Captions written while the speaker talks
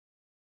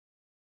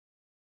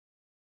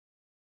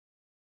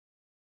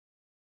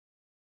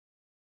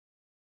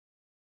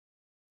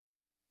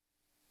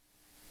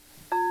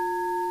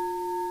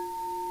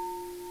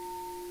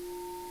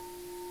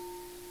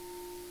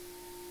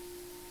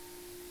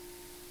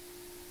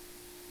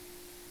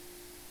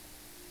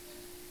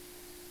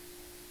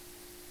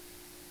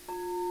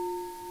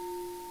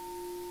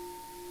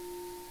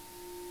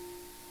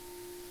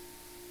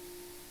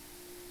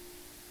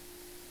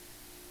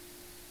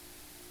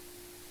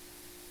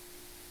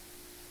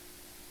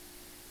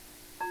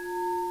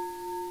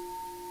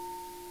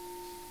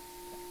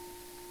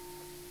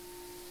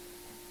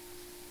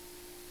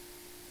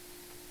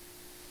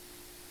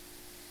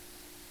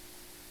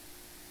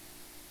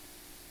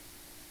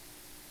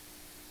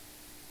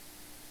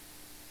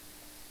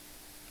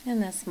In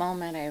this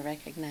moment, I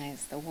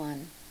recognize the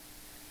one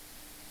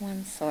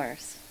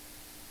source,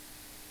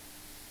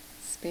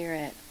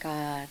 Spirit,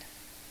 God,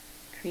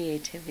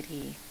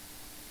 creativity,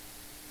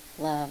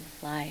 love,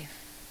 life.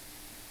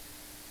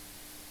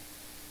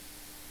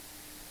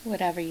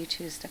 Whatever you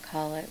choose to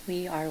call it,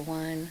 we are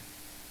one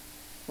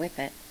with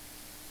it.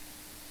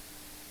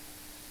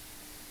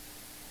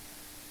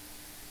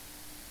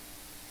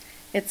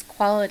 Its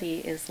quality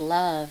is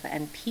love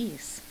and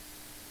peace.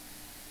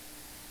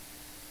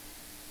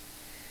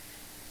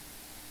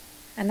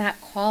 And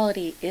that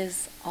quality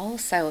is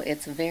also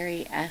its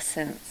very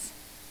essence.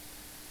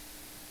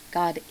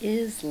 God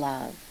is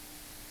love.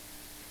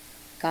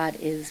 God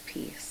is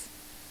peace.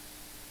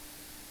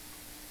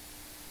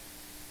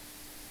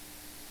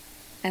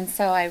 And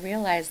so I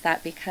realize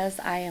that because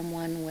I am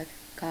one with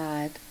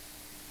God,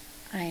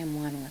 I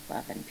am one with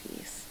love and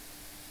peace.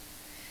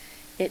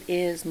 It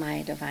is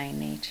my divine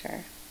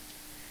nature,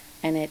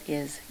 and it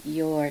is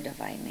your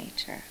divine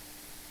nature.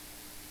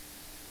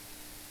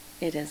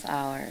 It is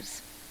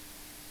ours.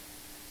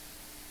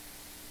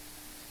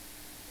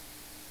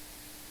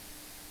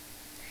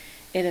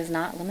 It is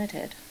not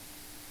limited.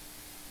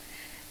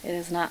 It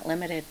is not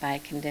limited by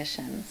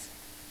conditions.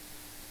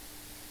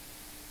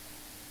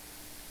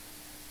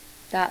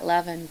 That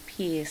love and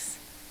peace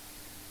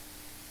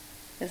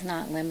is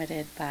not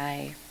limited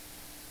by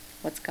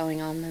what's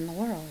going on in the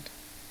world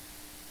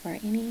or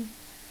any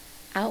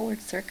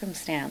outward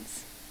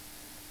circumstance.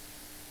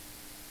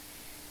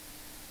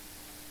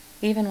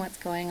 Even what's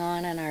going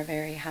on in our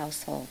very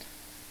household.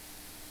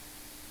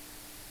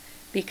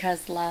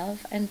 Because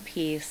love and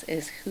peace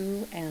is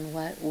who and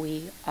what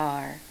we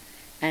are,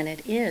 and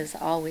it is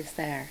always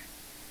there.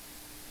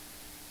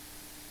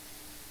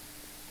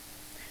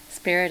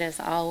 Spirit is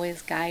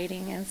always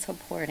guiding and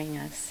supporting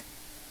us.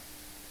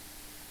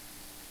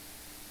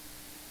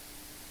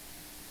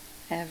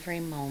 Every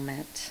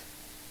moment.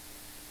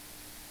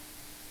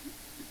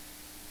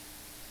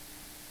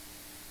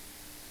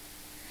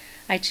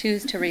 I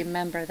choose to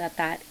remember that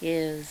that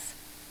is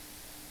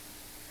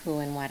who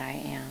and what I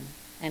am,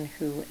 and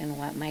who and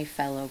what my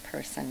fellow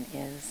person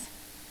is.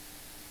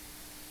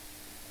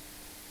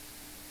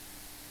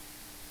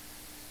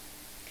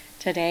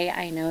 Today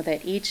I know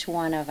that each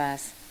one of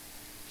us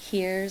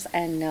hears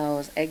and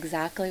knows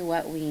exactly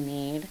what we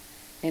need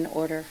in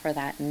order for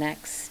that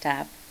next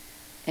step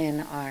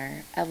in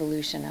our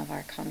evolution of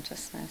our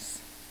consciousness.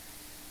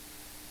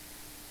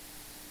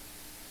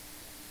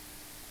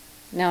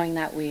 Knowing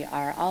that we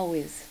are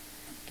always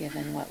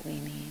given what we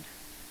need.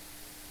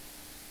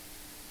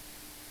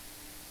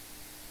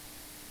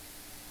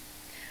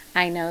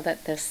 I know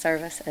that this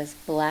service is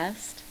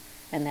blessed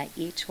and that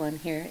each one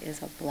here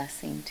is a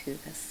blessing to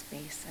this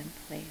space and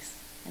place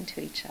and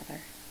to each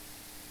other.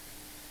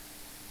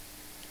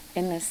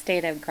 In this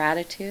state of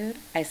gratitude,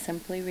 I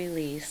simply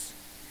release,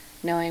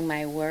 knowing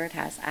my word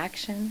has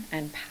action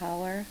and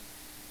power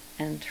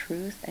and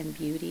truth and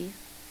beauty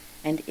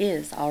and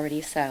is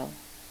already so.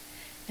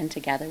 And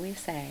together we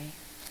say,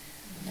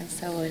 and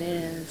so it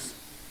is.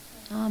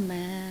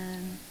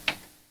 Amen.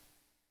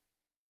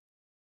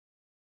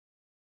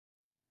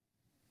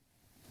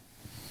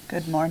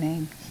 Good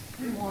morning.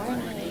 Good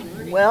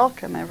morning.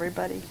 Welcome,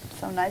 everybody.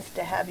 So nice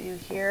to have you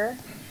here.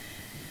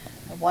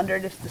 I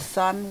wondered if the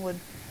sun would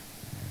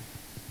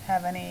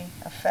have any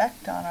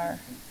effect on our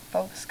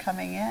folks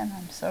coming in.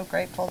 I'm so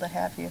grateful to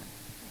have you.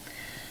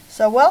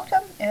 So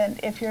welcome, and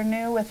if you're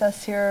new with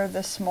us here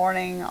this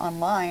morning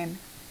online,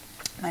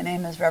 my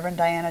name is Reverend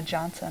Diana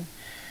Johnson,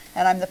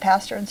 and I'm the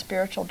pastor and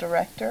spiritual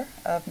director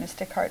of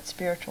Mystic Heart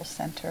Spiritual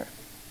Center.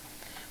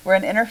 We're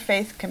an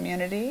interfaith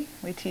community.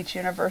 We teach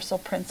universal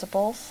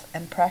principles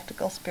and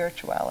practical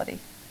spirituality.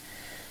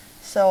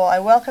 So I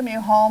welcome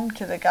you home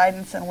to the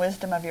guidance and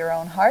wisdom of your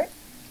own heart.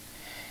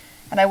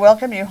 And I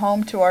welcome you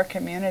home to our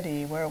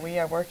community where we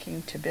are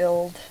working to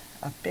build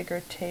a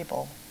bigger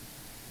table.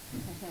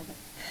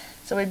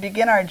 So we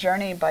begin our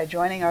journey by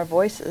joining our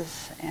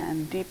voices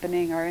and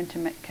deepening our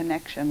intimate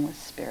connection with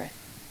Spirit.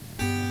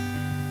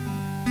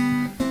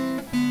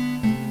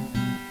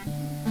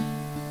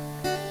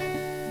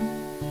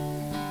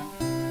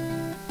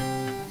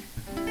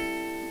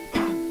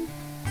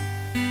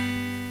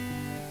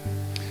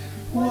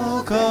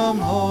 Welcome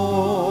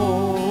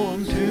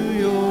home to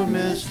your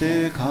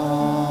mystic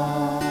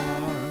heart.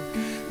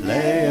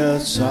 Lay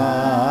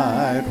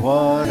aside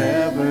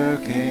whatever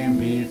came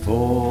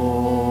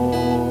before.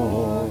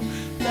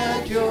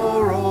 Let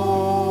your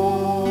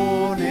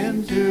own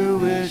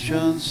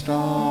intuition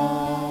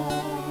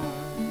start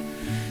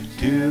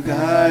to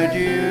guide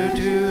you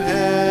to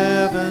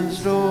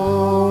heaven's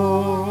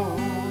door.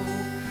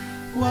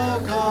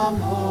 Welcome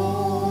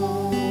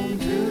home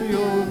to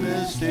your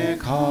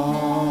mystic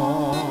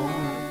heart.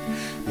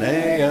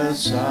 Lay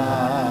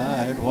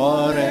aside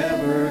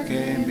whatever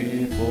came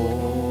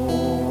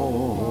before.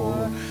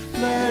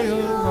 Let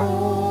your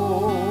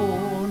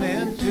own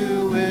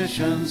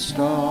intuition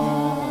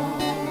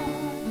start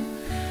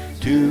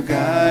to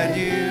guide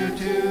you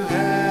to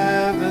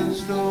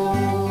heaven's door.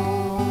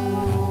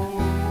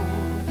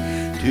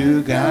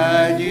 to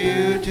guide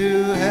you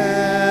to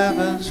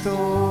heaven's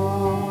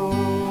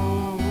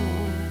door,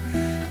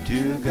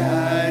 to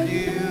guide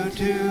you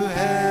to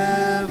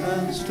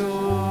heaven's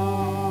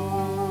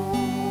door.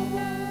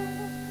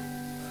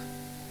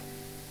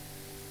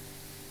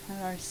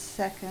 And our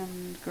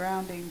second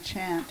grounding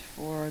chant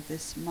for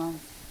this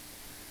month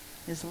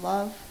is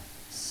love,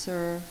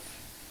 serve,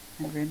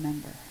 and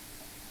remember.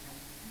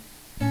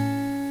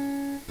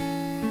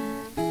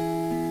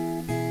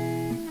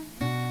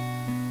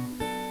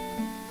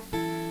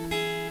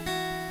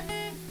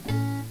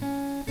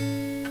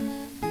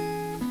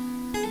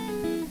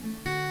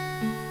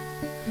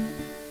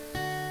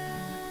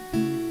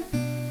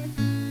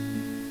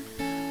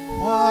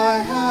 Why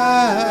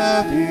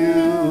have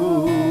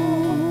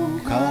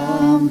you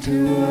come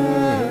to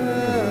earth?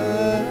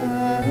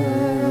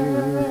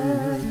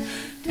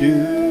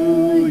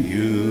 Do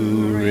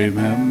you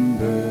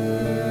remember?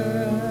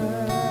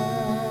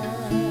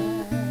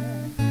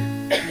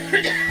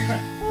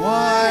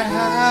 Why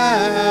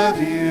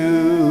have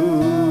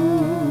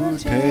you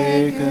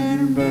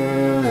taken birth?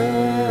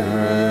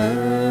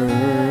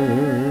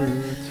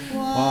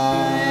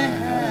 Why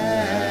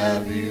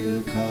have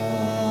you come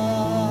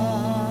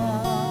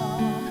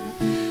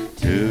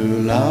to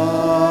love,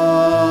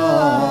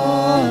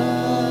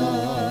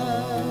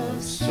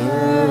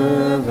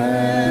 serve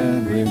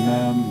and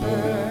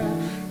remember?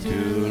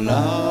 To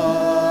love,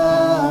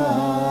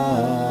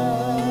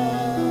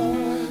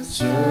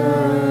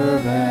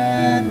 serve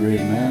and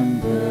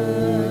remember.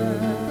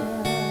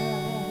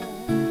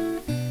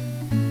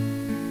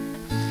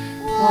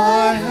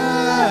 Why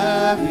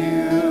have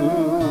you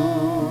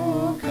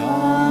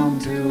come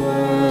to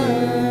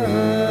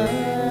earth?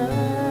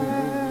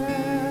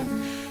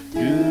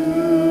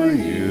 Do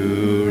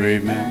you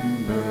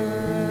remember?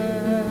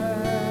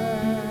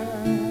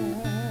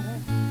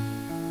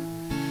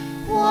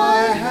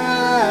 Why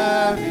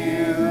have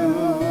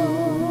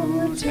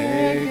you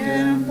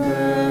taken birth?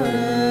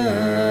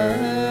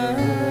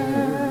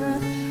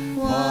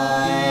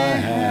 Why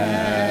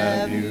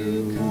have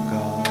you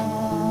come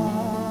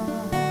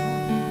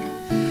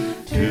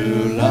to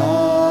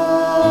love,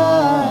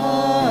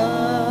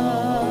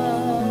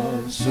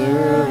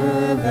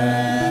 serve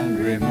and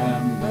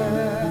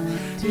remember?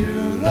 To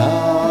love,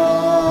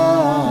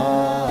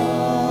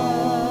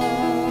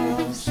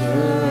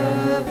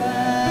 serve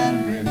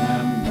and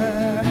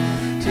remember.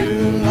 To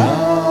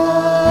love,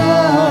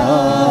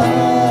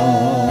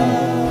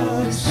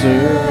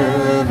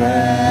 serve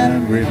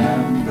and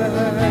remember.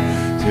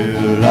 To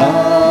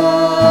love,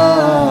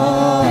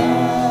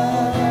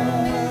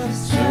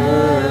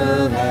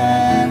 serve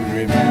and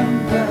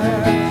remember.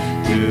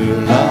 To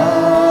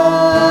love,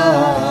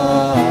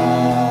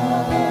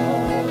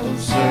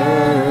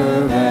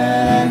 serve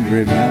and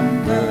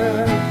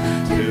remember.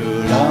 To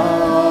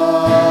love,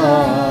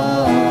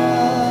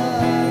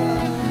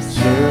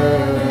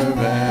 serve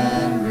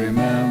and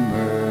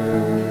remember.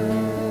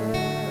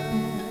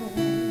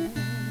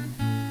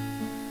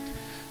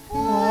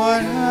 Why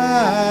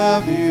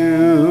have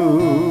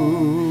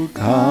you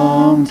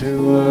come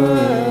to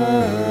earth?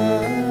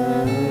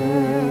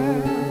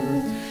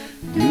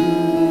 Do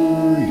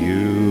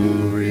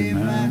you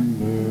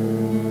remember?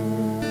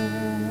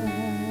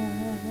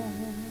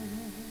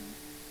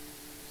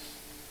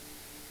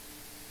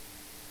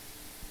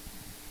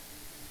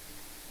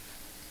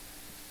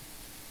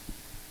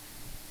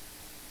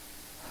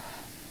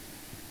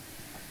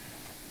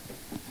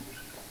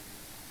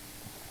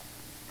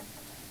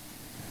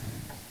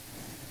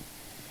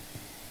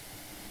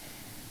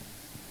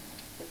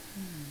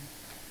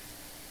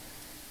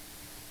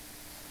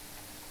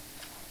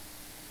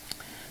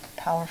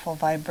 Powerful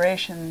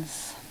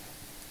vibrations,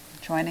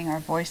 joining our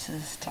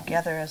voices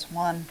together as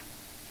one,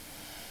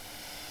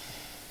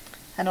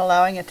 and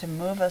allowing it to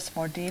move us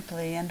more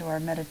deeply into our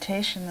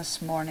meditation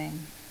this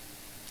morning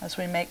as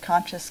we make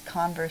conscious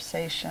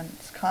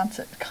conversations,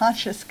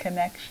 conscious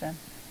connection,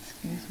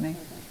 excuse me,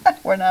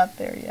 we're not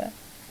there yet,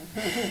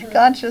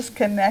 conscious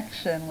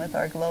connection with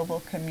our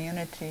global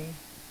community.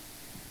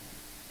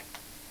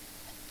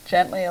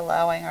 Gently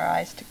allowing our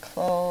eyes to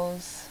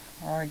close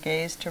or our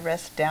gaze to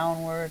rest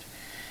downward,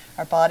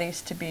 our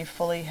bodies to be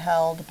fully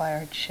held by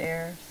our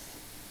chairs.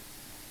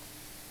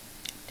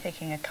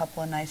 Taking a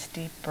couple of nice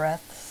deep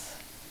breaths.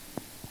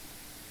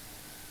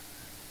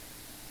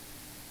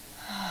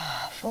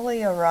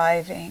 Fully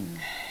arriving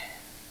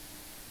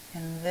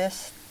in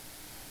this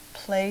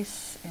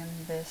place,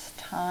 in this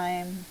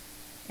time,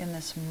 in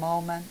this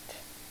moment.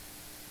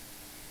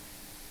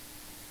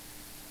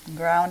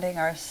 Grounding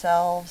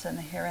ourselves in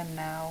the here and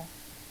now.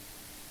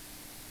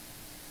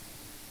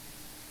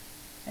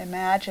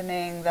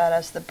 Imagining that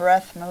as the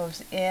breath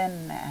moves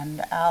in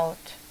and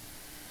out,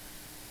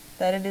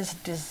 that it is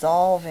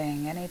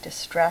dissolving any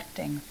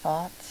distracting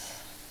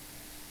thoughts.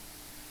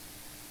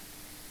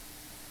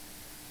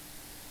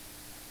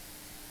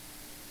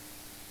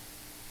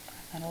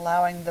 And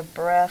allowing the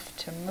breath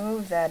to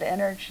move that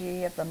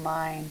energy of the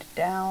mind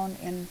down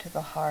into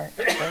the heart,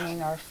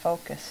 bringing our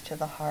focus to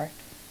the heart.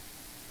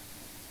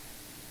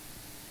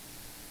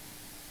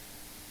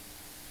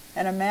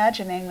 and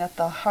imagining that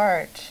the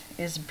heart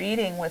is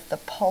beating with the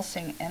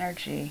pulsing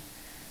energy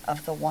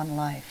of the one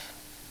life.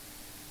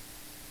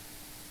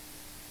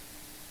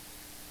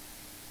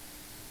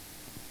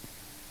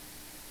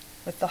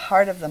 With the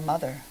heart of the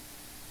mother,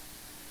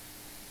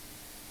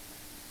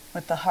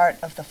 with the heart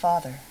of the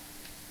father,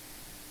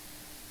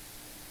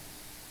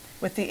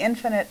 with the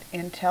infinite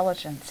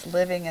intelligence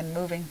living and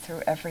moving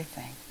through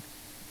everything.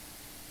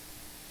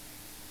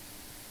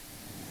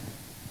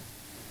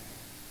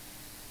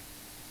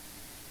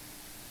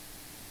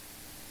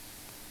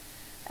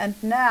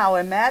 And now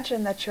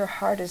imagine that your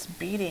heart is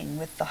beating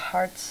with the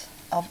hearts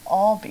of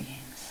all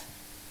beings.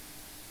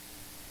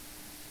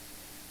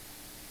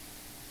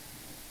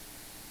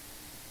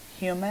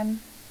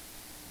 Human,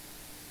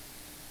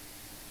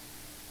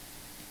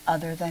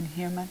 other than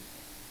human,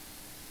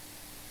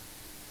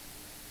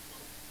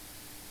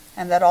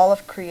 and that all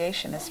of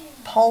creation is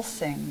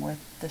pulsing with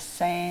the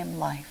same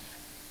life.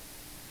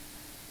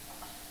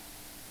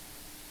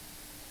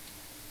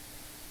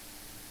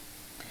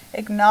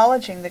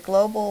 Acknowledging the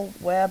global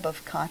web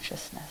of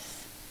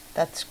consciousness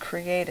that's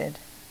created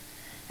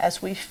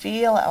as we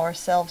feel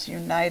ourselves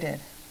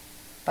united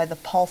by the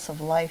pulse of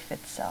life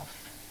itself.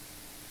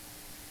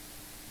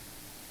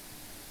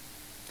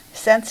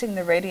 Sensing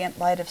the radiant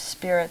light of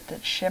spirit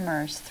that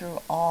shimmers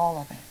through all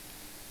of it.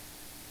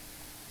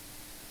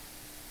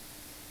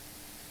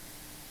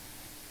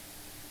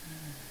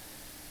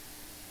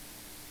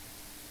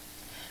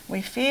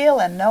 We feel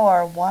and know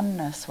our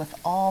oneness with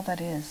all that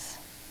is,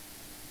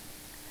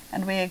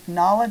 and we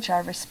acknowledge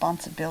our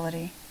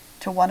responsibility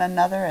to one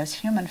another as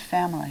human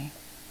family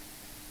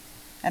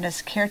and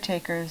as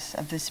caretakers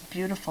of this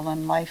beautiful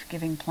and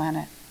life-giving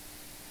planet.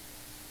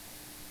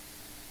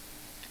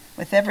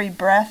 With every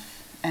breath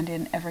and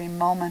in every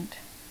moment,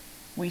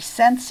 we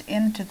sense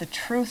into the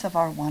truth of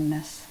our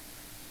oneness,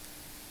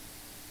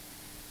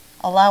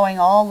 allowing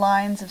all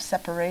lines of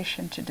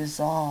separation to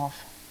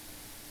dissolve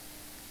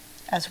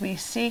as we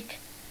seek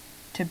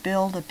to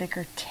build a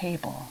bigger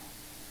table,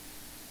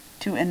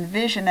 to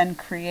envision and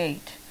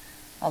create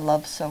a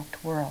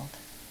love-soaked world.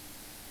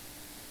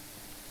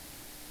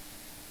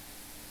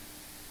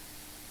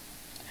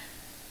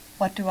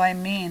 What do I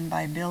mean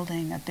by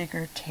building a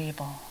bigger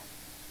table?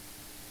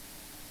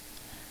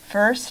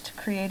 First,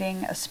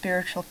 creating a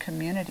spiritual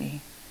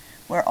community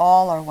where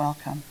all are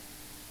welcome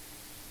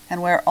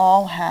and where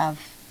all have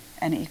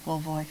an equal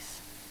voice.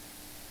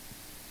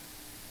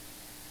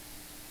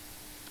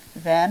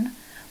 Then,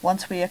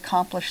 once we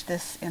accomplish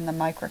this in the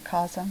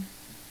microcosm,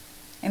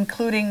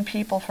 including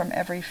people from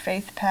every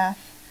faith path,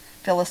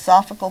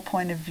 philosophical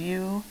point of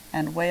view,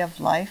 and way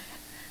of life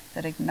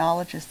that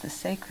acknowledges the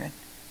sacred,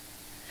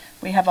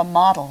 we have a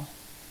model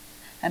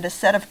and a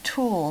set of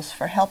tools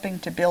for helping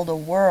to build a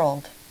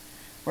world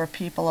where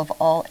people of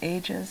all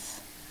ages,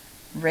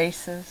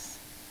 races,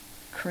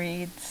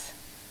 creeds,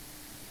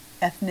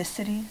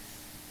 ethnicities,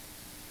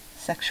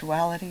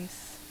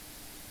 sexualities,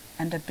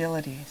 and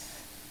abilities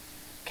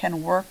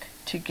can work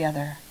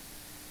together,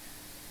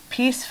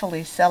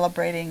 peacefully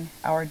celebrating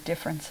our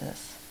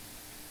differences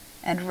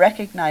and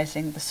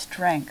recognizing the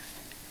strength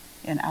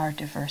in our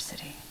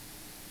diversity.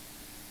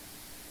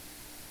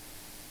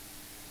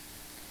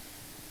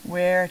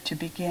 Where to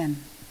begin?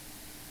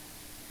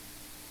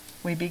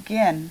 We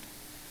begin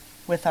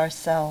with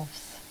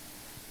ourselves.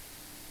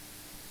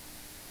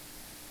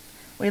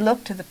 We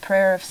look to the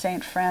prayer of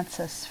St.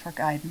 Francis for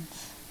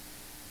guidance.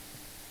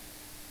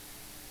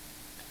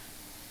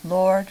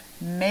 Lord,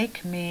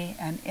 make me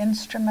an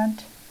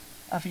instrument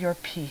of your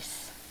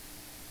peace.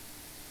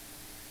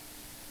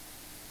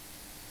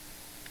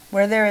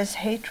 Where there is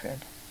hatred,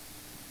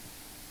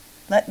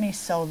 let me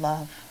sow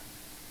love.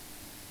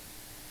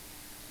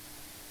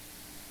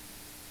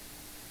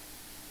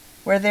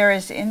 Where there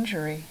is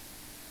injury,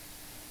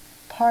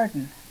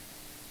 pardon.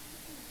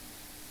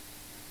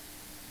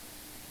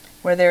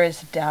 Where there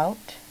is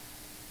doubt,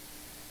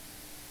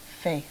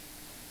 faith.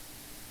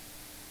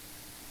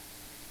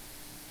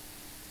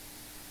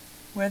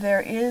 Where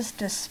there is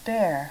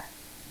despair,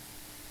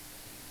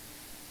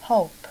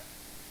 hope.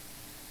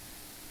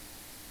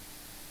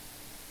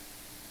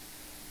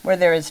 Where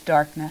there is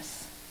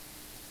darkness,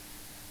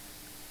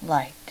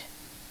 light.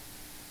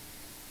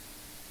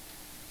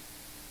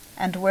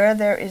 And where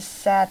there is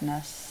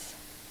sadness,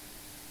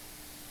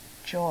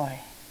 joy.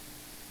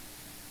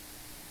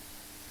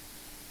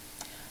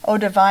 O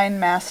Divine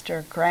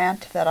Master,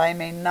 grant that I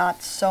may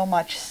not so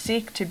much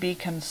seek to be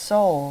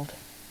consoled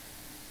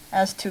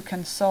as to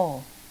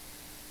console,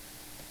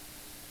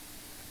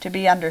 to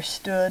be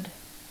understood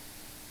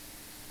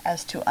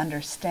as to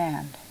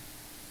understand.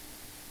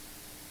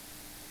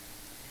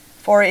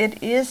 For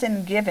it is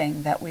in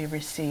giving that we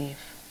receive.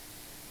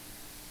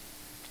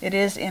 It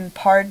is in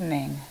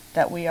pardoning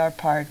that we are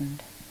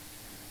pardoned.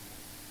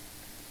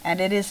 And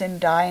it is in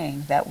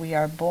dying that we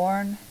are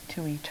born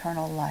to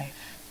eternal life.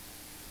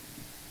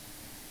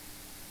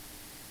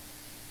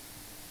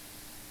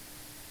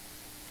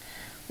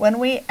 When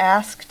we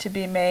ask to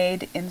be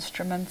made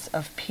instruments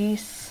of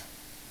peace,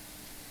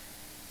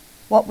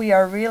 what we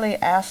are really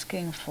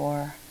asking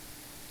for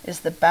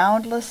is the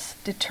boundless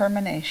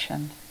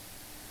determination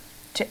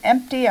to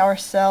empty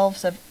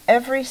ourselves of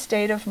every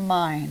state of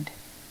mind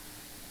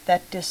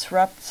that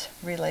disrupts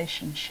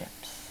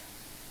relationships.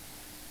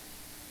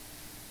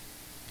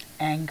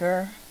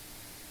 Anger,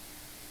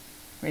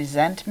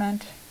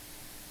 resentment,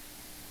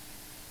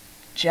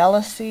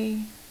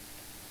 jealousy,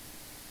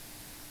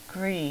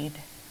 greed,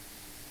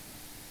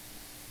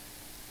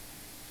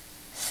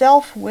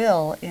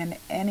 self-will in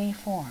any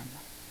form.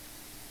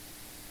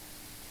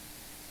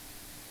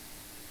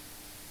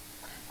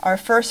 Our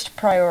first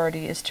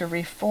priority is to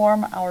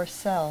reform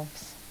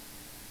ourselves.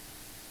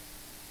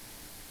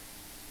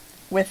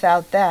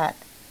 Without that,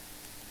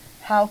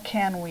 how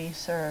can we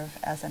serve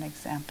as an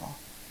example?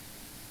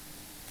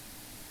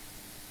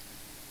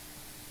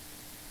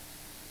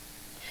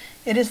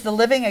 It is the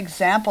living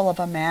example of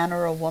a man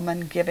or a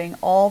woman giving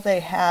all they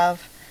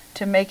have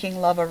to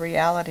making love a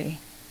reality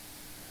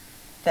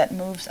that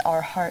moves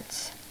our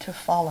hearts to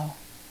follow.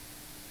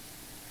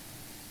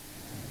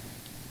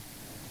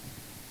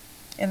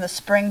 In the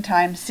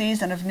springtime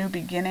season of new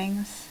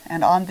beginnings,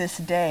 and on this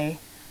day,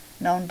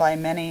 known by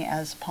many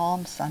as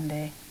Palm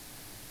Sunday,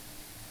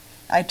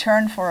 I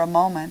turn for a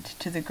moment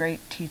to the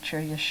great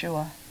teacher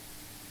Yeshua.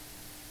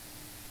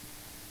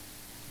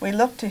 We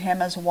look to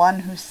him as one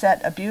who set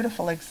a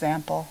beautiful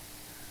example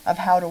of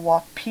how to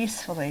walk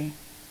peacefully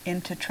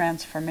into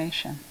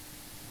transformation.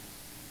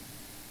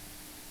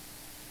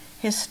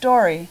 His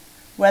story,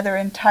 whether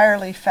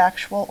entirely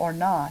factual or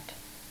not,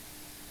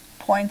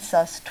 points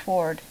us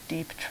toward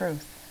deep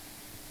truth.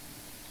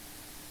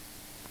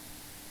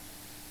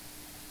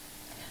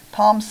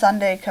 Palm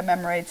Sunday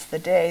commemorates the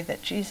day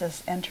that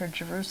Jesus entered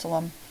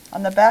Jerusalem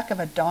on the back of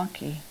a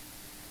donkey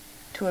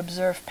to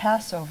observe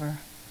Passover.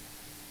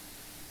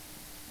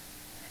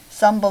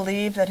 Some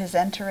believe that his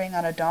entering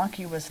on a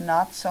donkey was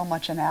not so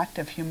much an act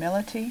of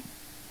humility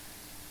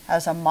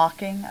as a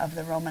mocking of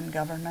the Roman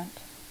government,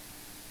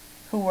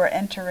 who were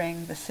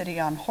entering the city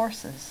on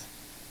horses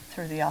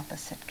through the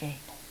opposite gate.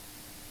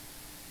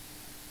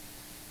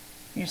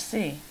 You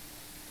see,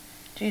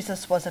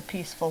 Jesus was a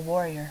peaceful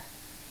warrior,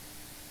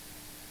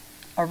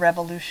 a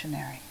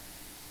revolutionary,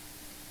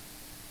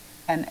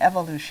 an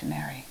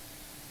evolutionary.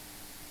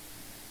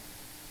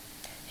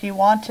 He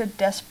wanted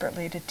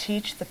desperately to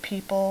teach the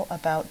people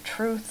about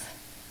truth,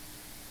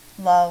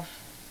 love,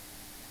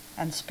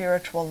 and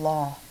spiritual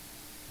law.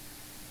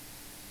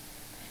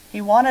 He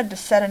wanted to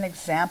set an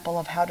example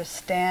of how to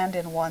stand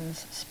in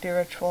one's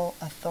spiritual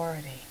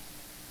authority.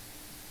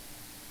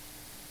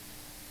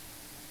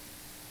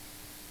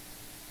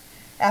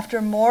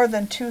 After more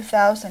than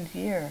 2,000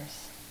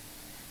 years,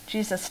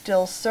 Jesus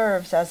still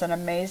serves as an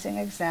amazing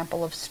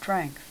example of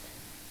strength,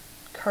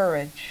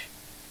 courage,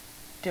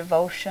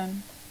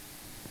 devotion,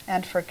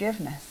 and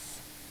forgiveness.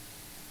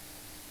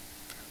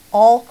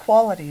 All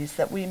qualities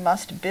that we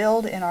must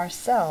build in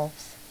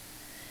ourselves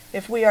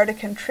if we are to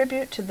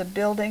contribute to the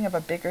building of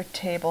a bigger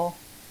table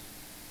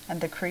and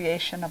the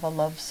creation of a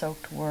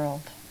love-soaked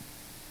world.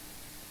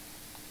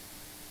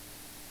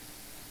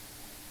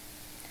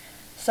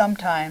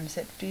 Sometimes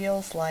it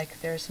feels like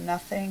there's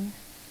nothing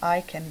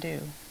I can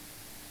do.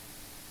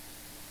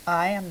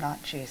 I am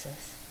not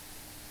Jesus.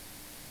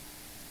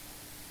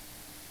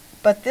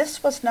 But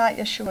this was not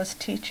Yeshua's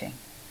teaching.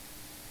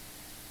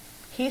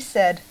 He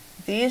said,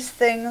 "These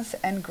things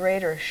and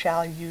greater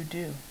shall you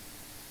do."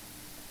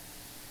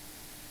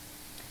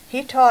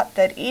 He taught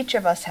that each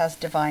of us has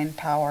divine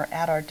power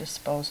at our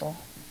disposal,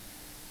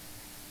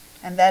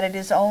 and that it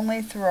is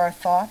only through our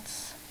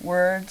thoughts,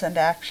 words, and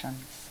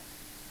actions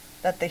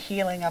that the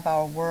healing of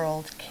our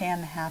world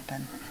can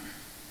happen.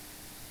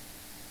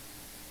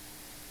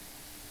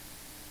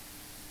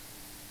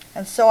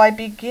 And so I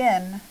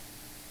begin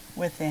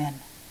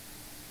within.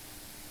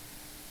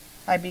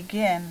 I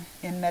begin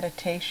in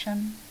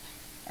meditation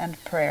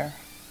and prayer.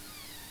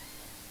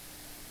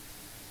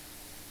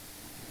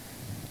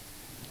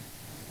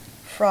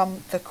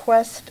 From the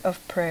quest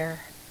of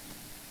prayer.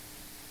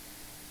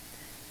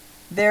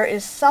 There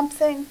is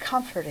something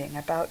comforting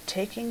about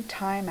taking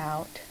time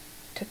out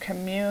to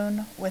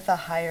commune with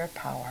a higher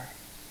power.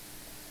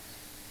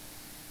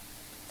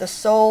 The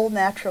soul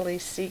naturally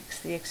seeks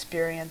the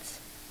experience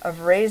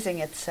of raising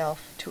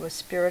itself to a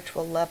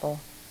spiritual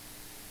level,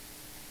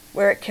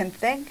 where it can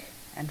think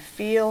and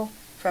feel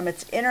from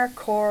its inner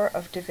core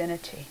of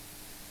divinity.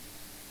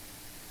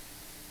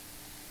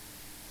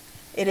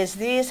 It is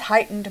these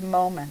heightened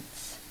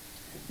moments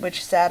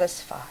which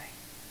satisfy,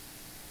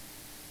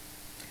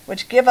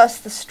 which give us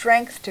the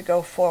strength to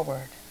go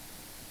forward,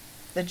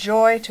 the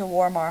joy to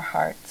warm our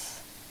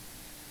hearts,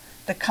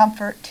 the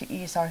comfort to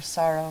ease our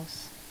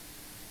sorrows.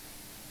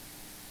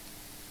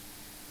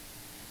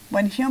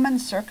 When human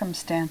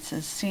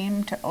circumstances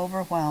seem to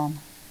overwhelm,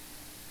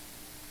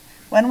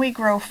 when we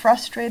grow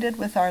frustrated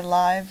with our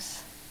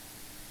lives,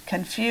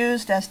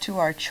 confused as to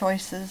our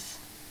choices,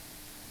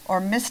 or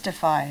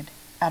mystified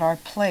at our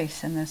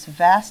place in this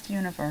vast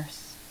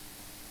universe,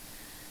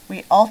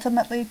 we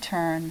ultimately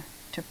turn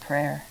to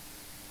prayer.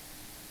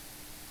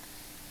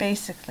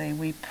 Basically,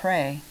 we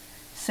pray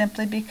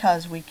simply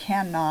because we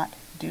cannot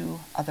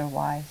do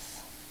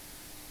otherwise.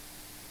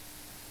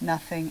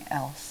 Nothing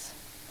else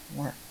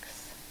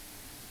works.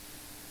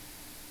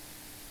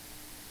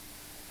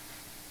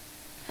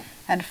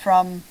 And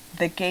from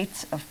the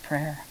gates of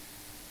prayer,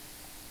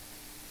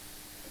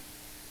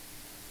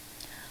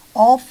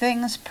 all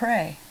things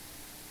pray,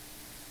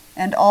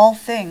 and all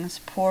things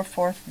pour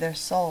forth their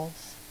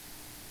souls.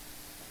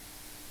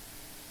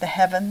 The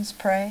heavens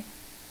pray,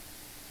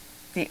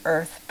 the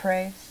earth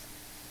prays,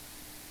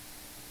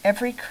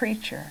 every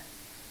creature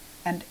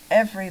and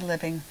every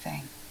living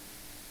thing.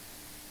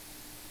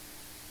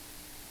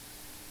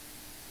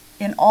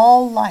 In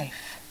all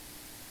life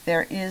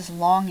there is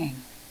longing.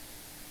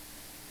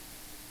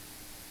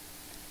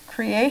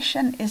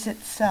 Creation is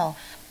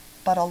itself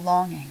but a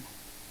longing,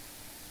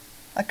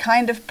 a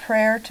kind of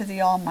prayer to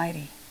the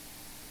Almighty.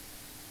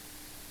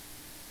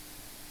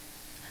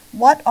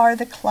 What are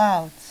the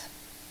clouds,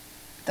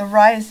 the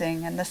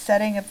rising and the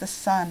setting of the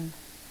sun,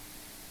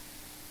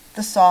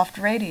 the soft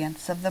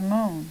radiance of the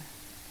moon,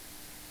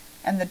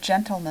 and the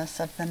gentleness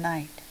of the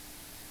night?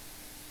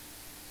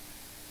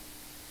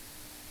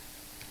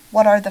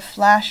 What are the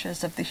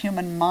flashes of the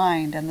human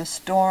mind and the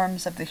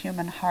storms of the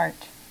human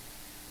heart?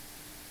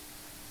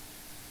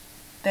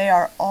 They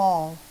are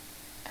all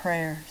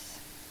prayers,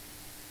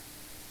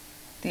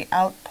 the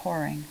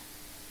outpouring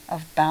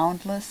of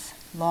boundless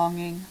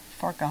longing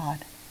for God.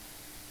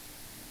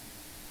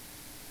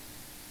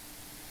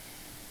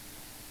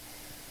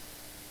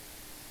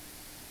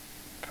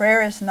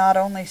 Prayer is not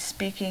only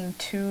speaking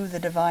to the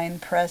divine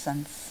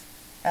presence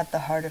at the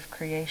heart of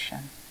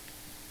creation.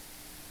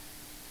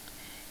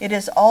 It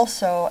is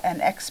also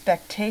an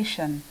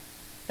expectation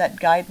that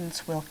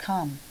guidance will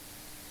come,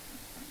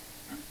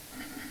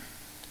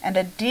 and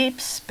a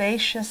deep,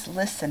 spacious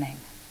listening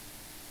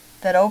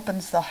that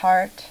opens the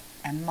heart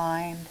and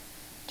mind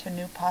to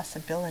new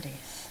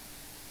possibilities.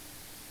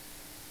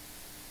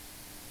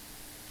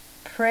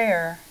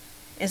 Prayer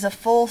is a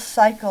full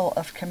cycle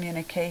of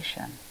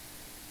communication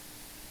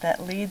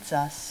that leads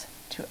us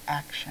to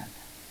action.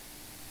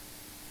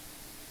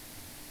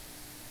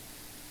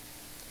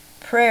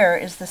 Prayer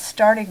is the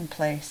starting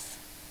place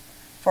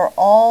for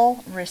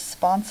all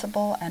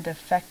responsible and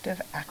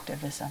effective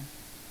activism.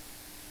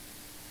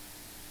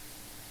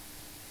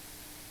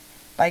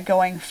 By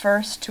going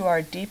first to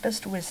our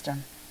deepest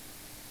wisdom,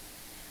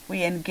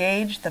 we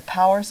engage the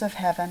powers of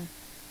heaven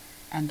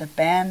and the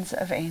bands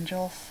of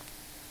angels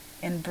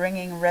in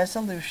bringing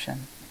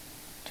resolution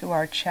to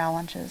our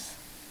challenges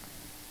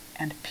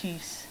and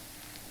peace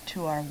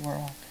to our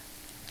world.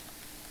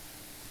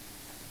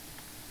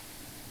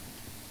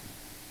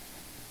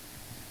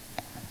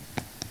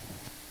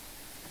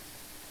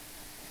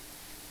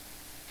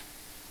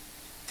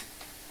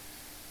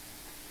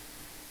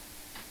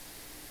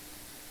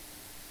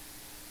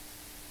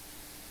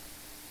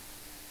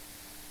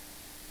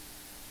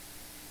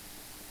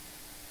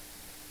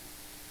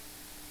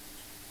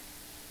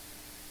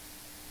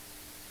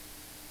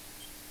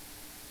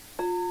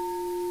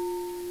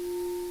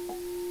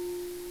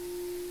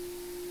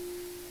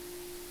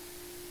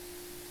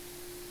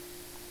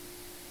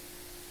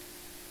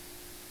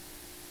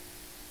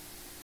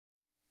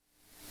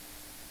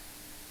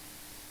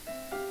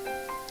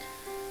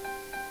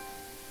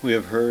 We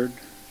have heard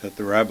that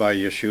the Rabbi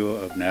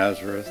Yeshua of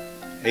Nazareth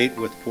ate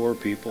with poor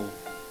people,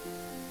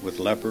 with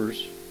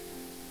lepers,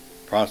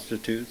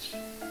 prostitutes,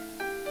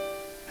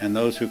 and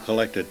those who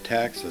collected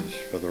taxes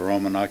for the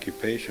Roman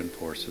occupation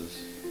forces.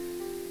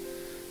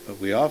 But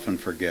we often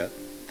forget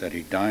that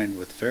he dined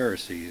with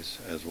Pharisees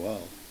as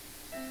well.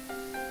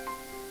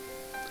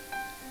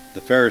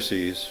 The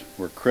Pharisees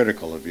were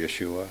critical of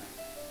Yeshua.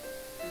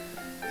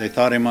 They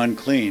thought him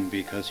unclean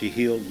because he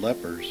healed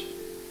lepers,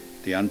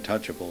 the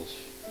untouchables.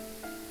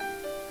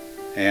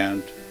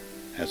 And,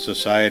 as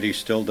society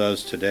still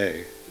does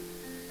today,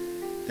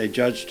 they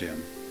judged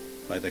him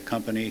by the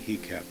company he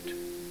kept.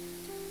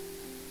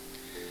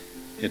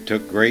 It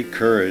took great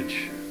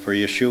courage for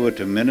Yeshua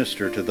to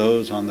minister to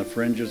those on the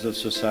fringes of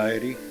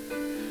society,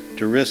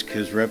 to risk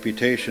his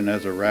reputation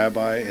as a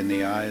rabbi in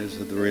the eyes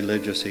of the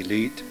religious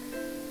elite.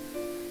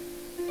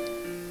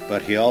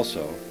 But he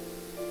also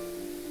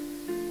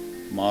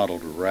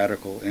modeled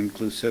radical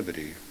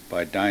inclusivity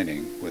by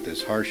dining with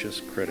his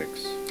harshest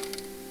critics.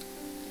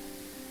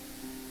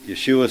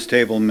 Yeshua's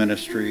table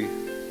ministry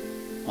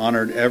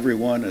honored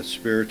everyone as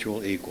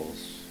spiritual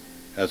equals,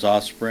 as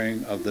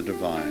offspring of the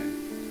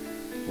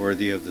divine,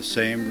 worthy of the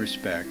same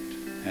respect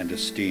and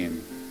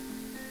esteem.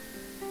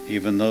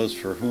 Even those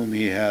for whom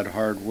he had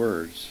hard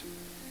words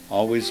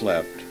always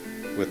left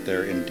with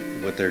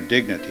their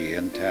dignity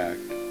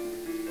intact.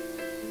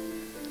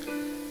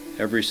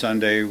 Every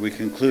Sunday we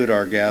conclude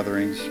our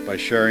gatherings by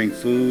sharing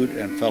food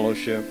and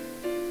fellowship,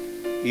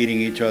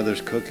 eating each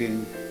other's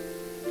cooking,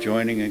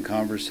 joining in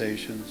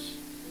conversations,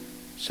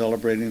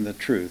 celebrating the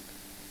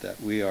truth that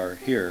we are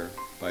here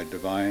by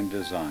divine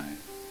design.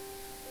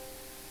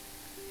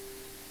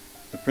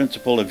 The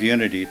principle of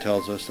unity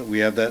tells us that we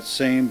have that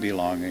same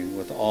belonging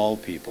with all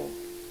people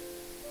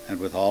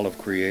and with all of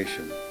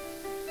creation.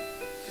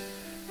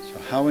 So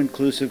how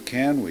inclusive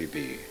can we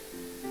be?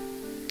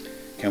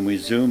 Can we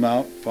zoom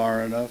out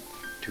far enough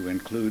to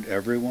include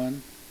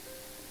everyone,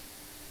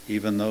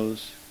 even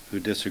those who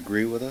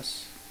disagree with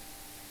us?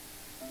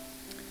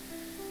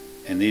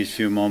 In these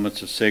few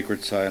moments of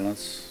sacred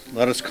silence,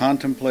 let us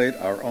contemplate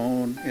our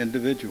own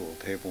individual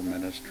table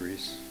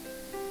ministries.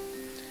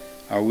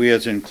 Are we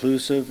as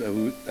inclusive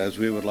as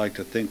we would like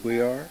to think we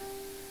are?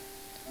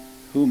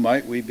 Who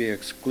might we be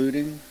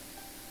excluding?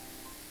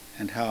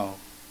 And how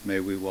may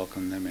we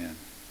welcome them in?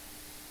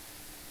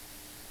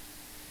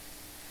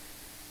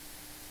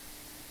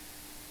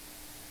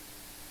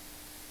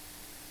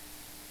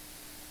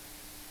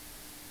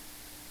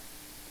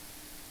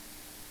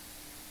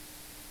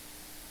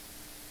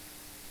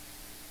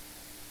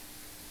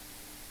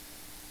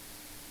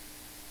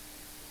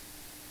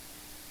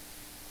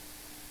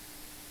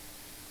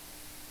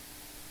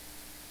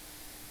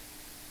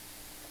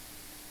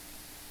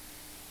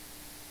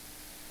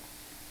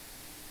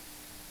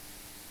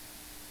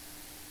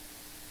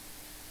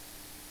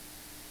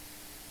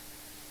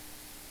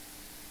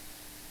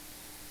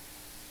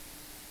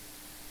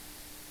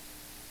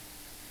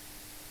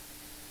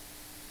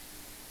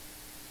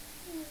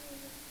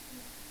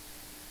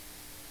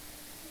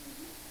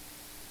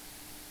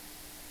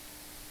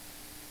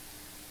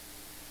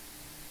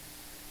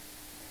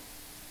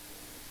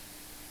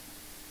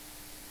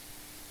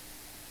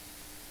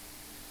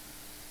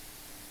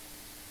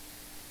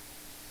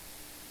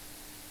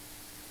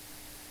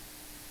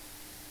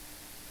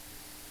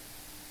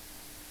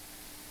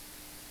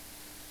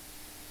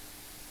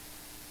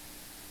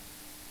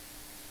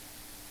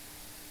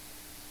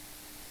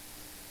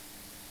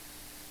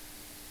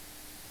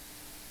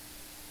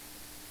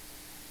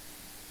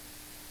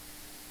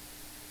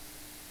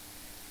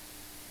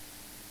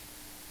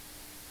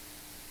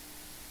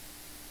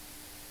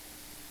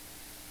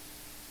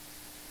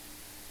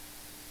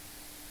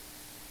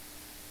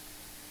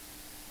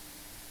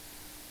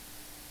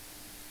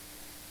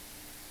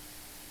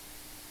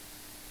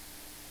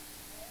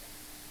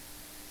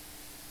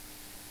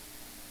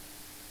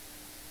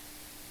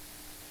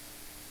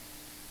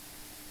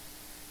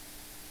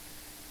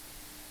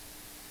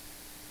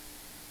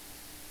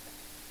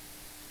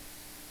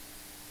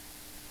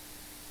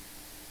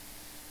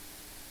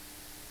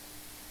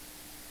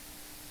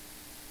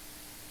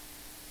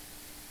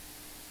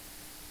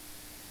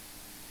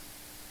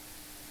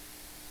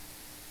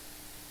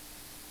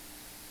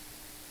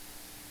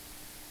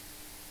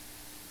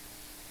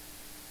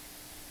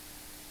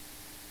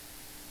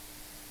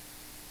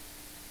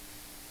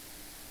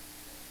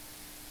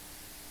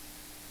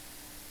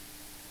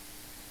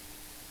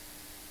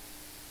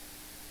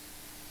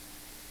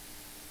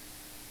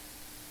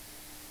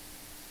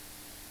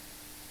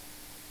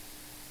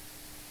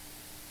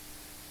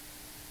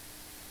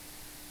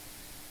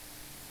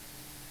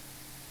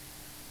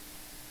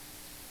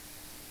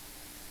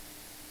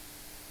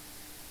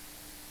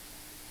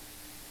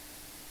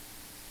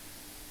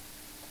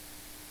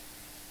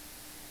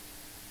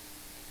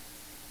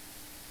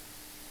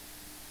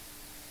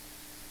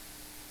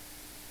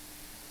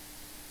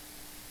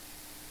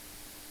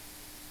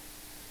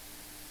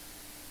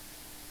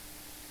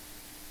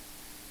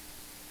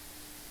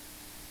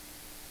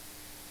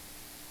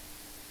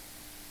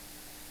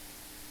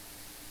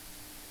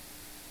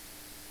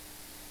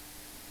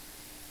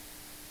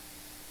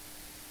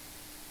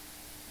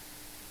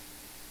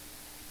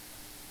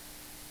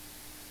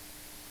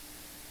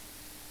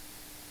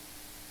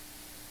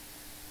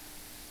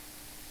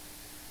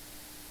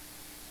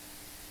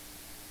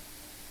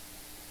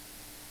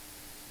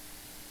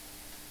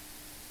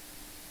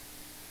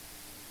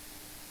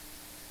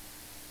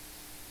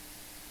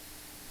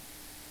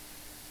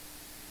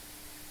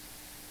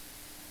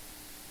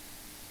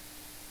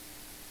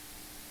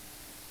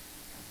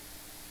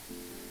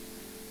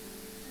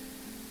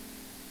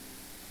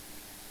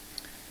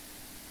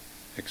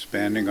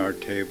 Expanding our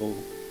table,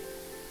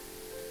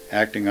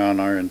 acting on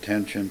our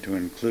intention to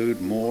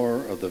include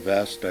more of the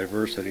vast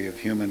diversity of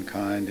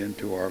humankind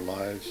into our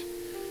lives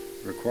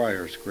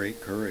requires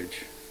great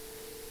courage.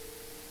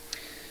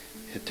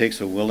 It takes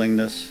a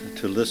willingness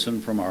to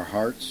listen from our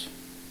hearts,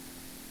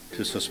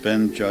 to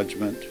suspend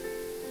judgment,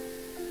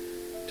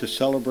 to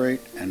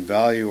celebrate and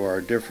value our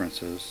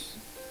differences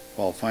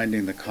while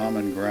finding the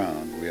common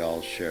ground we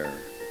all share.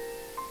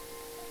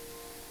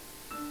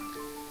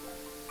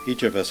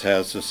 Each of us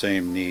has the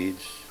same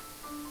needs: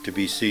 to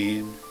be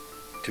seen,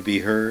 to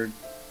be heard,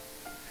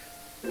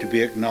 to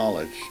be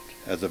acknowledged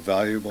as a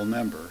valuable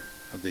member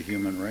of the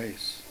human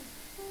race.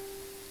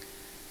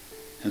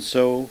 And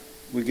so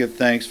we give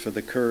thanks for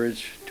the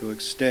courage to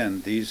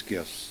extend these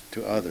gifts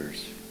to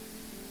others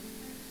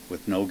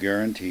with no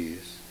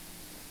guarantees,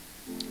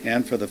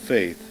 and for the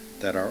faith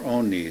that our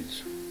own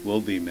needs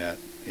will be met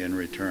in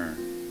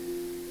return.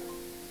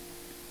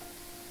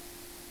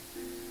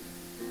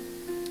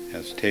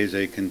 As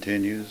Taizé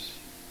continues,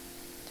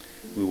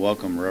 we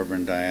welcome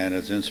Reverend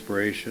Diana's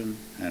inspiration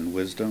and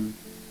wisdom,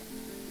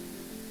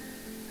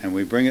 and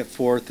we bring it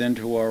forth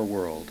into our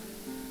world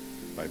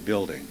by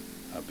building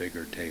a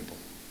bigger table.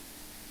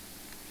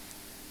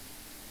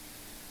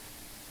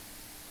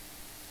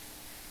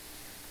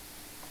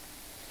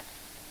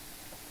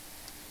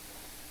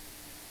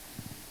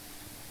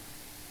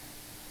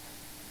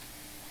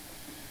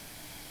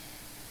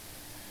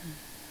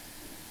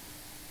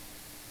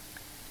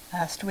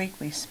 Last week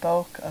we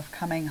spoke of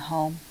coming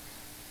home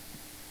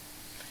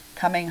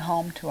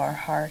to our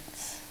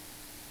hearts,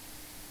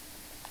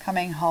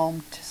 coming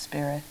home to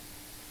Spirit.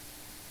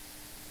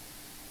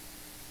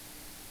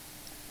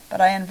 But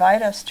I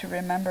invite us to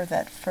remember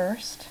that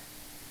first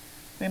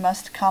we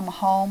must come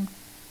home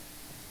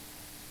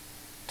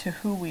to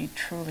who we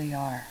truly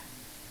are.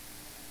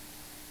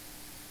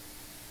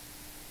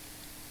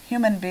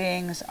 Human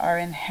beings are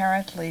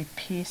inherently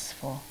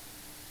peaceful,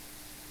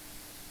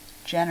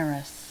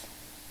 generous,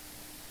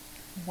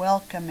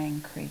 welcoming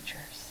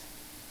creatures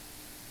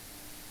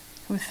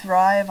who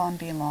thrive on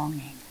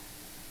belonging.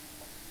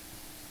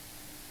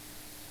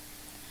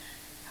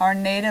 Our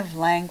native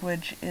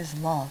language is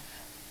love.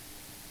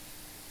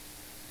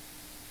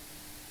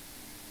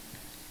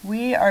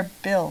 We are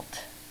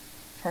built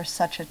for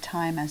such a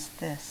time as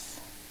this,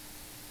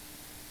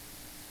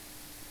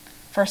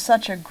 for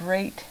such a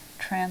great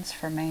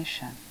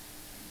transformation.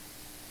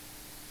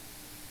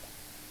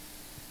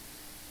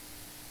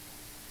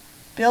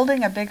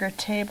 Building a bigger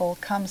table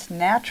comes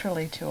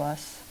naturally to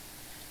us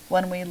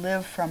when we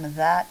live from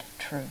that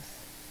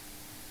truth.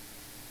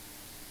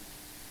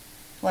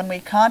 When we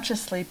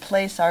consciously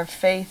place our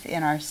faith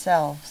in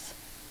ourselves,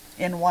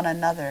 in one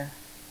another,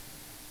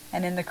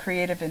 and in the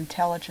creative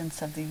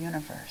intelligence of the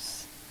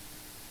universe.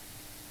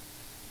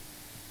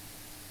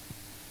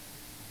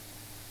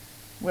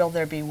 Will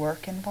there be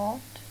work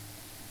involved?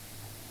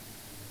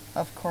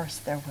 Of course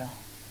there will.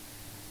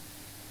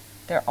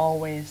 There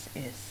always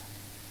is.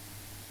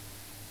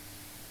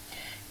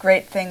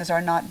 Great things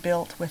are not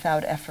built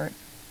without effort,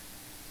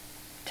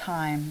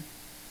 time,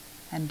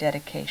 and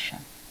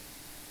dedication.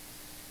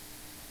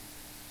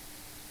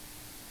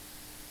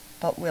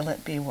 But will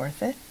it be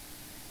worth it?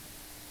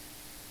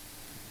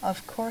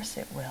 Of course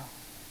it will.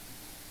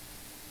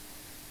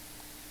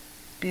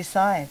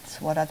 Besides,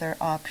 what other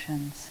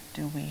options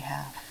do we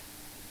have?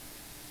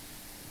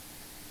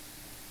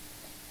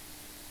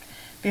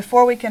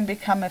 Before we can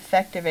become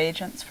effective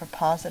agents for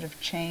positive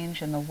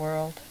change in the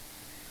world,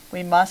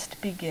 we must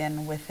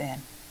begin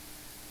within.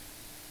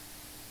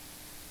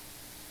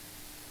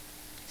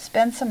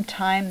 Spend some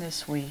time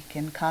this week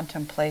in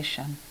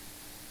contemplation.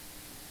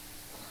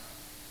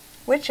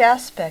 Which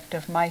aspect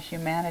of my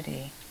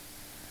humanity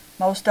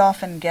most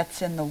often gets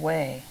in the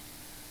way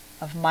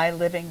of my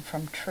living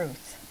from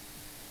truth,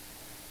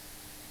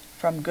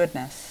 from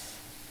goodness,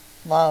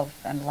 love,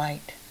 and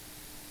light?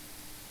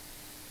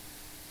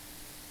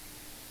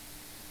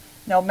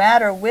 No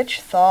matter which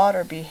thought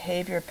or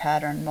behavior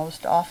pattern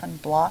most often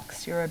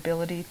blocks your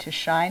ability to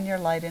shine your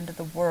light into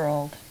the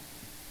world,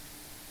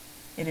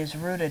 it is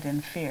rooted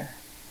in fear.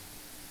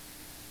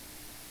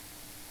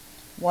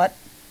 What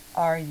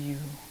are you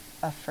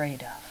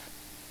afraid of?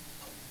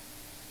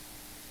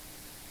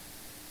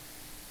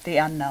 The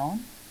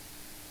unknown?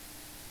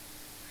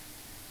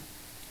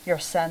 Your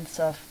sense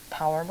of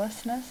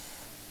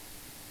powerlessness?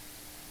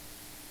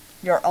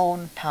 Your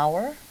own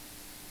power?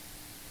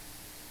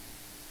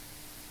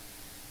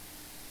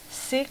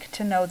 Seek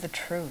to know the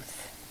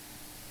truth.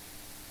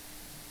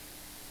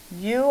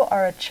 You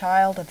are a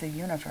child of the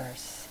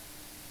universe,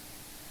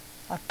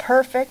 a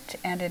perfect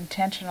and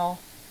intentional,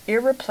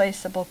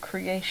 irreplaceable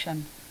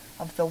creation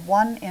of the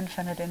one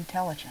infinite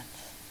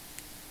intelligence.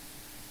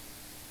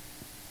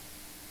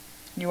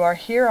 You are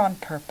here on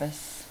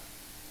purpose,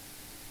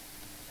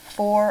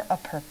 for a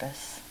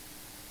purpose.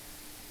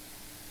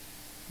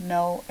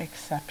 No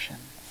exceptions.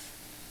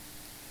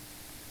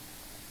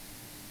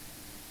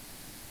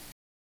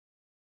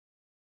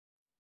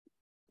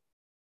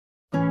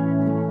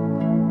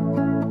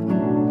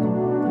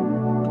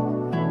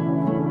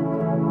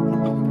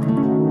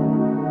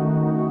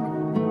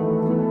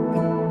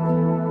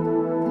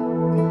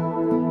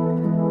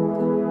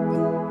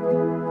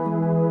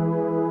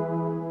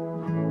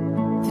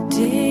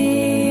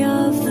 Day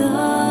of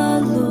the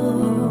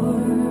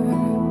Lord,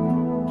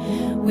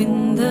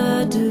 when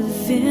the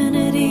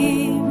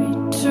divinity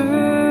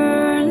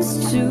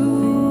returns to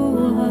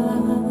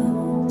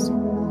us,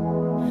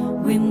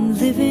 when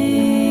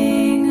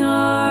living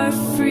our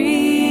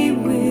free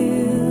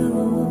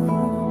will,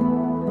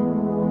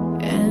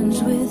 and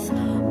with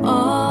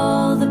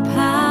all the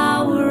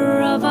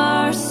power of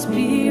our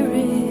spirit,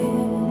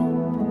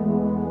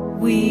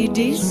 we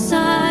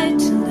decide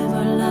to live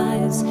our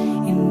lives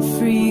in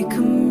free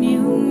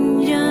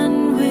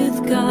communion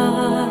with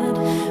God,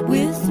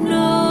 with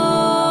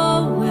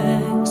no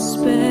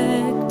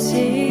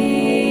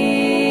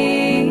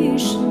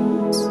expectations.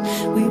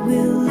 We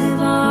will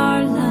live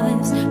our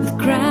lives with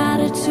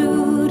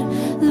gratitude,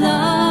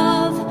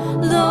 love,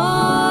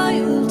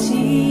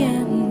 loyalty,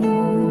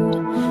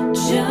 and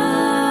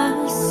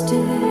justice.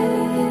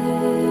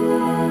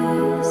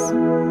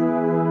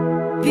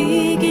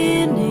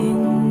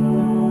 Beginning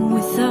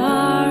with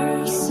our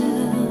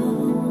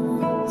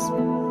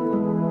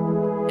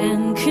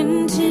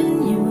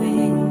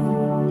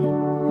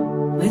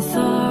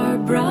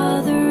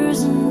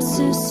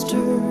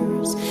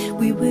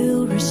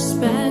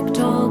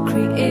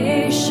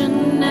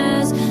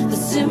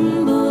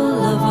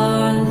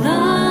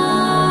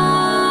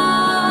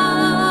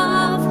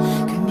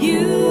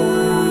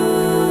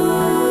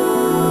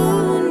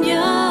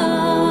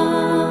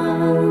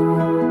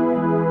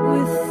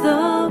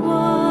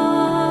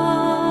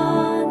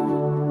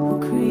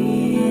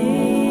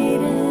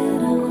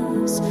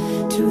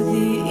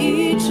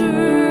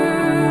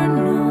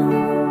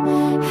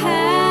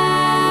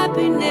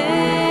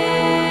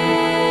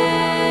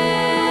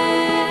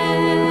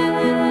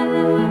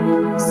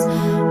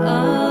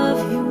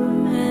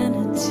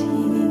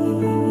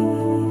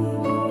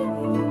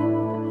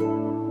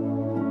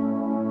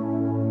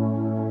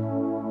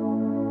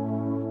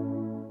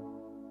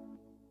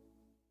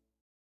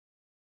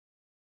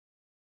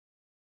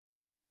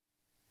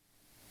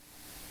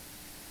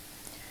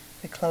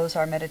close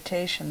our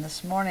meditation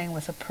this morning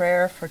with a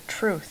prayer for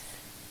truth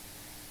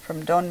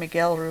from Don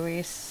Miguel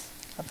Ruiz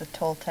of the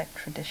Toltec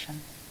tradition.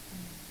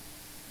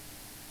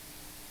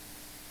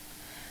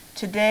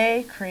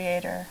 Today,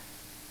 Creator,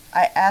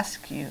 I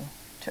ask you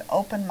to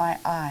open my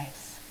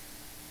eyes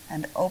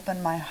and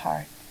open my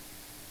heart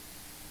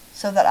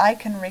so that I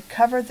can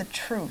recover the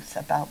truth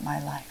about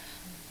my life.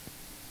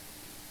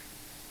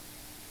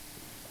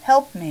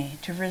 Help me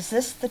to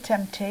resist the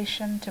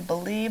temptation to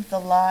believe the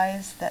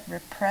lies that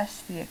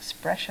repress the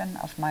expression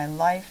of my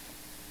life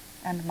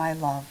and my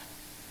love.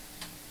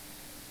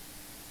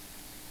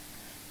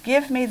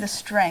 Give me the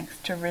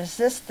strength to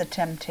resist the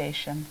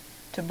temptation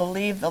to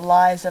believe the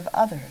lies of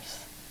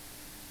others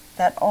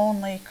that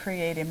only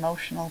create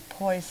emotional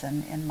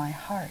poison in my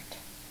heart.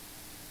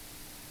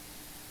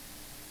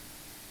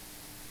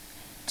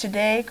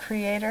 Today,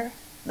 Creator,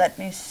 let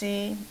me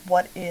see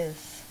what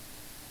is,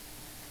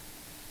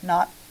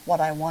 not what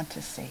I want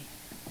to see.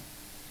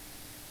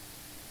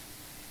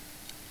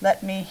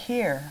 Let me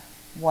hear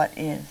what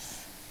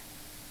is,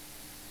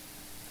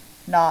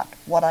 not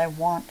what I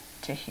want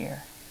to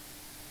hear.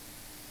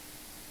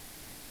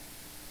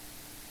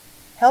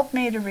 Help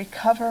me to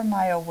recover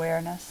my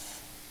awareness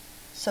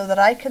so that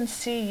I can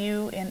see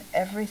you in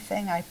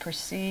everything I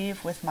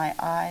perceive with my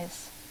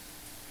eyes,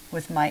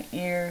 with my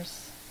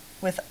ears,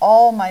 with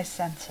all my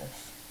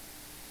senses.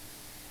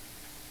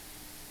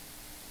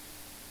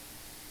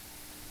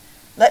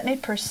 Let me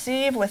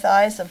perceive with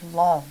eyes of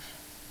love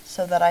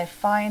so that I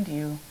find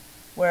you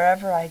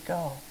wherever I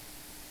go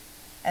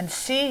and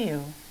see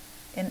you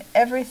in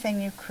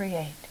everything you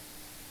create.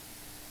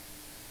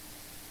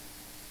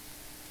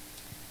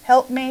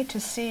 Help me to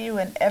see you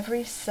in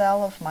every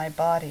cell of my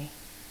body,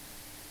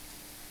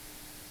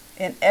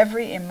 in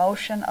every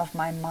emotion of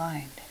my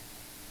mind,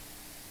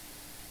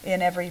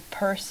 in every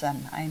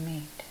person I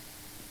meet.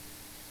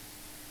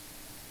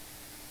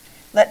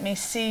 Let me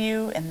see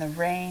you in the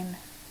rain,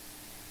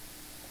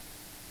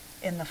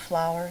 in the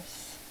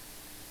flowers,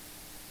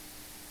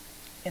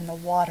 in the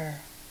water,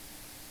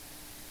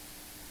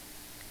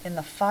 in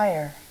the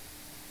fire,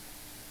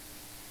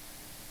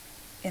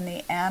 in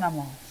the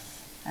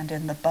animals, and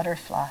in the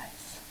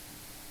butterflies.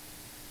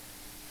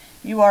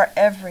 You are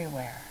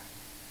everywhere,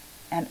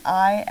 and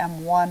I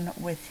am one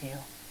with you.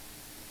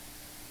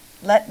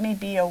 Let me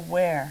be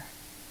aware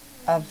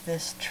of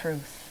this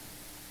truth.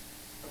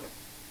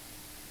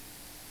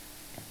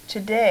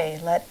 Today,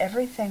 let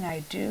everything I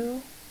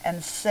do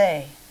and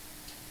say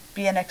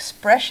be an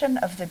expression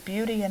of the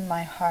beauty in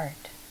my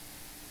heart.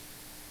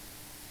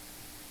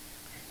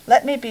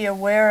 Let me be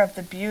aware of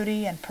the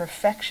beauty and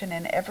perfection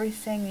in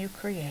everything you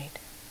create,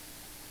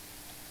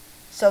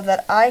 so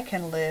that I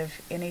can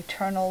live in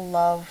eternal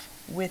love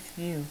with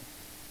you.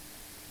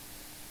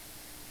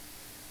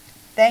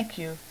 Thank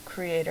you,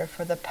 Creator,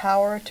 for the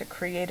power to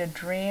create a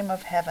dream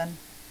of heaven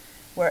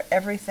where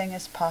everything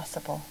is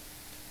possible.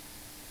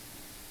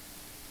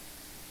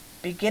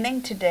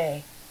 Beginning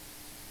today,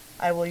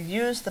 I will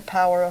use the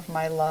power of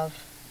my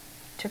love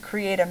to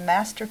create a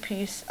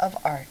masterpiece of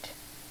art,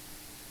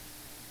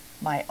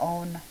 my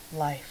own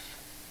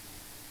life.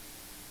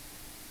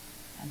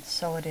 And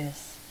so it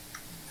is.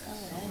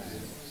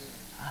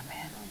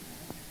 Amen.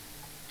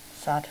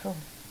 Sadhu.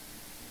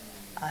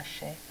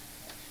 Ashe.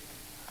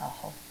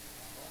 Aho.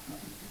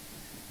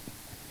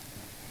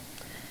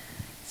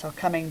 So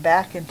coming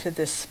back into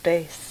this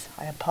space,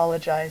 I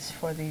apologize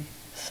for the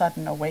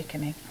sudden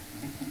awakening.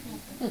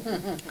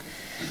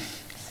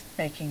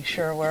 Making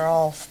sure we're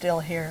all still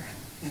here.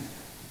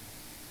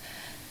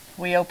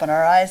 We open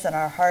our eyes and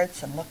our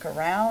hearts and look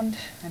around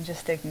and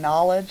just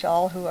acknowledge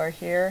all who are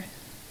here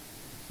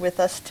with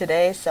us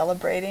today,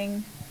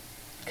 celebrating,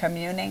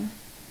 communing.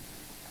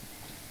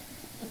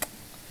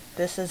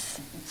 This is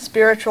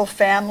Spiritual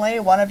Family,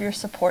 one of your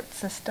support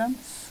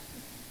systems.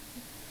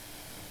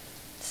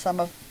 Some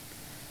of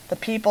the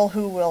people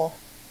who will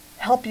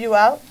help you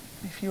out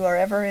if you are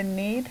ever in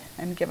need,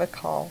 and give a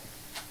call.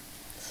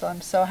 So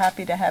I'm so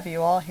happy to have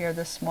you all here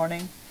this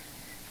morning,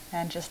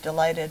 and just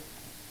delighted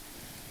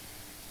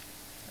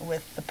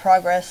with the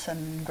progress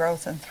and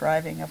growth and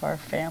thriving of our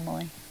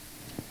family.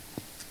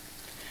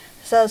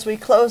 So as we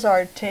close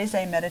our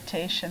Taizé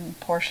meditation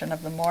portion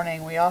of the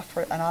morning, we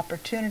offer an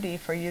opportunity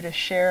for you to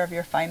share of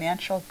your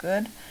financial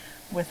good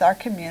with our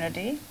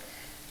community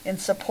in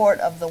support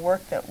of the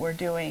work that we're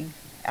doing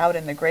out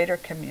in the greater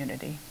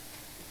community.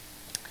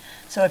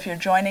 So if you're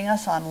joining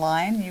us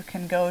online, you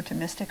can go to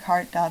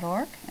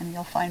mysticheart.org and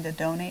you'll find a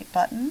donate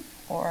button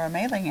or a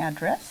mailing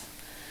address.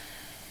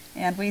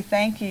 And we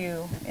thank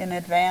you in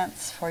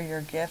advance for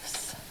your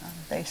gifts.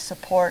 They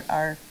support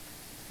our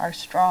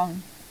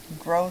strong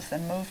growth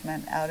and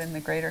movement out in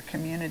the greater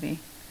community.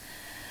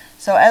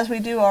 So as we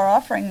do our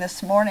offering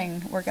this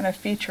morning, we're going to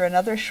feature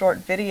another short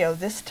video,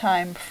 this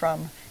time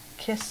from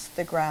Kiss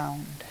the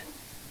Ground.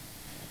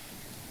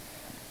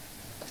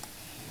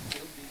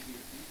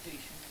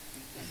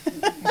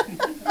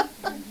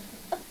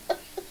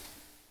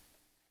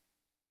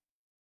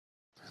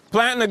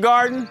 Planting a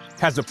garden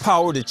has the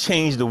power to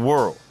change the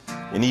world,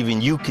 and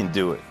even you can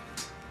do it.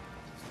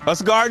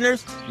 Us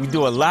gardeners, we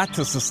do a lot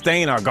to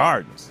sustain our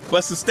gardens.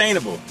 But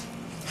sustainable,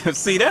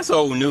 see, that's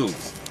old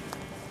news.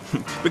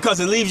 Because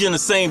it leaves you in the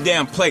same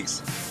damn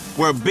place.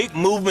 Where a big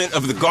movement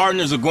of the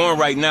gardeners are going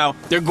right now,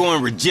 they're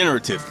going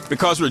regenerative.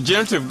 Because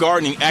regenerative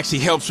gardening actually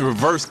helps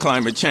reverse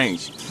climate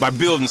change by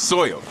building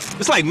soil.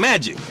 It's like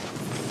magic.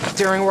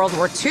 During World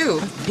War II,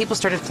 people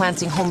started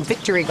planting home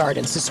victory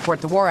gardens to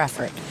support the war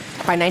effort.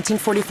 By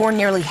 1944,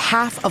 nearly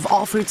half of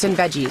all fruits and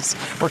veggies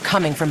were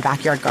coming from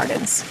backyard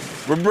gardens.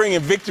 We're bringing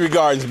victory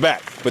gardens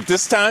back, but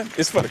this time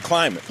it's for the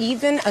climate.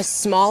 Even a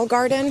small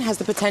garden has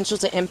the potential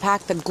to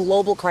impact the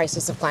global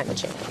crisis of climate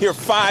change. Here are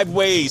 5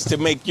 ways to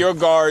make your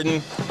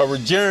garden a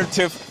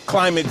regenerative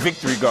climate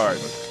victory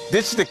garden.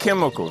 Ditch the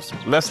chemicals,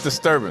 less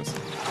disturbance.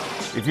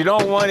 If you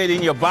don't want it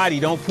in your body,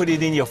 don't put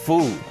it in your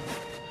food.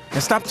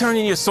 And stop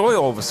turning your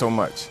soil over so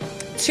much.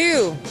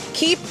 2,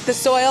 keep the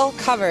soil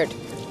covered.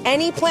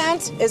 Any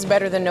plant is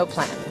better than no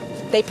plant.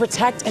 They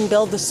protect and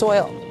build the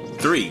soil.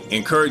 3,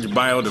 encourage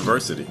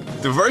biodiversity.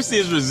 Diversity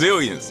is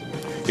resilience.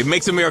 It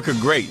makes America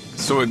great,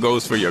 so it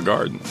goes for your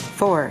garden.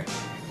 4,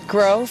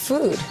 grow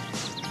food.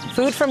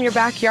 Food from your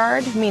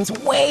backyard means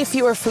way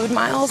fewer food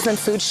miles than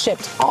food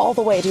shipped all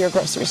the way to your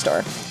grocery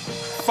store.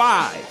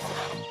 5,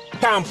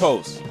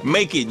 compost.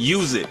 Make it,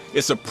 use it.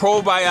 It's a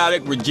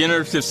probiotic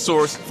regenerative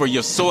source for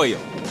your soil.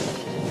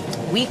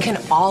 We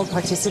can all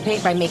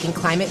participate by making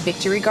climate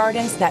victory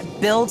gardens that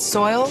build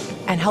soil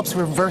and helps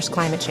reverse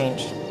climate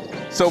change.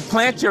 So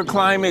plant your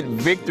climate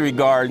victory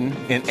garden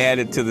and add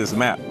it to this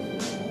map.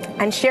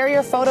 And share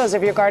your photos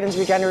of your garden's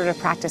regenerative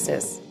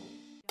practices.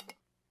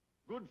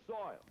 Good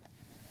soil.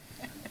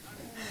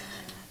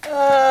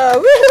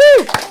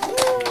 Woohoo!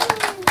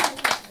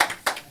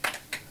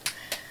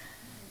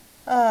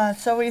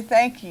 So we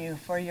thank you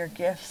for your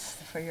gifts,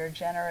 for your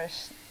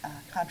generous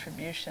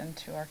contribution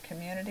to our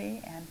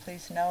community, and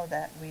please know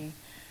that we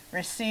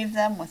receive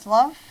them with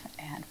love,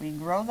 and we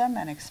grow them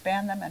and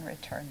expand them and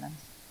return them.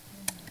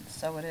 And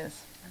so it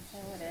is.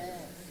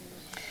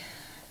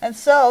 And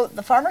so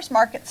the farmers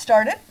market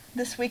started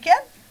this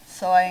weekend,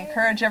 so I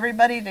encourage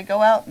everybody to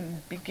go out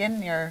and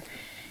begin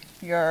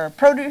your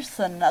produce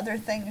and other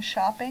things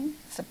shopping,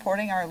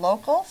 supporting our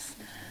locals.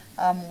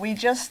 We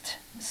just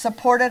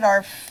supported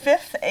our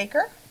 5th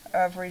acre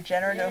of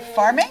regenerative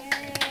farming.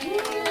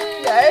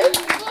 Yay!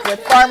 With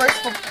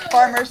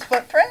Farmers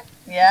Footprint,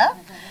 yeah.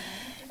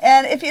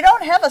 And if you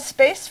don't have a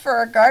space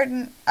for a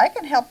garden, I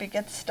can help you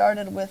get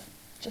started with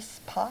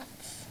just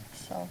pots.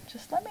 So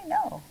just let me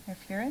know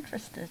if you're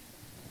interested.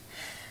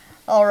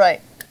 All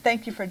right,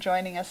 thank you for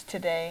joining us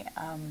today.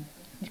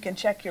 You can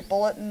check your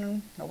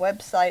bulletin, the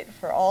website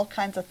for all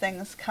kinds of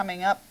things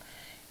coming up,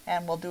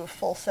 and we'll do a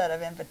full set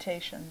of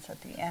invitations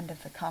at the end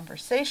of the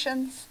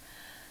conversations.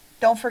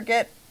 Don't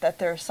forget that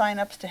there are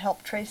sign-ups to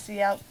help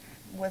Tracy out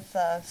with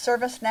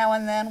service now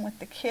and then with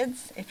the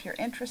kids if you're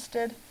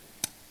interested.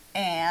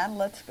 And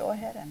let's go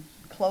ahead and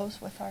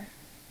close with our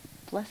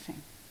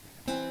blessing.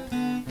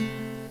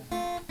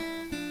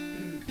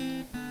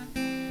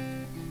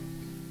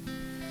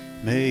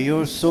 May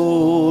your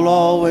soul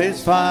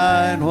always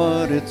find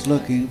what it's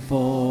looking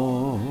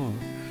for.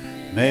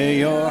 May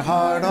your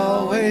heart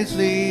always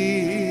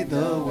lead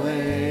the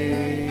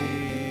way.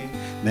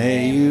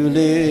 May you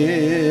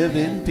live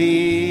in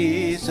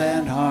peace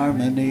and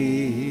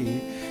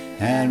harmony,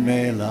 and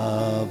may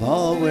love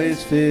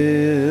always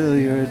fill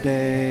your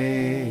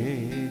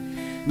day.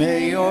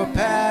 May your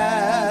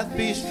path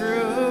be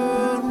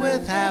strewn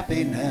with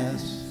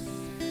happiness.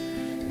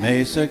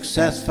 May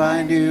success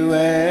find you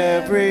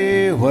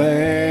everywhere.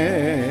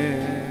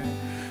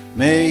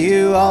 May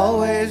you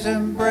always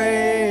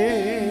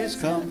embrace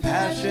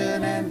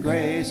compassion and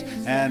grace,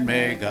 and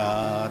may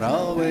God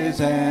always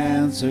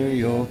answer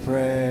your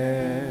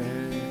prayer.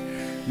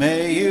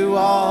 May you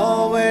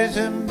always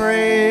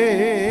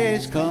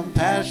embrace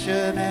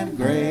compassion and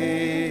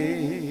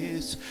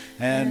grace,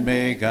 and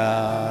may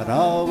God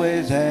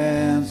always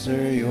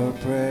answer your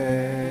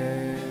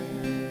prayer.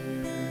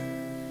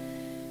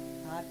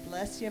 God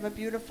bless you. Have a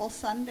beautiful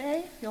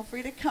Sunday. Feel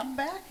free to come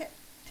back at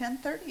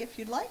 10:30 if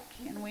you'd like.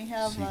 And we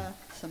have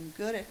some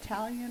good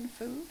Italian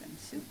food and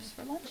soups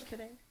for lunch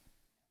today.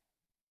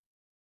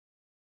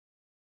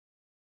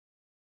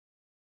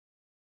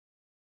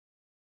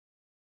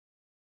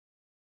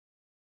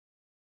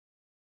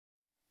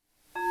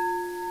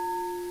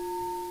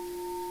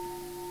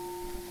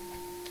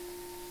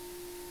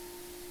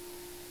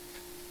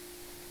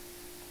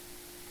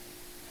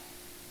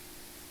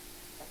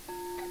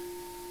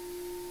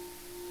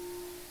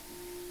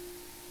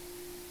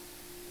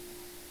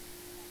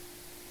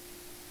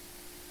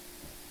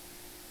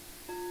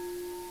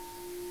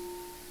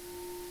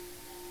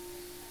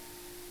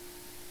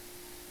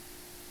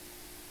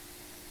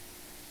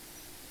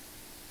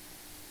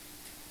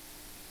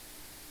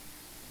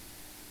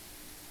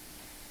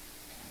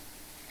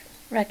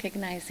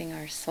 Recognizing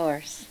our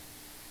source.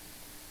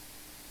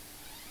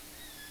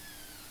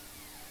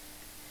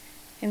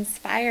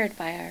 Inspired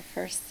by our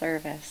first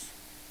service.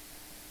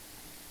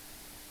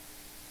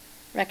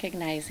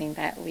 Recognizing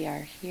that we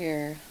are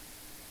here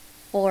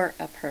for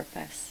a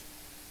purpose.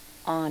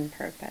 on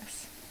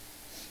purpose.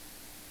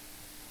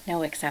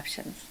 No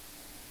exceptions.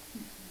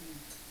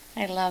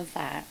 I love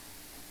that.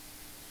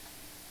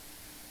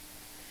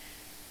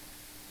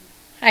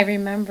 I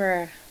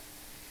remember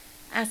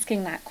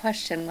asking that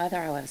question whether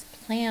I was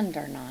planned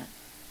or not.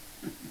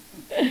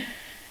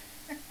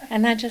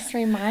 And that just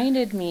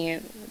reminded me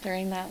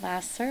during that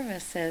last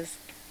service is,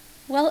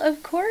 well,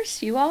 of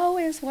course you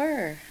always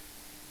were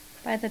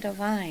by the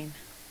divine.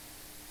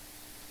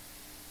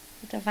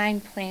 The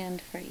divine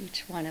planned for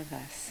each one of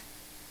us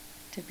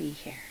to be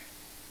here.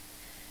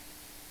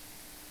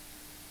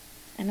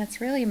 And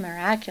it's really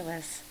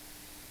miraculous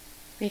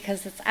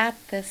because it's at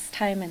this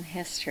time in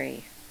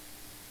history.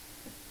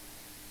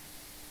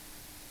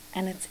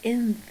 And it's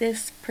in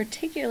this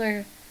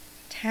particular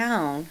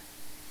town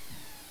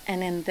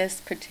and in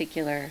this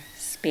particular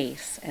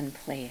space and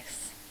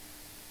place.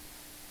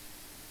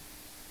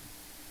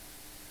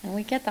 And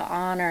we get the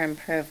honor and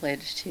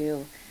privilege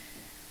to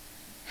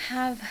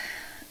have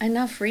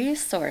enough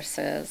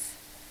resources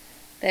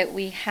that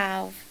we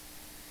have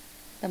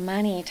the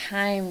money,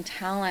 time,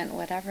 talent,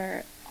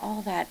 whatever,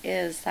 all that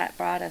is that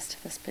brought us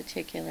to this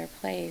particular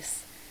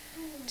place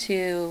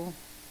to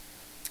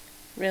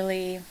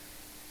really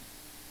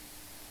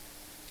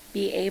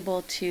be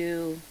able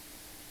to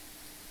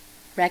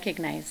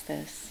recognize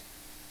this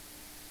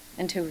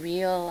and to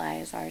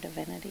realize our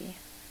divinity.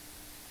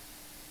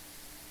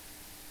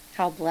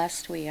 How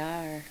blessed we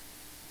are.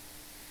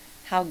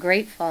 How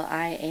grateful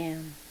I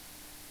am.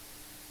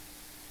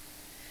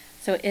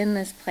 So in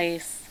this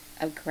place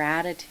of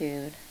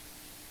gratitude,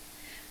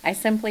 I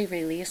simply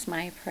release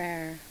my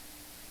prayer,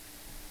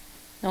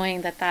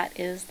 knowing that that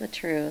is the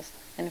truth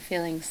and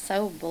feeling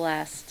so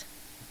blessed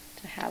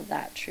to have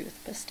that truth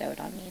bestowed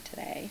on me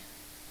today.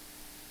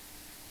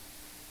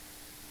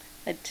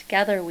 That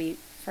together we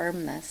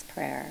affirm this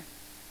prayer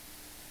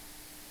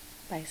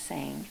by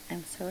saying,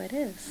 and so it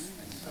is.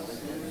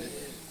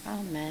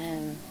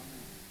 Amen.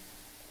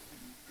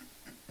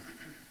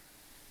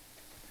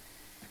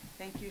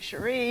 Thank you,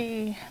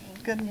 Cherie.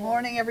 Good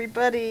morning,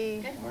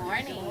 everybody. Good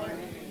morning.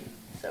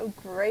 So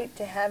great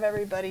to have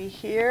everybody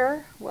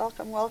here.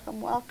 Welcome,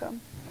 welcome, welcome.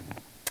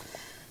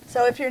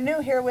 So if you're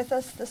new here with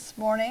us this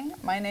morning,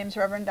 my name's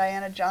Reverend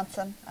Diana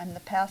Johnson. I'm the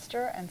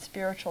pastor and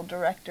spiritual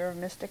director of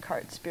Mystic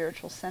Heart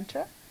Spiritual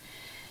Center.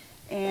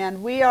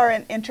 And we are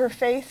an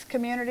interfaith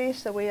community,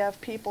 so we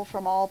have people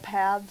from all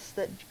paths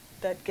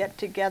that get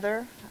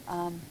together.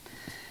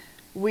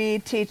 We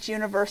teach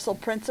universal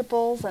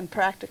principles and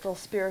practical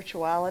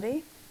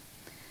spirituality.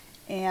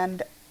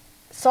 And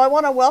so I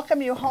want to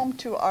welcome you home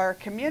to our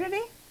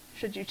community,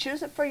 should you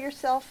choose it for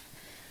yourself.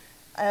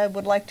 I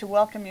would like to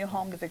welcome you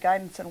home to the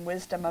guidance and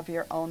wisdom of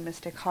your own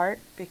mystic heart,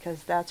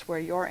 because that's where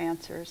your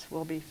answers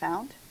will be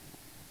found.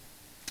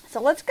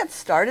 So let's get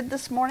started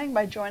this morning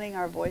by joining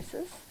our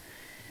voices.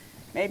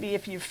 Maybe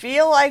if you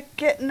feel like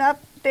getting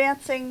up,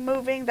 dancing,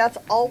 moving, that's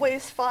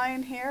always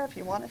fine here. If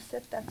you want to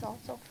sit, that's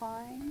also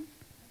fine.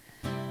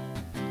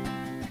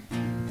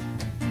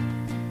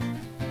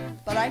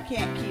 But I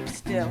can't keep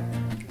still.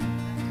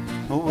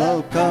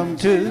 Welcome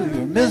to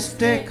your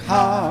mystic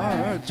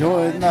heart.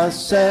 Join the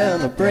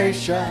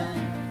celebration.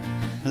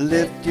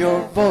 Lift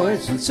your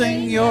voice and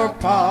sing your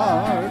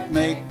part.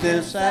 Make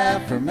this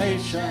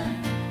affirmation.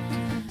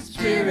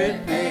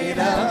 Spirit made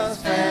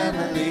us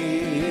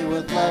family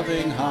with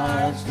loving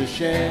hearts to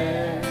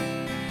share.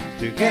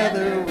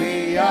 Together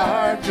we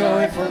are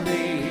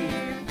joyfully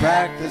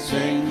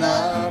practicing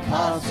the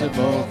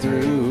possible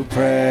through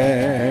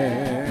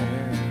prayer.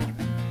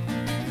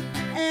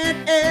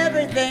 And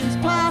everything's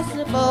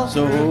possible.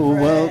 So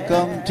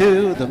welcome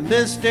to the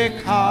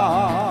mystic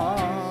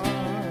heart.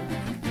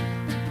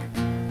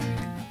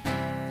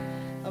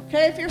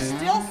 Okay, if you're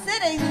still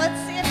sitting, let's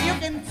see if you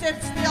can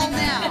sit still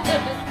now.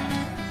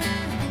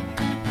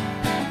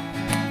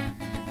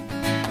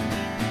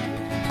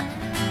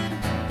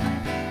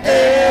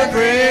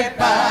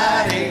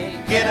 Everybody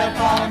get up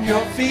on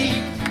your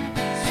feet.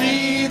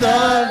 See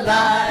the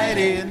light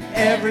in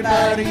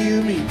everybody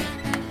you meet.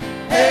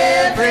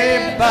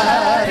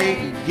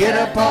 Everybody get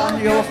up on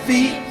your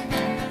feet.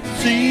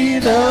 See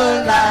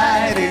the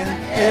light in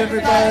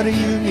everybody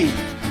you meet.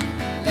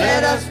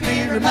 Let us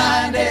be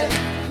reminded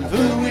of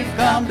who we've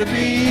come to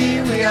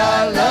be. We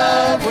are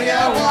love, we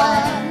are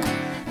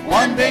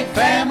one big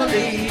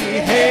family.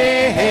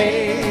 Hey,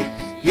 hey,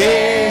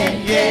 yeah,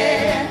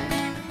 yeah.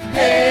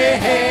 Hey,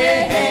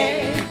 hey,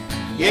 hey,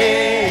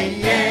 yeah,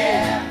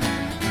 yeah.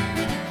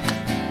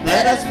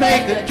 Let us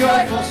make a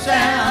joyful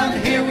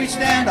sound. Here we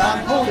stand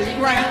on holy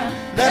ground.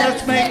 Let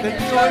us make a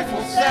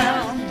joyful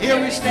sound. Here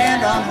we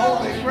stand on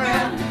holy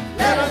ground.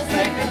 Let us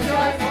make a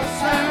joyful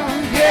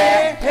sound.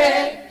 Yeah,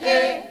 hey,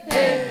 hey,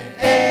 hey.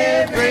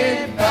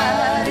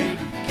 Everybody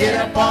get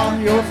up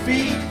on your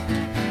feet.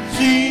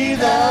 See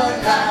the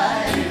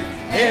light in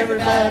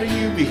everybody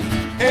you meet.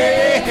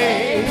 Hey,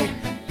 hey,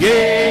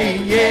 yeah,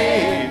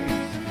 yeah.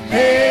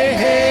 Hey,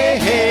 hey,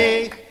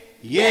 hey,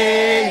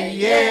 yeah,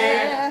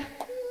 yeah.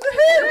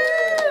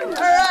 Woo-hoo!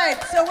 All right,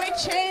 so we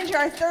change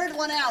our third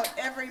one out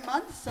every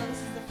month. So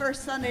this is the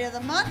first Sunday of the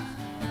month.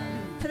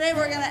 Today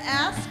we're going to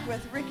ask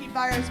with Ricky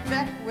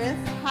Byers-Beck with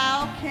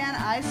How Can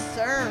I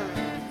Serve?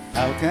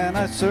 How can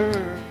I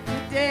serve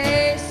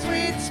Today,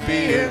 sweet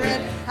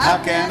Spirit,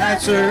 How can I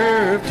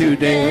serve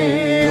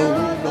today,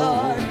 O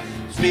Lord?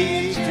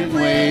 Speak in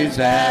ways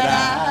that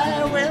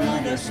I will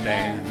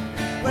understand.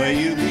 Where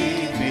you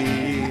lead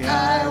me,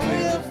 I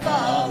will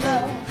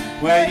follow.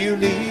 Where you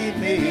lead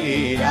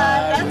me,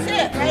 I will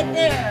That's it, right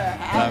there.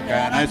 How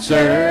can I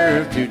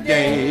serve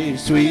today,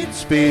 sweet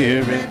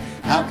Spirit?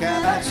 How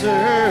can I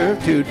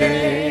serve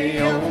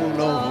today, O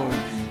Lord?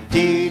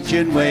 Teach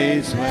in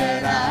ways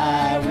that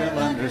I will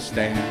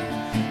understand.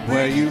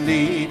 Where you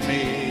lead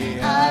me,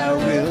 I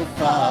will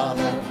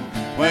follow.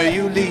 Where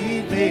you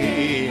lead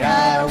me,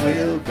 I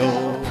will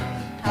go.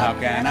 How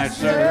can I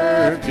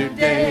serve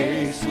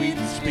today, sweet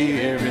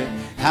Spirit?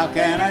 How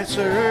can I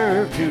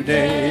serve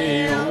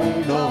today,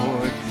 O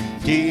Lord?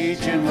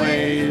 Teach in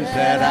ways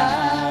that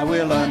I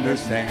will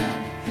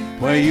understand.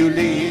 Where you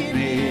lead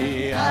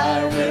me,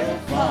 I will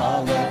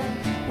follow.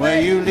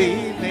 Where you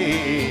lead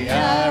me,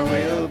 I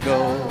will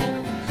go.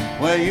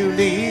 Where you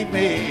lead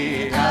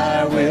me,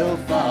 I will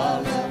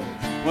follow.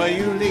 Where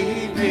you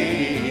lead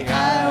me,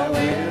 I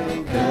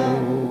will go.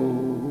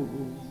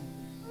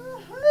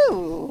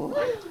 Woo-hoo.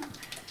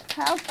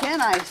 How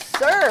can I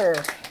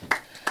serve?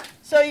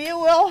 So you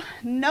will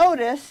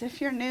notice,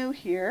 if you're new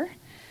here,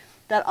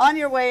 that on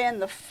your way in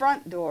the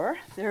front door,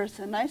 there's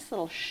a nice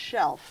little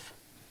shelf.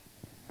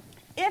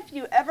 If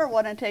you ever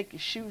want to take your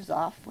shoes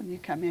off when you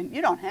come in,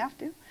 you don't have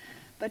to,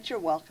 but you're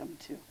welcome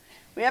to.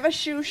 We have a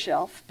shoe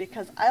shelf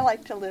because I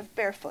like to live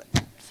barefoot.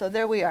 So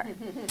there we are,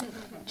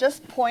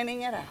 just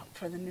pointing it out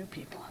for the new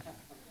people.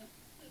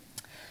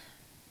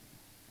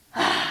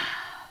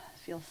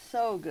 Feels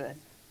so good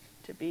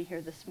to be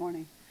here this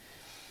morning.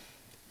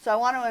 So I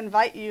want to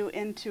invite you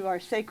into our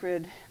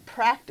sacred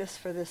practice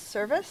for this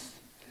service.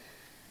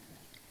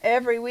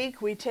 Every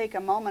week we take a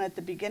moment at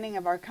the beginning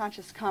of our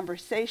conscious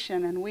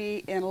conversation and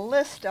we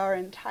enlist our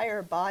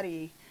entire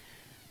body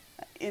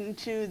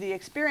into the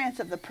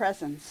experience of the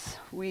presence.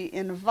 We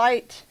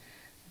invite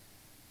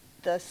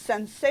the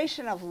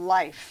sensation of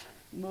life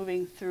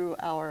moving through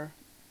our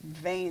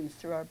veins,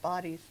 through our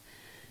bodies,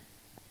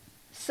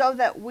 so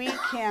that we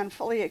can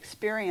fully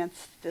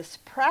experience this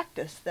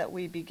practice that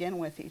we begin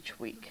with each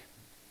week.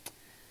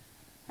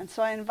 And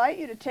so I invite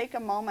you to take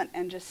a moment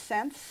and just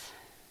sense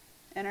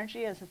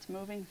energy as it's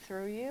moving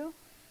through you.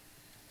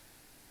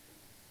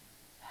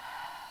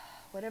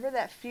 Whatever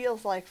that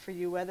feels like for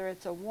you, whether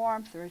it's a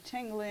warmth or a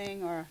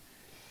tingling or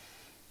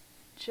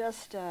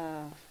just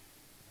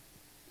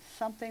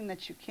something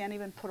that you can't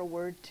even put a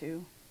word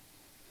to.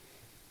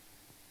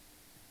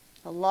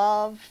 The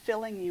love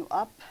filling you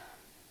up,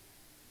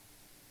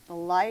 the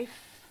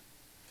life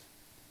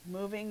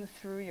moving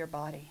through your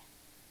body.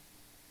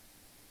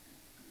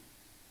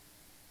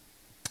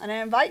 And I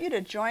invite you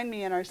to join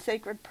me in our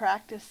sacred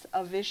practice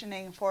of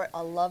visioning for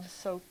a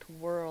love-soaked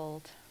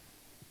world,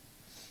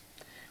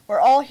 where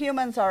all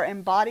humans are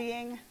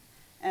embodying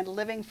and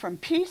living from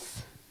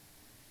peace,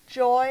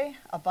 joy,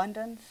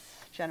 abundance,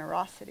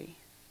 generosity,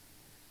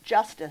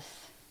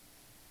 justice,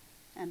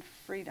 and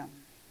freedom.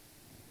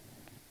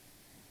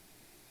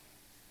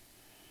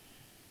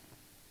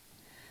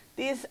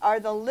 These are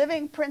the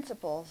living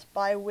principles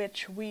by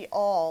which we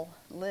all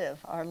live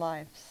our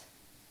lives.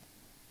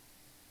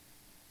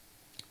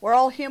 Where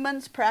all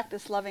humans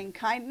practice loving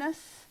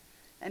kindness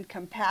and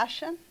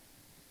compassion,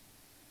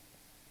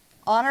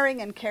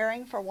 honoring and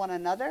caring for one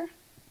another,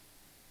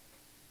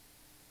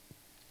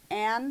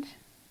 and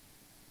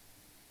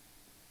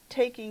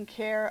taking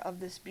care of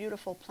this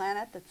beautiful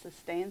planet that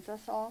sustains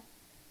us all.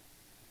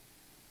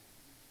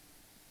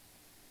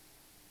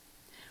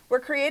 We're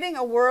creating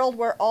a world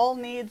where all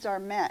needs are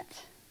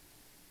met,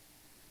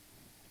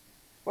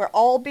 where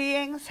all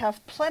beings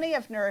have plenty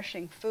of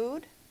nourishing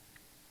food,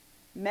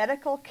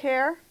 medical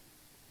care,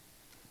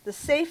 the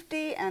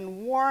safety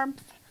and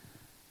warmth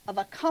of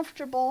a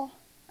comfortable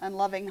and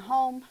loving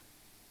home,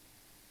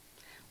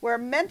 where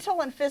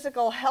mental and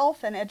physical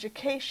health and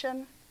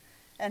education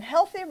and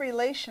healthy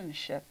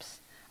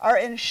relationships are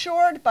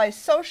ensured by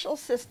social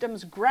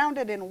systems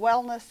grounded in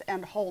wellness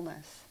and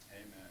wholeness.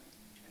 Amen.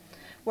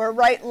 Where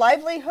right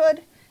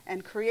livelihood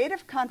and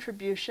creative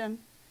contribution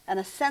and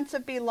a sense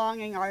of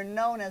belonging are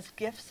known as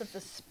gifts of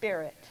the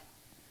spirit.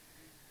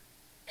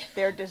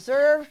 They're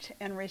deserved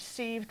and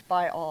received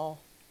by all.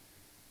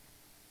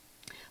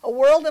 A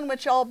world in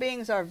which all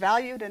beings are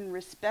valued and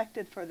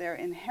respected for their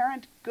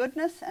inherent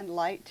goodness and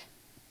light.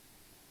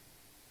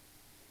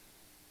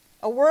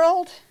 A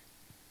world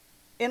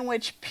in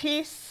which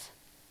peace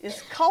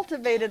is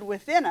cultivated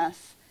within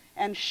us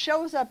and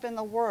shows up in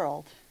the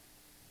world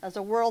as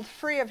a world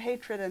free of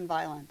hatred and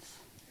violence.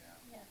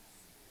 Yeah. Yes.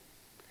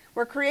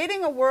 We're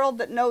creating a world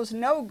that knows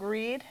no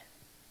greed,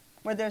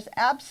 where there's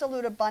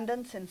absolute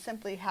abundance in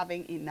simply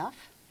having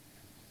enough,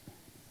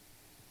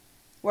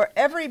 where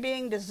every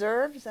being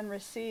deserves and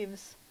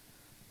receives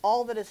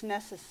all that is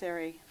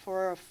necessary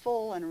for a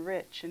full and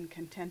rich and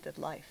contented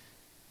life.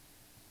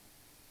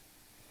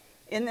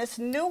 In this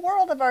new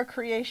world of our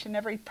creation,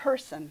 every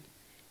person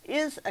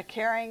is a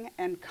caring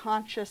and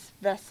conscious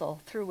vessel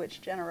through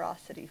which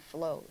generosity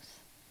flows.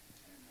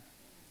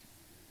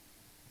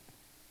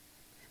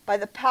 By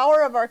the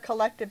power of our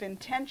collective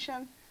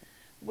intention,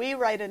 we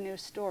write a new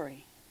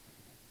story.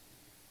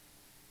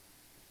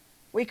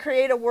 We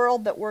create a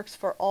world that works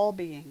for all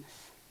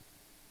beings.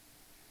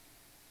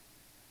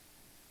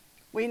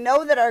 We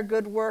know that our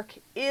good work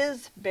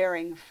is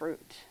bearing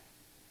fruit.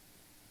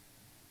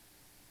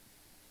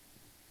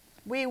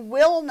 We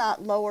will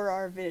not lower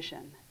our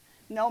vision,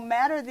 no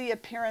matter the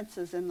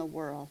appearances in the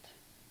world,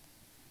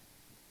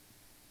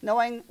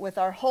 knowing with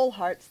our whole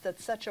hearts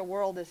that such a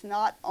world is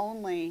not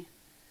only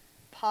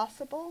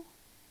possible,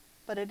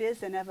 but it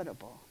is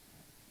inevitable.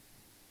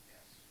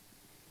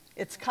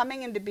 It's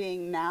coming into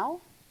being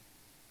now,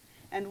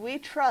 and we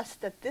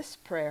trust that this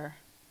prayer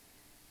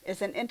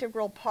is an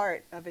integral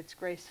part of its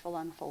graceful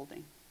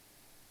unfolding.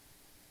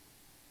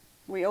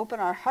 We open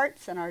our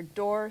hearts and our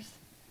doors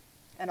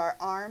and our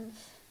arms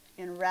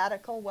in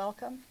radical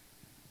welcome,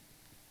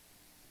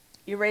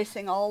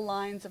 erasing all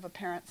lines of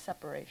apparent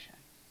separation.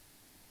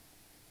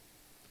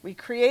 We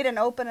create an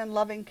open and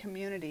loving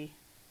community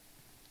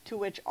to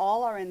which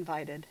all are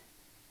invited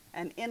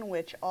and in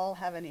which all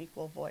have an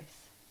equal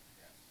voice.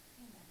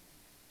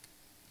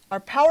 Our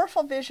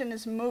powerful vision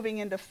is moving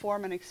into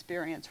form and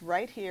experience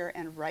right here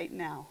and right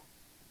now.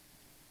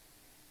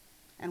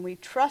 And we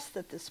trust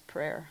that this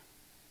prayer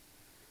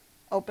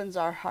opens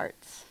our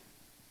hearts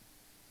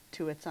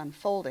to its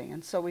unfolding.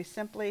 And so we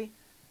simply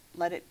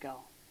let it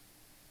go.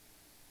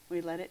 We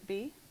let it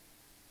be.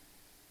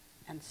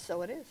 And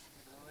so it is.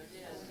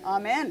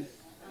 Amen.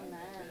 Amen.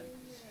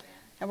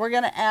 And we're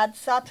going to add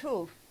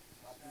Satu,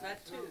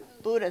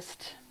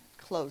 Buddhist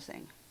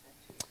closing,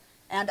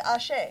 and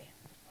Ashe,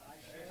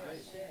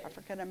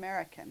 African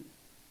American,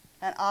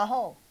 and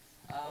Aho,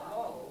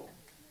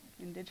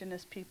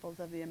 Indigenous peoples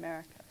of the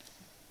Americas.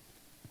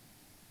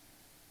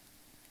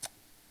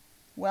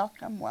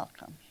 Welcome,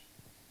 welcome.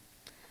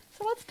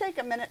 So let's take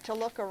a minute to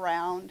look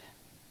around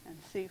and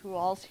see who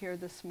all's here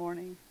this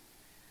morning.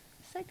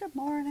 Say good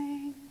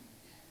morning.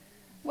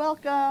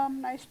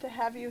 Welcome. Nice to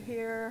have you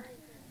here.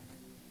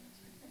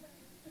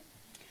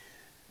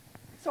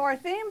 So our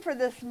theme for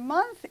this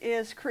month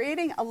is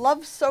creating a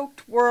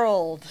love-soaked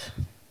world.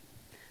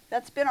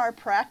 That's been our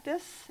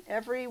practice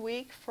every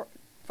week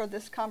for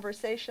this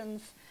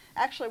conversations.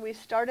 Actually, we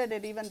started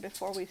it even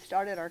before we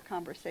started our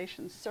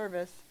conversations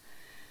service.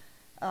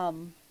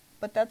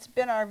 But that's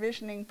been our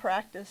visioning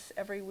practice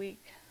every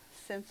week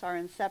since our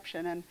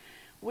inception. And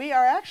we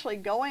are actually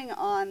going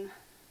on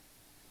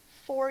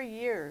 4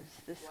 years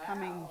this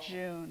coming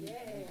June.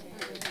 Yay.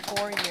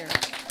 4 years.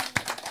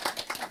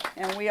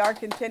 And we are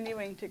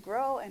continuing to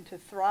grow and to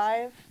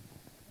thrive.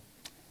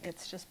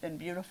 It's just been a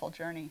beautiful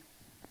journey.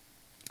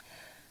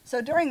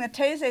 So during the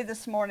Taizé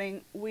this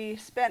morning, we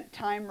spent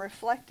time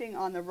reflecting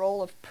on the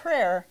role of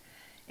prayer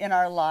in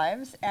our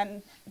lives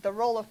and the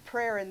role of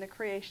prayer in the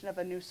creation of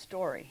a new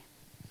story.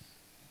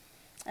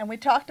 And we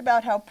talked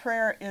about how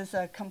prayer is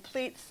a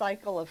complete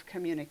cycle of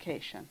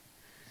communication.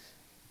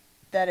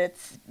 That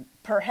it's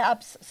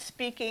perhaps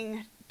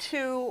speaking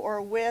to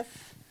or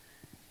with,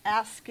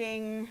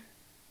 asking,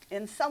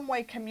 in some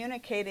way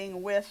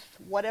communicating with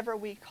whatever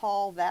we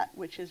call that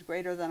which is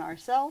greater than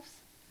ourselves,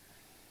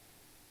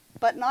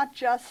 but not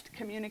just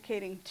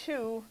communicating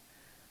to,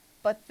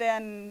 but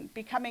then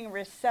becoming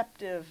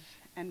receptive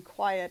and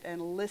quiet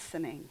and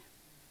listening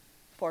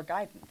for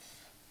guidance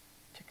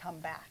to come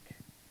back.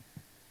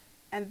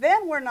 And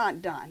then we're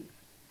not done.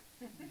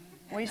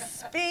 We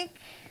speak,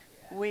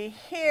 we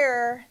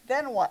hear,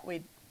 then what?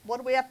 What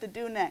do we have to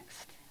do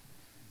next?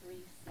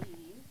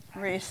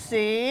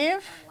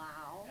 Receive.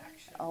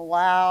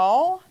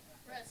 Allow.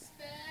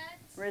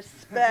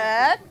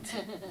 Respect.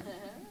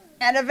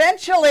 And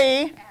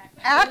eventually,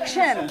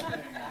 action.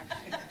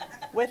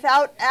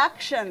 Without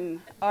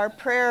action, our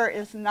prayer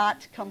is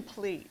not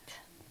complete.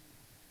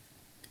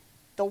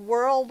 The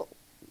world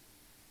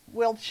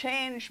will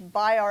change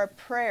by our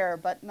prayer,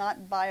 but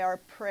not by our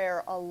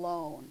prayer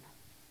alone.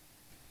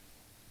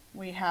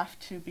 We have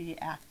to be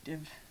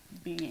active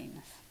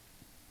beings.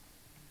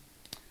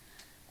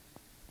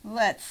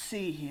 Let's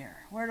see here.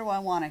 Where do I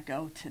want to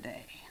go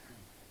today?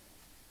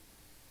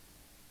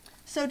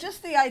 So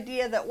just the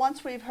idea that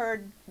once we've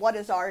heard what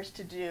is ours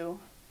to do,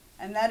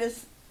 and that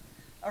is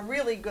a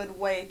really good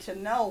way to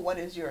know what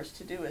is yours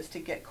to do, is to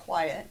get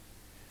quiet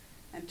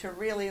and to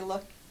really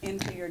look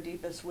into your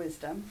deepest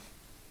wisdom.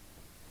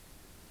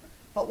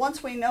 But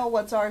once we know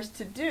what's ours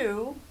to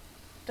do,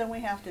 then we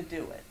have to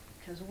do it.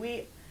 Because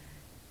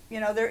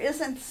there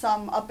isn't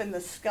some up in the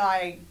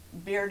sky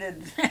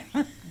bearded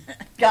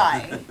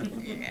guy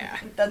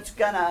that's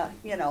gonna,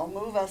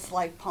 move us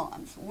like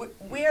pawns.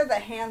 We are the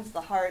hands,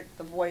 the heart,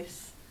 the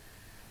voice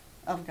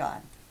of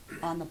God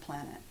on the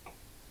planet.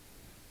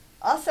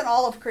 Us and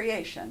all of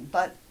creation,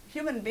 but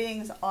human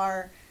beings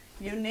are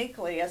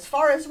uniquely, as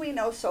far as we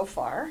know so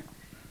far,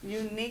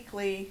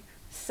 uniquely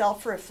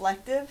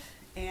self-reflective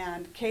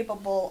and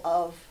capable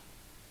of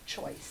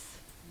choice.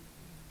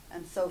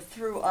 And so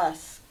through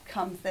us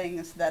come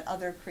things that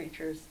other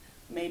creatures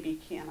maybe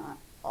cannot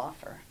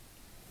offer.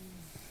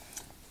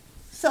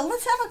 So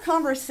let's have a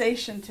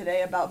conversation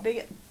today about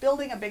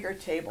building a bigger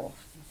table.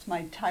 It's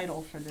my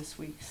title for this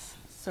week's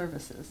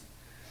services.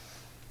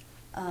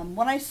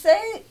 When I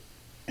say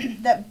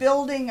that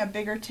building a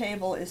bigger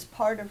table is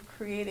part of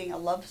creating a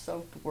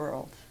love-soaked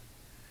world,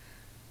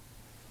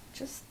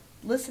 just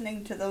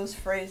listening to those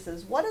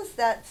phrases, what does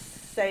that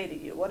say to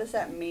you? What does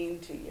that mean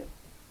to you?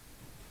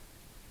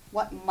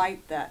 What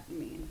might that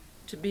mean?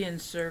 To be in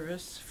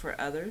service for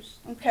others.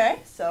 Okay,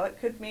 so it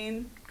could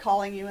mean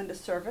calling you into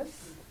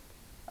service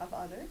of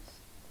others.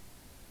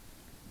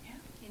 Yeah,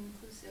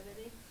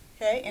 inclusivity.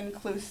 Okay,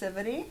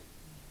 inclusivity.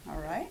 All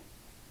right.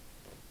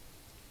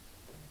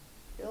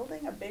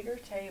 Building a bigger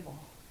table.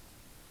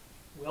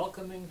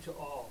 Welcoming to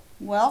all.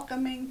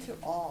 Welcoming to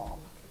all.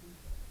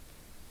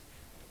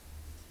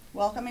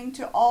 Welcoming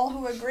to all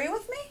who agree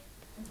with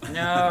me?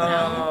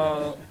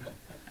 No.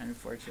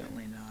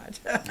 Unfortunately not.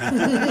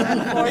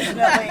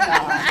 Unfortunately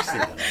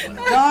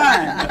not.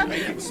 Darn.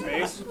 Making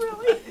space.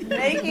 Really?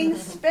 Making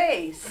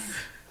space.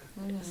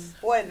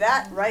 Boy,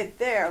 that right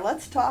there.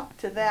 Let's talk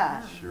to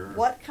that. Sure.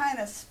 What kind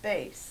of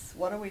space?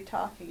 What are we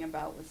talking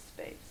about with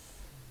space?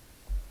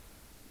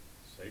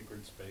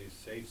 Sacred space,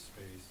 safe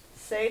space.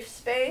 Safe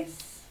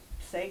space,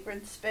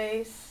 sacred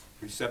space,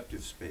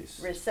 Receptive space.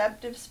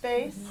 receptive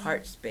space,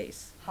 Heart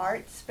space.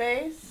 heart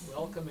space,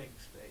 Welcoming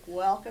space.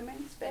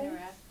 welcoming space,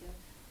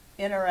 Interactive.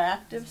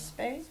 interactive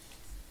space,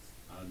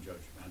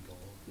 Non-judgmental.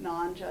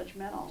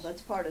 non-judgmental.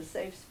 That's part of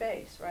safe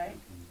space, right?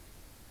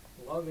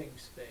 Loving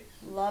space.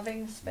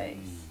 Loving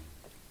space.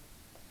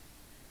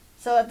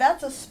 So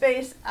that's a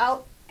space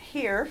out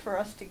here for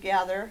us to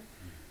gather,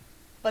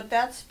 but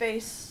that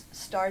space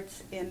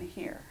starts in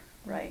here,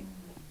 right?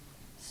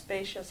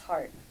 Spacious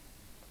heart,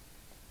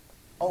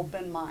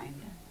 open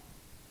mind,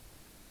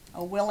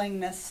 a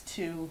willingness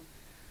to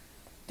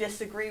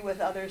disagree with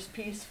others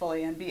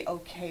peacefully and be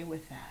okay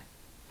with that.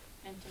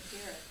 And to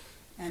hear it.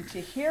 And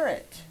to hear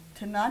it,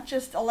 to not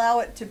just allow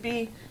it to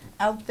be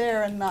out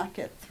there and not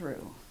get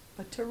through,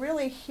 but to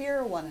really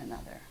hear one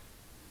another.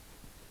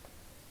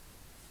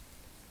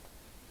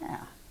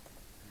 Yeah.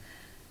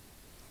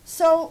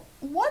 So,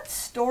 what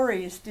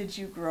stories did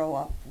you grow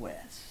up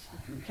with?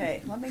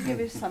 Okay, let me give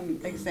you some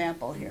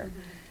example here.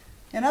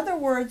 In other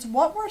words,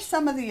 what were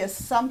some of the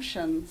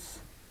assumptions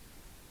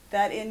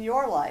that in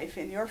your life,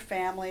 in your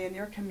family, in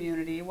your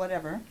community,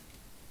 whatever,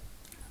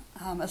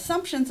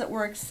 assumptions that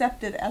were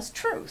accepted as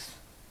truth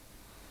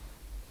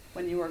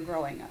when you were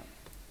growing up?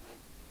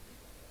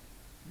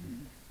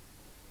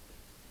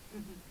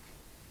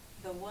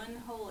 The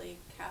one holy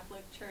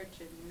Catholic Church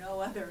and no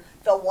other.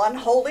 The one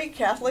holy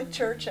Catholic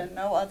Church and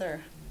no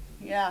other.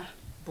 Yeah.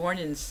 Born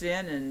in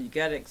sin, and you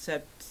got to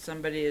accept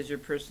somebody as your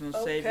personal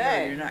savior,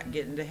 Okay. or you're not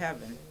getting to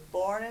heaven.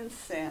 Born in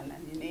sin,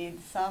 and you need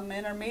some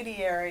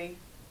intermediary.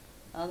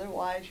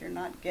 Otherwise, you're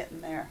not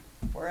getting there,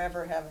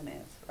 wherever heaven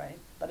is, right?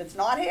 But it's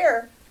not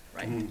here.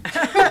 Right.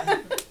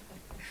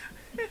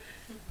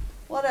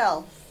 What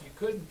else? You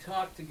couldn't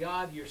talk to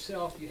God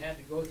yourself. You had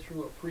to go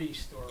through a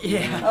priest or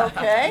Yeah.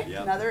 Okay,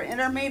 Yep. another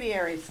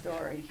intermediary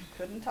story.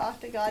 Couldn't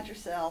talk to God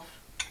yourself.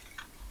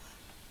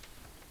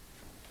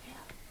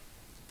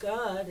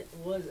 God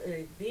was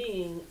a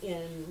being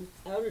in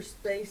outer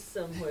space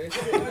somewhere,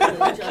 sitting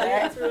on a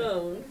giant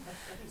throne,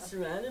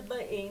 surrounded by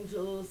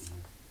angels,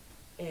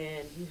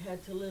 and you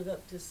had to live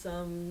up to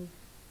some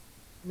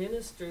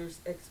minister's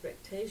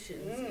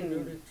expectations in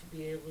order to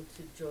be able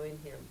to join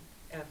him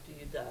after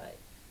you die.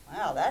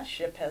 Wow, that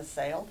ship has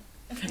sailed.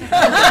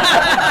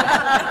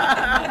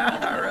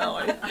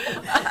 Really?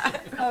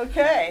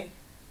 Okay,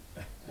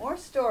 more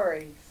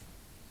stories.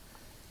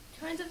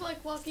 Kind of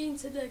like walking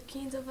to the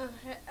kingdom of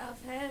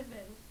heaven.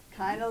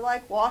 Kind of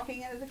like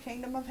walking into the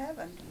kingdom of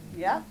heaven.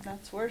 Yeah,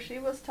 that's where she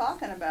was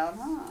talking about,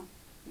 huh?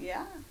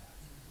 Yeah.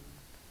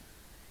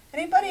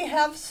 Anybody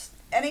have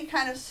any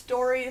kind of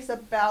stories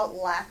about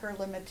lack or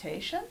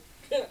limitation?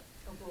 Oh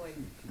boy.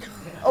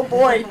 Oh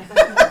boy.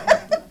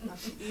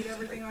 Eat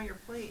everything on your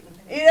plate.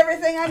 Eat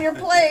everything on your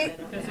plate.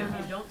 Because if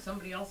you don't,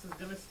 somebody else is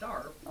going to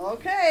starve.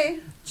 Okay.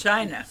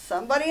 China.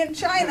 Somebody in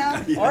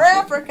China or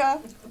Africa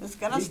is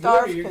going to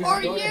starve.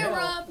 Or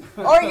Europe.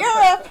 Or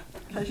Europe,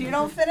 because you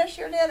don't finish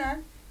your dinner.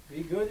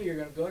 be good or you're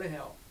going to go to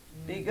hell.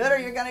 Be good or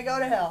you're going to go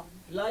to hell.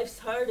 Life's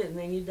hard and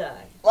then you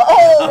die.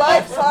 Oh,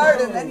 life's hard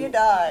and then you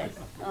die.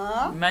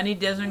 Money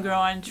doesn't grow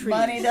on trees.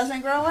 Money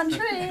doesn't grow on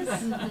trees.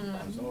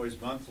 There's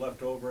always months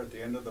left over at the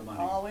end of the money.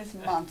 Always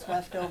months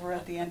left over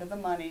at the end of the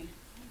money.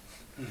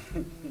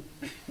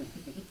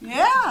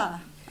 Yeah,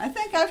 I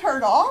think I've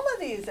heard all of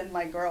these in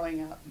my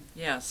growing up.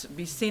 Yes,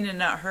 be seen and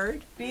not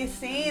heard. Be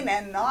seen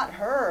and not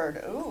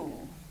heard. Ooh,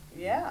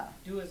 yeah.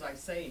 Do as I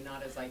say,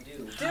 not as I do.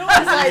 Do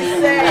as I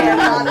say and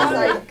not as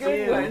I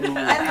do. And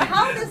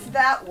how does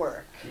that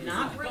work?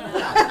 Not really.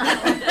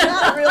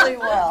 Not really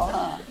well,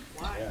 huh?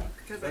 Why? Yeah,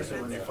 Because I especially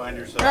said when you so. find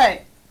yourself,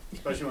 Right.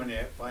 especially when you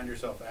find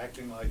yourself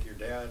acting like your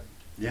dad,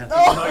 Yeah.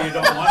 Oh. even though you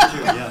don't want to.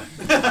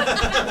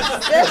 Yeah.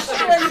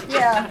 Especially when,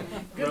 yeah,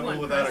 Rebel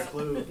without a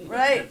clue.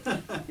 right.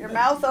 Your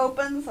mouth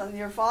opens and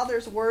your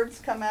father's words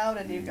come out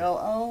and you go,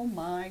 oh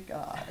my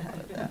God, how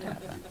did that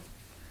happen?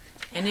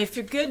 And if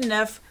you're good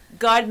enough,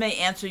 God may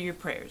answer your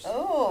prayers.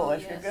 Oh,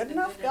 if you're good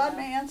enough, God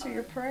may answer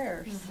your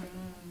prayers.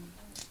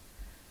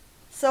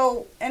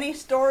 So, any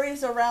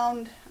stories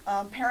around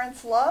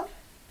parents' love?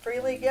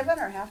 Freely given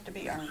or have to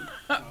be earned?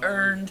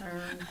 Earned.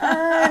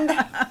 Earned.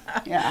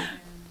 Yeah.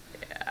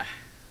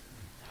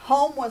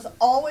 Home was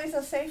always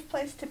a safe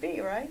place to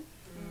be, right?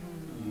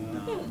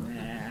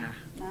 Nah.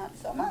 Not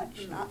so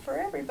much. Not for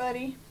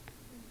everybody.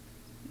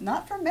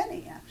 Not for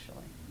many,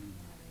 actually.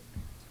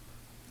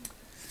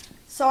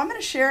 So I'm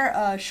going to share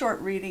a short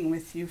reading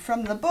with you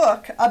from the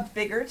book A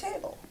Bigger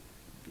Table.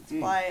 It's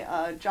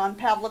by John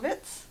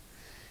Pavlovitz.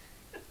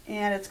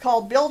 And it's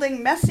called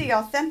Building Messy,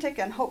 Authentic,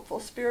 and Hopeful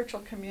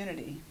Spiritual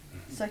Community.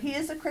 So he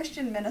is a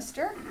Christian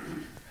minister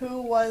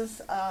who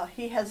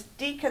he has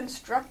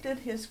deconstructed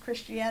his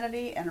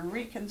Christianity and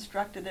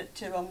reconstructed it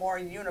to a more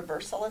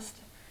universalist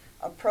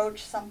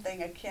approach,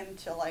 something akin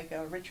to like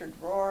a Richard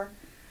Rohr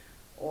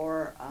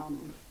or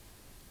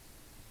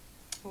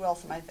who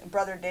else am I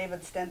Brother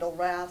David Stendhal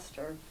Rast.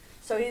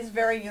 So he's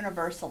very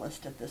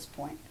universalist at this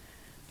point.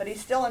 But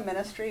he's still in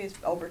ministry. He's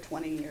over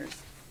 20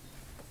 years.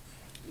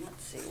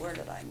 Let's see, where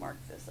did I mark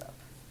this up?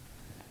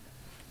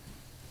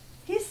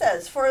 He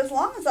says, for as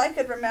long as I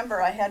could remember,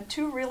 I had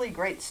two really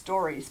great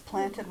stories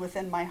planted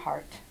within my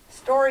heart.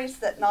 Stories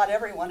that not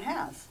everyone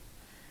has.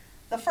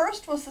 The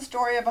first was the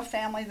story of a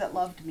family that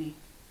loved me.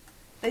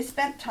 They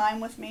spent time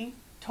with me,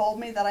 told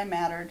me that I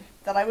mattered,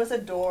 that I was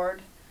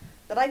adored,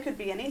 that I could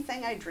be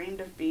anything I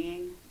dreamed of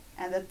being,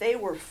 and that they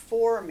were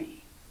for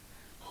me.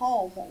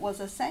 Home was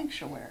a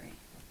sanctuary.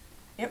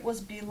 It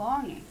was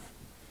belonging.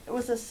 It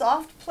was a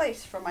soft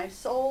place for my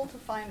soul to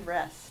find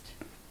rest.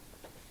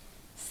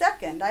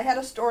 Second, I had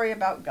a story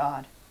about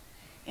God.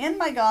 In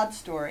my God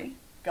story,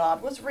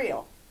 God was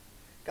real.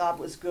 God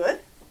was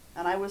good,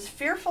 and I was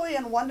fearfully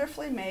and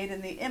wonderfully made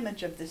in the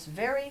image of this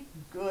very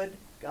good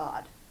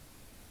God.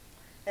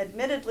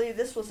 Admittedly,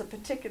 this was a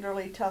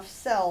particularly tough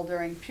sell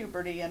during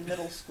puberty and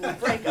middle school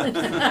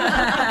breakups.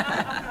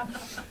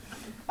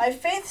 My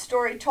faith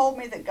story told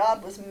me that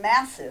God was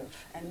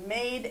massive and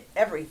made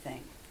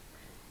everything.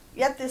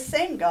 Yet this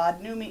same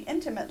God knew me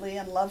intimately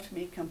and loved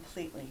me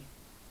completely.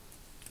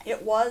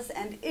 It was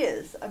and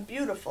is a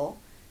beautiful,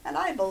 and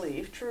I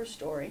believe, true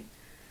story,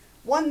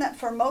 one that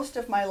for most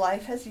of my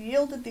life has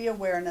yielded the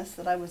awareness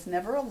that I was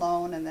never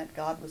alone and that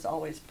God was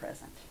always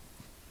present.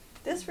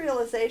 This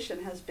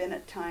realization has been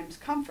at times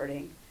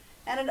comforting,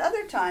 and at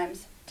other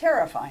times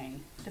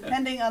terrifying,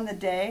 depending on the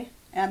day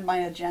and my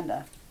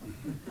agenda.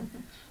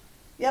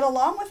 Yet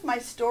along with my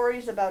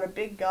stories about a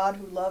big God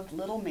who loved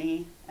little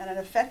me and an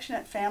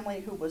affectionate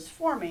family who was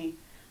for me,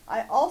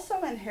 I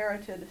also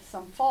inherited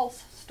some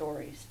false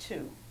stories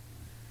too.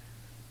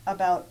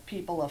 About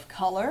people of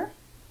color,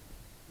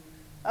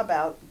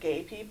 about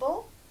gay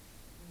people,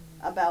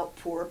 about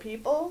poor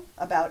people,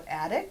 about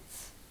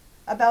addicts,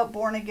 about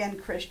born-again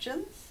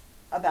Christians,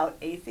 about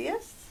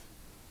atheists.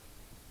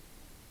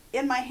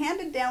 In my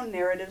handed-down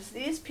narratives,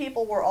 these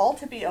people were all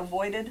to be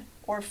avoided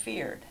or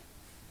feared,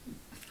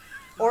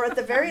 or at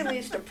the very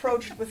least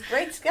approached with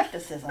great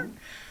skepticism,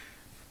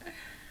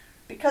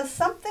 because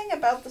something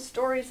about the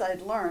stories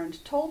I'd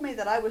learned told me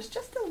that I was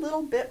just a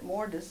little bit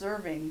more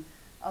deserving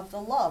of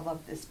the love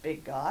of this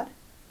big God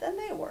than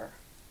they were.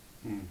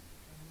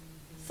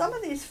 Some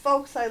of these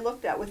folks I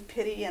looked at with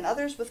pity and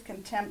others with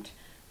contempt,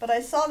 but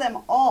I saw them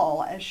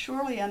all as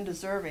surely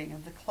undeserving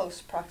of the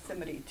close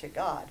proximity to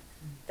God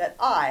that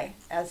I,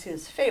 as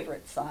his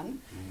favorite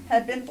son,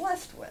 had been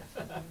blessed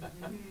with.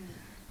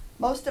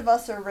 Most of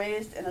us are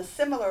raised in a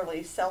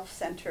similarly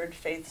self-centered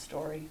faith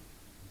story,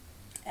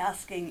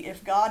 asking,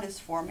 if God is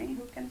for me,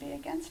 who can be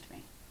against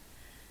me?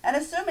 And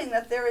assuming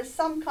that there is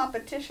some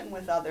competition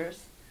with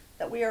others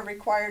that we are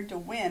required to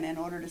win in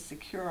order to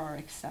secure our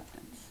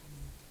acceptance.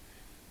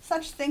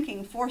 Such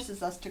thinking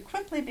forces us to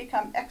quickly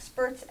become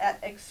experts at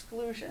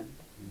exclusion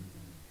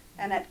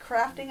and at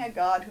crafting a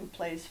God who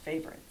plays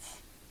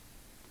favorites.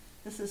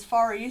 This is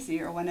far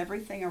easier when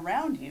everything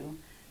around you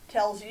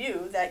tells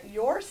you that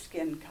your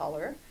skin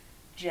color,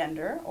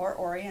 gender, or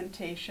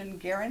orientation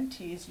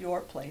guarantees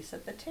your place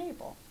at the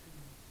table.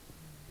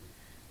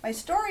 My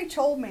story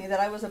told me that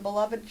I was a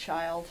beloved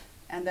child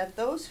and that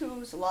those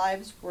whose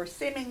lives were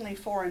seemingly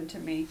foreign to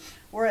me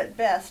were at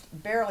best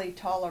barely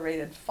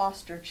tolerated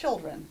foster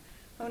children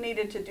who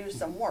needed to do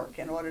some work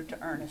in order to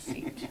earn a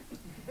seat.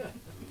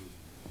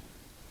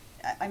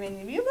 I mean,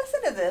 if you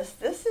listen to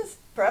this is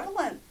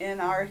prevalent in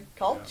our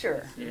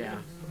culture. Yeah.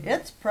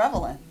 It's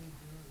prevalent.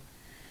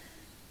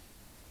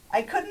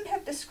 I couldn't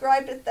have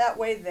described it that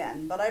way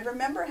then, but I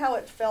remember how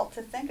it felt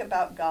to think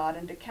about God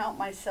and to count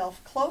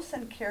myself close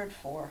and cared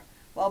for,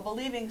 while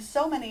believing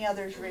so many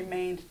others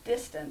remained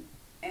distant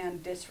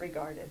and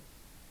disregarded.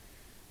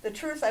 The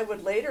truth I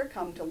would later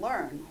come to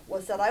learn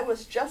was that I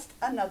was just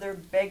another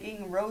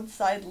begging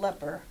roadside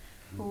leper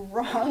who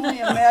wrongly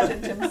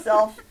imagined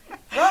himself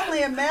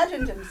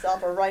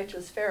a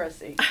righteous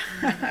Pharisee.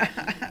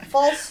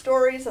 False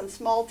stories and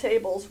small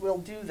tables will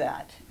do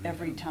that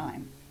every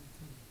time.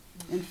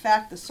 In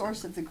fact, the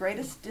source of the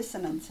greatest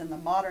dissonance in the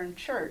modern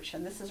church,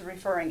 and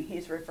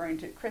he's referring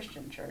to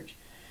Christian church,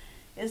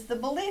 is the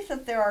belief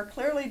that there are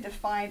clearly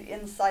defined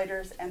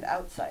insiders and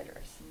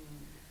outsiders.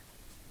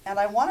 And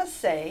I want to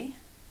say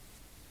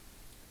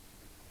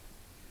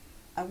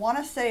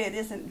it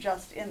isn't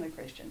just in the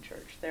Christian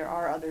church. There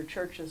are other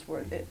churches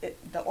where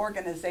the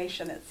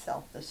organization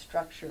itself, the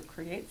structure,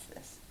 creates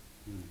this.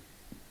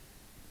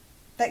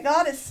 That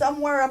God is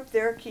somewhere up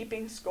there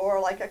keeping score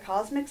like a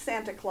cosmic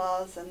Santa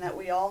Claus, and that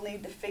we all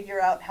need to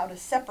figure out how to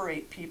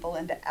separate people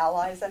into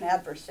allies and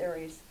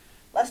adversaries,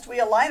 lest we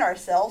align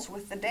ourselves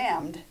with the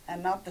damned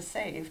and not the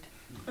saved,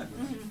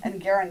 and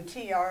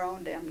guarantee our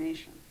own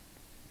damnation.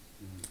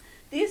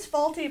 These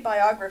faulty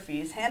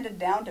biographies handed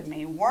down to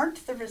me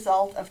weren't the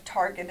result of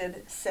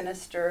targeted,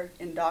 sinister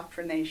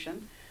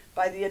indoctrination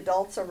by the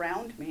adults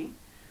around me,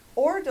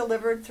 or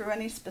delivered through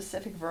any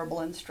specific verbal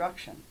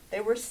instruction.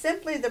 They were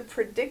simply the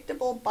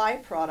predictable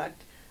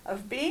byproduct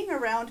of being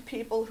around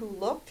people who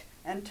looked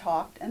and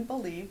talked and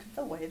believed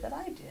the way that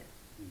I did.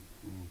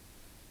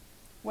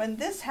 When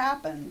this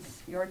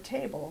happens, your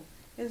table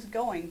is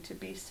going to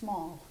be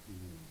small.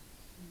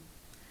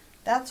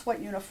 That's what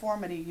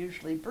uniformity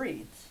usually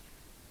breeds: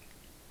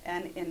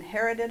 an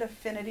inherited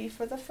affinity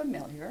for the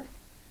familiar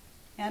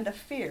and a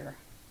fear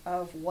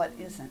of what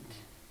isn't.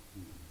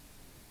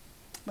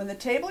 When the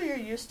table you're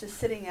used to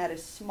sitting at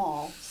is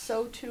small,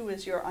 so too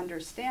is your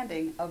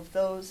understanding of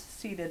those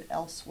seated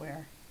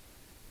elsewhere.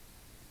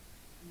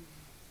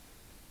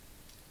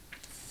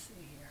 Let's see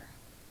here.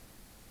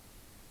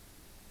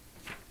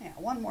 Yeah,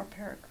 one more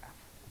paragraph.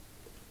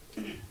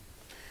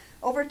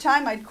 Over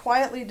time, I'd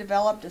quietly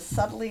developed a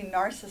subtly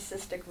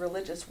narcissistic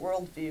religious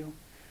worldview,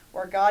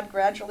 where God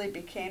gradually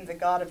became the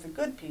God of the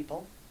good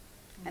people,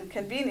 and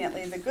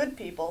conveniently, the good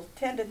people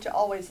tended to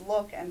always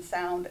look and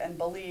sound and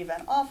believe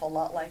an awful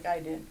lot like I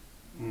did.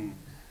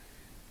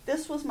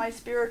 This was my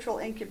spiritual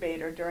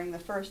incubator during the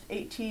first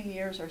 18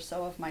 years or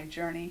so of my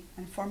journey,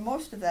 and for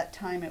most of that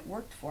time it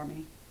worked for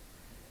me.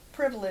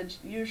 Privilege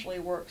usually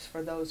works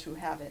for those who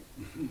have it,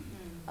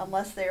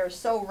 unless they are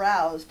so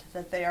roused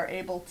that they are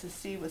able to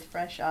see with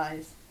fresh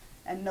eyes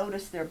and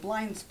notice their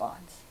blind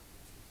spots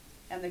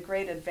and the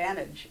great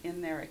advantage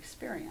in their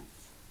experience.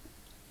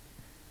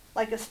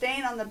 Like a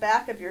stain on the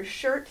back of your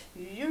shirt,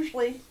 you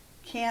usually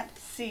can't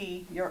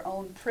see your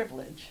own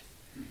privilege,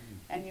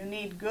 and you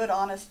need good,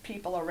 honest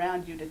people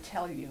around you to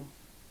tell you,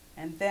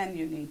 and then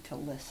you need to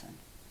listen.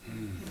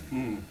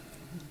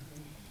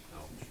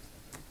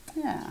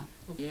 Yeah.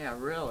 Yeah,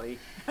 really.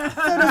 So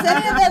does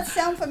any of that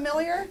sound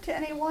familiar to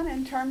anyone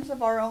in terms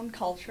of our own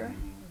culture?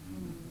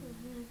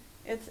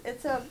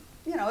 It's a,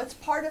 you know, it's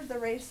part of the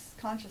race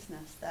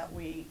consciousness that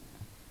we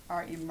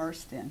are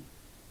immersed in.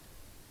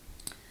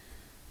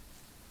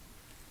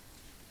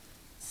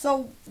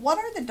 So what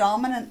are the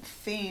dominant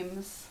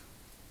themes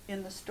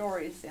in the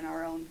stories in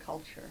our own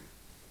culture?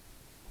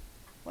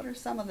 What are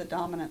some of the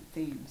dominant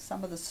themes?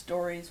 Some of the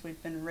stories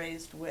we've been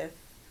raised with.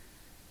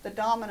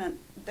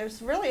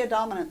 There's really a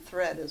dominant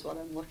thread is what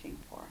I'm looking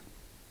for.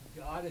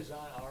 God is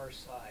on our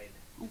side.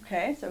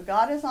 Okay, so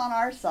God is on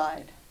our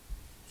side.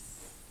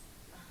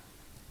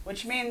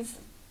 Which means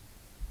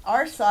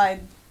our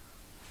side.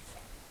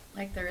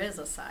 Like there is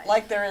a side.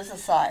 Like there is a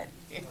side.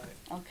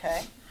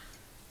 Okay.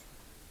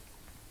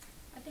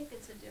 I think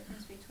it's a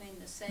difference between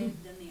the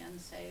saved and the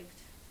unsaved.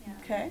 Yeah.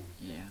 Okay.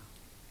 Yeah.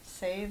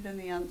 Saved and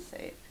the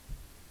unsaved.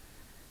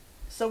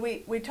 So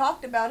we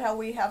talked about how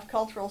we have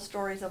cultural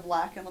stories of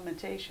lack and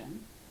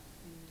limitation.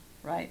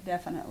 Right,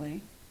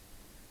 definitely.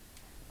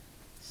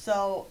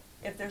 So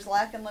if there's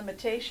lack and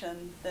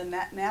limitation, then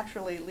that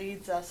naturally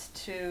leads us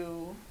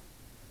to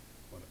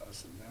What,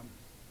 us and them?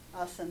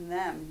 us and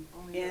them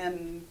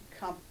in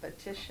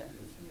competition,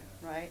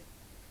 right?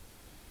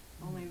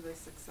 Only the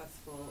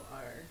successful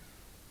are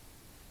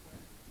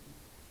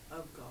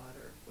of God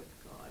or with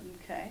God.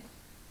 Okay.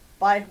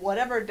 By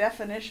whatever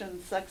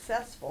definition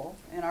successful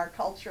in our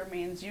culture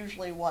means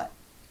usually what?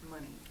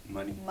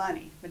 Money.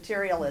 Money,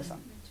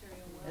 materialism.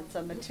 Material wealth. It's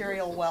a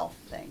material wealth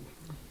thing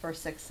for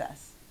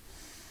success.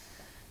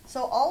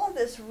 So all of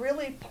this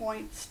really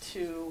points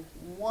to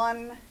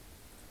one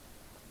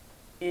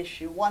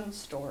issue, one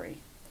story.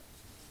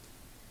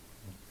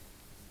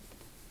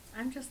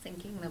 I'm just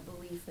thinking the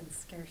belief in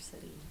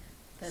scarcity,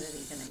 that it even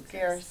exists.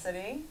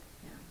 Scarcity.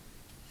 Yeah.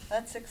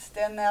 Let's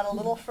extend that a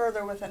little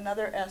further with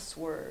another S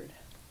word.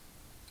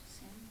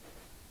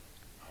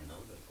 I know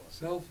that.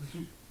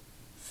 Selfish.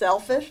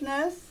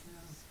 Selfishness.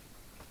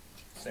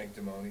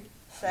 Sanctimony.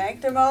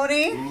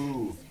 Sanctimony.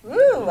 Ooh.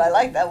 Ooh, I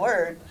like that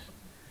word.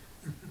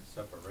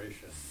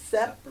 Separation.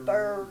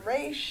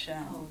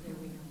 Separation. Oh, there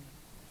we go.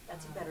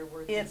 That's a better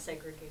word It than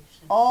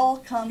segregation. all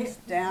comes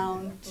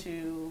down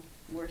to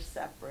we're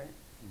separate.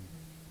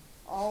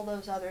 All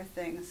those other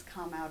things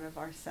come out of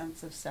our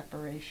sense of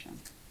separation.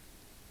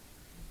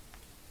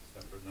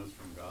 Separateness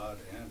from God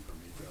and from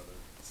each other.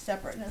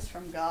 Separateness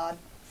from God,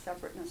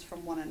 separateness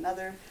from one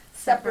another,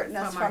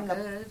 separateness from our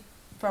good.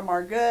 from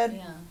our good,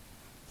 Yeah.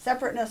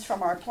 separateness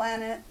from our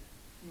planet.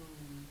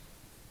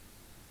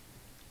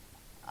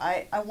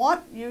 I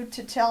want you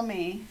to tell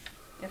me,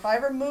 if I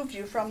removed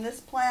you from this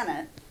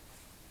planet,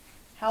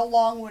 how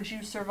long would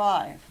you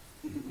survive?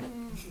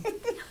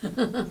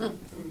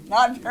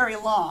 Not very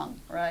long,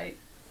 right?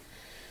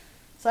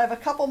 So I have a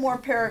couple more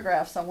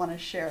paragraphs I want to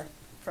share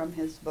from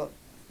his book.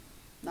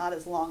 Not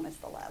as long as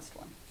the last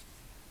one.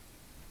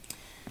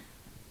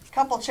 A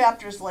couple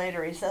chapters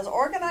later, he says,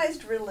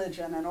 organized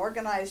religion and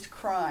organized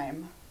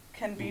crime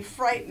can be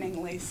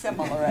frighteningly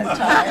similar at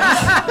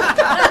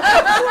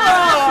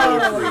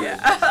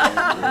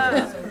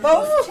times.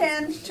 Both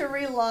tend to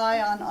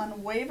rely on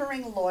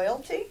unwavering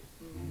loyalty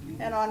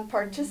and on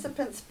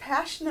participants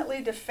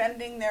passionately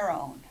defending their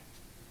own.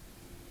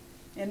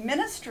 In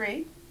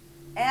ministry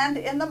and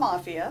in the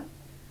mafia,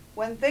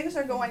 when things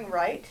are going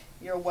right,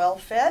 you're well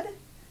fed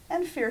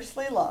and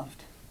fiercely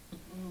loved.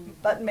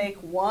 But make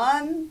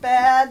one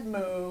bad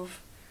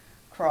move,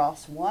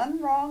 cross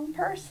one wrong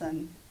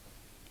person,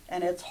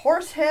 and it's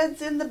horse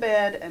heads in the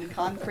bed and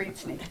concrete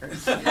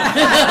sneakers. In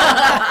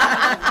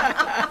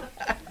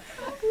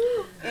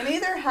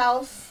either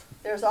house,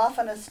 there's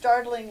often a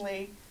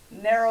startlingly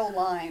narrow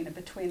line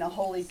between a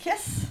holy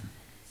kiss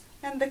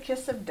and the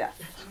kiss of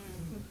death.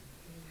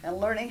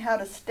 And learning how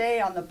to stay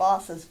on the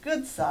boss's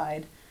good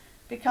side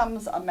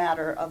becomes a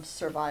matter of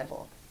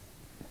survival.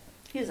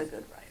 He's a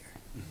good writer.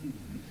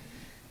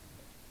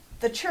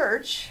 The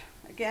church,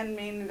 again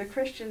meaning the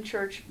Christian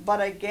church, but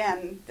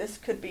again, this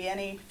could be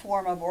any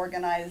form of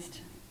organized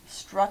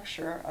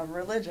structure of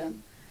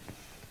religion,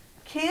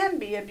 can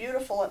be a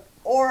beautiful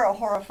or a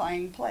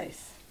horrifying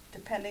place,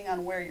 depending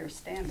on where you're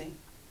standing.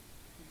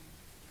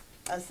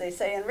 As they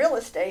say in real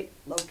estate,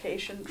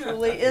 location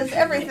truly is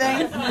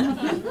everything.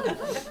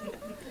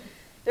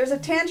 There's a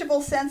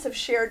tangible sense of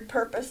shared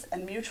purpose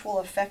and mutual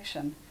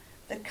affection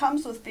that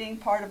comes with being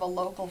part of a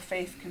local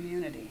faith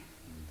community.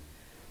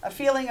 A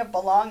feeling of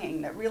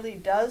belonging that really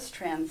does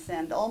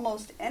transcend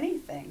almost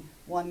anything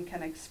one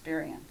can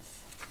experience.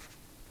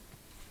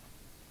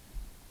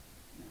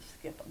 Let's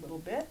skip a little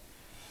bit.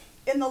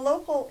 In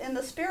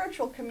the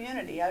spiritual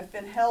community, I've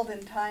been held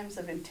in times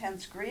of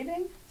intense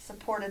grieving,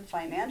 supported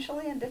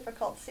financially in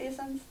difficult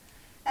seasons,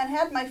 and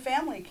had my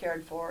family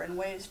cared for in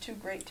ways too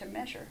great to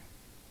measure.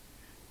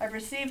 I've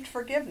received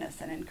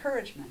forgiveness and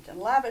encouragement and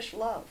lavish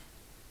love.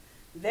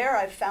 There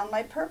I've found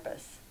my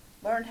purpose,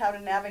 learned how to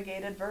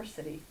navigate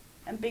adversity,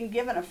 and been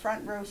given a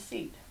front row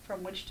seat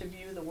from which to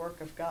view the work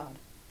of God.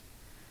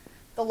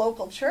 The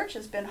local church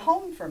has been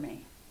home for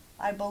me.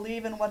 I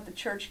believe in what the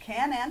church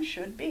can and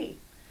should be,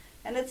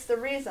 and it's the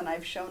reason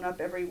I've shown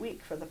up every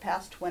week for the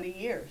past 20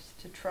 years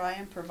to try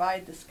and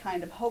provide this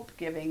kind of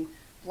hope-giving,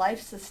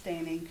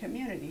 life-sustaining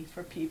community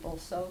for people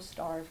so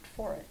starved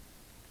for it.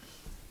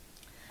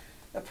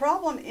 The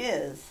problem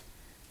is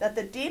that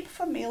the deep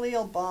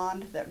familial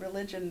bond that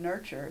religion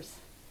nurtures,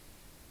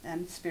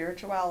 and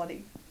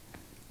spirituality,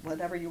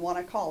 whatever you want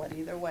to call it,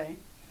 either way,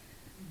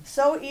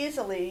 so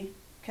easily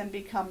can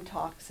become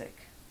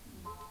toxic,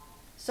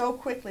 so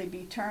quickly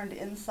be turned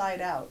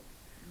inside out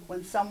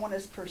when someone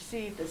is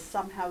perceived as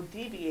somehow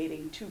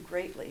deviating too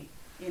greatly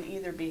in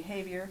either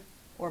behavior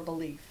or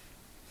belief.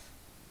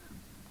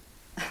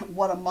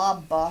 What a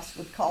mob boss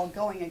would call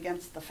going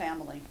against the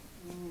family.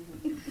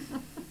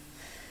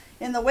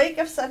 In the wake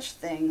of such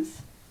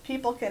things,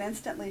 people can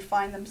instantly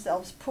find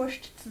themselves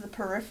pushed to the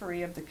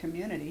periphery of the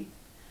community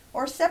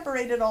or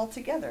separated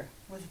altogether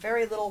with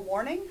very little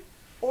warning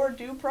or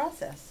due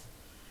process.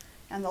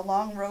 And the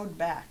long road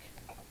back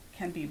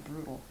can be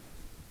brutal.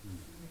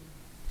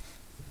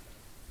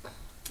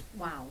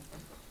 Wow.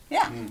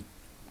 Yeah.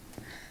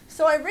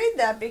 So I read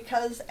that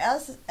because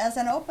as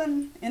an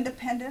open,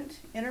 independent,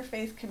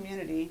 interfaith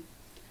community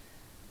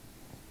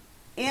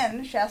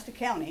in Shasta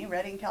County,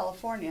 Redding,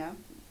 California,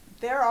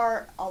 there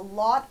are a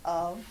lot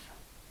of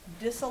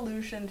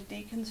disillusioned,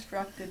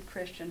 deconstructed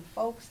Christian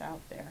folks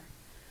out there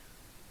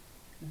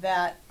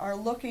that are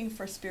looking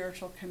for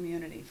spiritual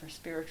community, for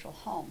spiritual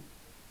home.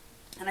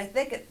 And I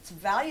think it's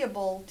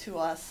valuable to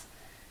us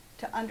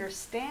to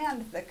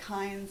understand the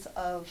kinds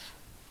of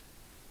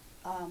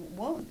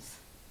wounds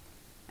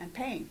and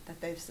pain that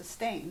they've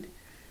sustained,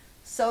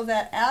 so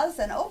that as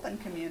an open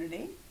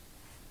community,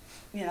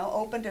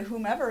 open to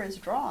whomever is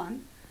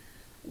drawn,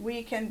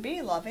 we can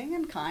be loving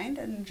and kind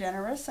and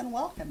generous and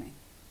welcoming.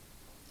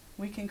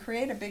 We can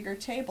create a bigger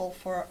table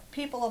for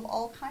people of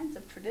all kinds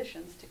of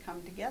traditions to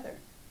come together.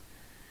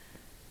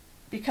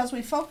 Because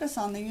we focus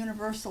on the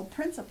universal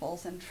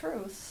principles and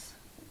truths,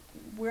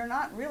 we're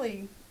not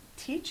really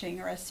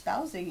teaching or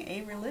espousing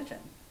a religion.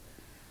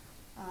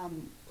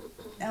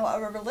 Now,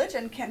 a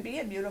religion can be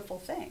a beautiful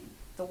thing.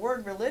 The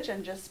word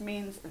religion just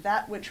means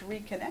that which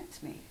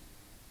reconnects me.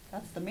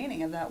 That's the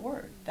meaning of that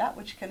word, that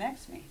which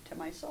connects me to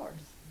my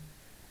source.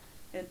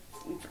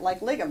 It's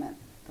like ligament.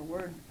 The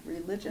word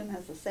religion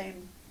has the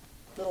same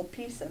little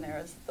piece in there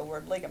as the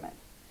word ligament.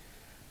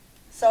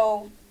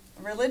 So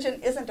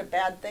religion isn't a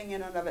bad thing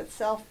in and of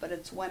itself, but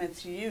it's when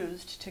it's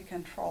used to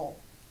control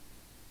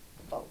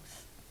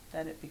folks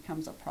that it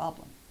becomes a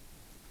problem.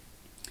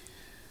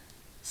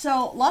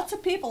 So lots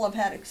of people have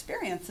had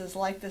experiences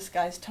like this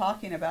guy's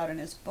talking about in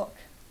his book.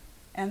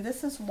 And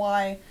this is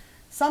why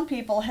some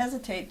people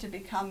hesitate to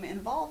become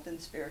involved in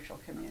spiritual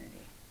community.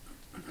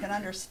 You can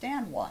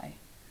understand why.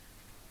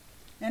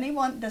 And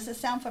Anyone, does this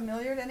sound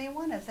familiar to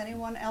anyone? Has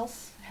anyone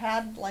else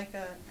had like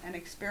an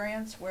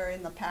experience where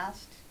in the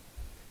past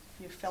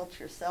you felt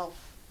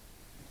yourself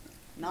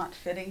not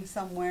fitting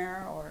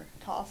somewhere or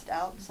tossed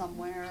out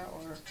somewhere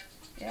or,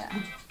 yeah.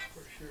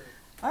 For sure.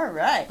 All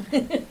right.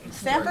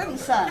 Stanford and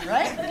Son,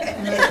 right?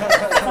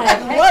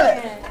 I love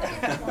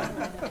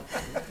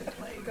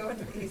it. Go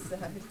to the east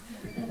side.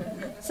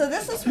 So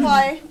this is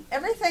why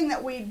everything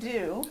that we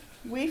do,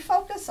 we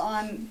focus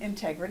on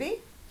integrity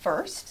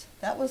first.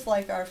 That was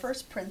like our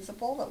first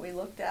principle that we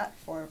looked at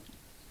for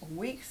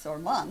weeks or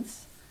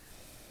months.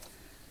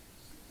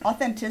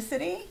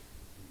 Authenticity,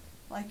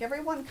 like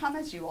everyone come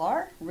as you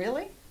are,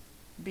 really.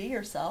 Be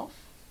yourself.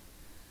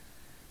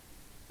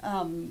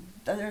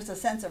 There's a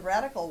sense of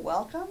radical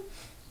welcome.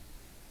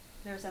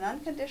 There's an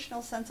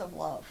unconditional sense of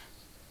love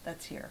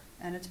that's here.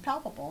 And it's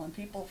palpable, and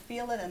people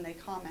feel it and they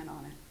comment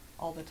on it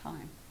all the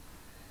time.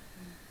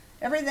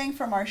 Everything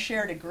from our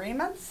shared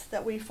agreements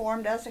that we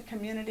formed as a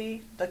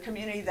community, the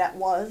community that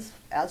was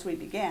as we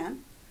began,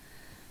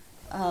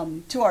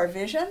 to our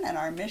vision and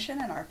our mission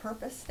and our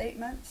purpose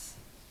statements.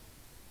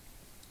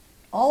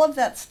 All of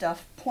that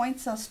stuff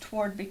points us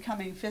toward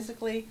becoming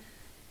physically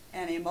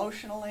and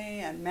emotionally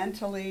and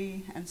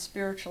mentally and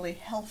spiritually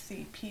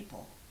healthy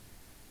people.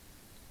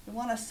 We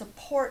want to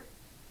support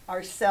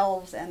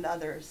ourselves and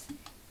others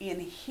in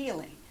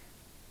healing,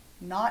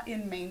 not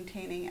in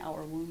maintaining our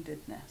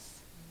woundedness.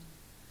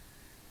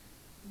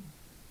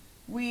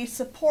 We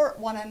support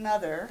one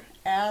another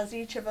as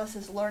each of us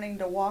is learning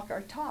to walk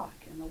our talk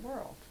in the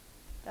world.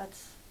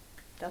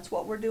 That's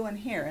what we're doing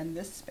here in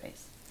this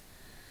space.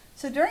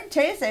 So during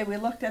Taizé, we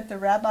looked at the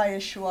Rabbi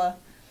Yeshua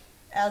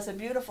as a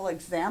beautiful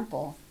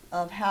example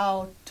of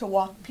how to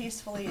walk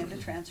peacefully into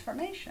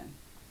transformation.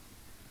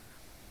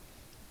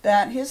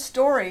 That his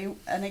story,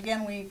 and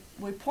again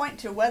we point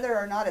to whether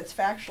or not it's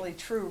factually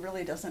true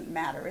really doesn't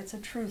matter. It's a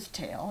truth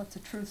tale, it's a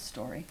truth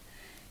story.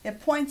 It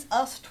points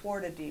us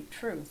toward a deep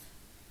truth.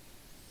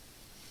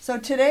 So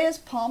today is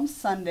Palm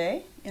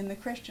Sunday in the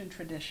Christian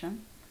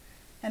tradition,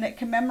 and it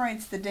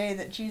commemorates the day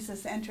that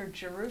Jesus entered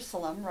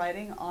Jerusalem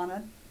riding on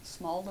a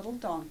small little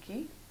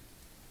donkey.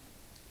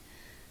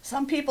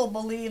 Some people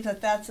believe that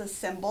that's a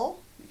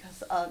symbol,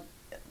 because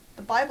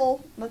the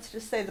Bible, let's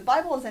just say, the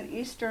Bible is an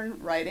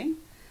Eastern writing,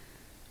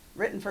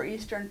 written for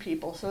Eastern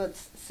people, so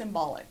it's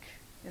symbolic.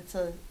 It's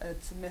a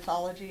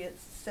mythology,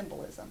 it's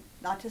symbolism.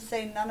 Not to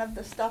say none of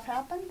the stuff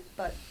happened,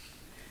 but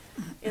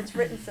it's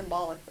written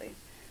symbolically.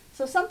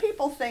 So some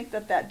people think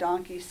that that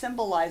donkey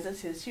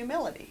symbolizes his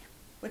humility,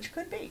 which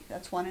could be.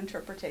 That's one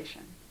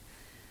interpretation.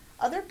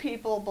 Other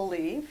people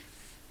believe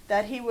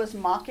that he was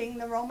mocking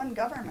the Roman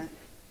government,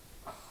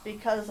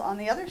 because on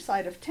the other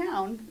side of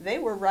town, they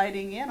were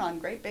riding in on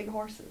great big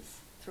horses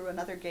through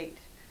another gate,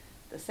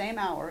 the same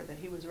hour that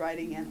he was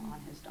riding in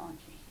on his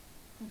donkey.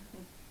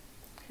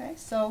 Okay,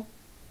 so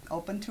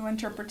open to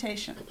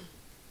interpretation.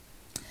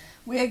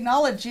 We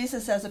acknowledge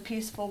Jesus as a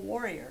peaceful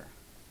warrior,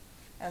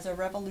 as a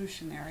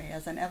revolutionary,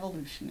 as an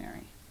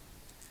evolutionary.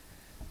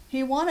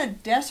 He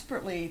wanted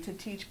desperately to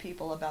teach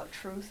people about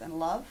truth and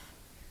love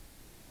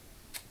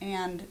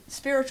and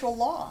spiritual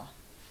law,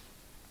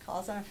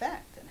 cause and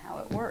effect, and how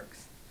it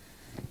works.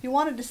 He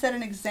wanted to set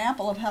an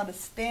example of how to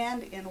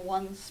stand in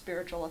one's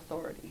spiritual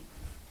authority.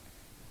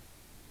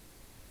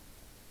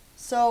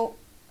 So,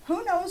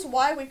 who knows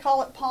why we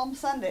call it Palm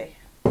Sunday?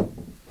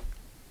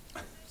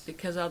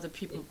 Because all the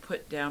people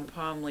put down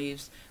palm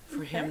leaves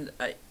for him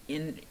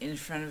in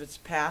front of his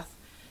path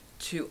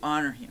to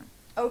honor him.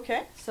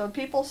 Okay, so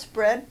people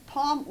spread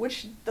palm,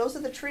 which those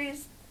are the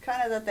trees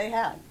kind of that they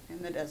had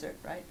in the desert,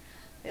 right?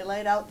 They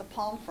laid out the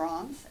palm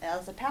fronds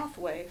as a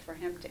pathway for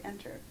him to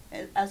enter,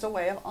 as a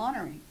way of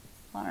honoring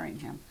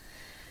him.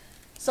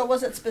 So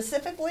was it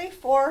specifically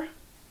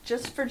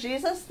just for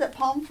Jesus that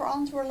palm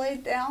fronds were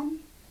laid down?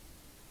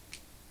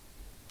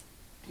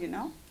 Do you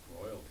know?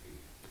 Royalty.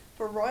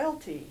 For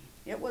royalty.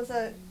 It was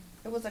a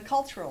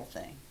cultural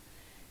thing.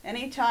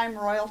 Anytime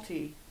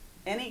royalty,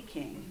 any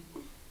king,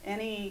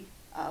 any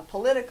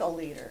political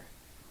leader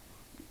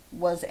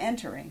was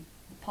entering,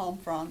 palm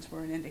fronds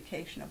were an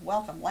indication of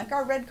welcome, like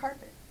our red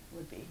carpet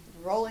would be,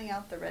 rolling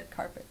out the red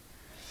carpet.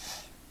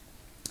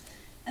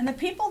 And the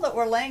people that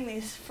were laying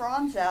these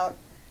fronds out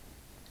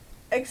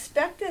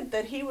expected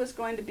that he was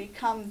going to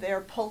become their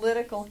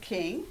political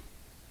king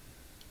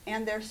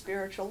and their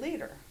spiritual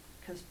leader,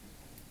 because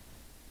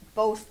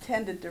both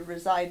tended to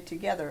reside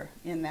together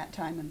in that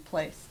time and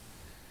place.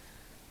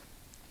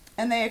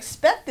 And they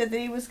expected that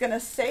he was going to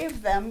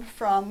save them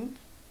from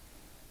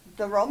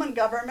the Roman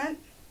government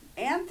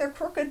and their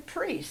crooked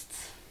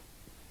priests,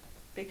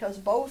 because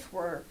both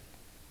were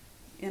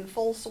in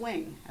full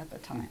swing at the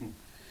time.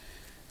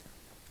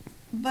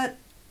 But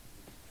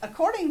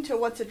according to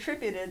what's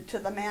attributed to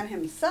the man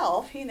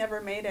himself, he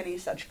never made any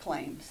such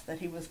claims that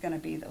he was going to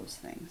be those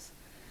things.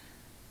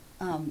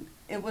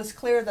 It was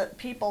clear that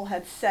people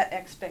had set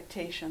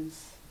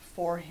expectations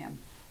for him.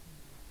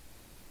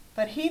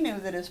 But he knew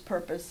that his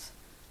purpose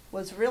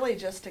was really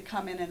just to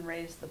come in and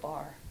raise the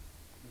bar.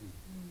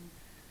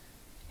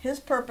 His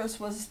purpose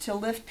was to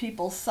lift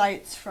people's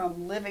sights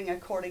from living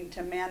according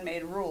to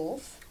man-made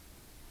rules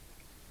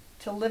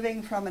to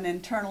living from an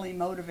internally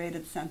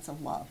motivated sense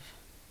of love.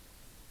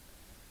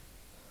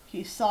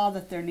 He saw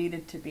that there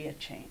needed to be a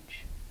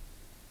change.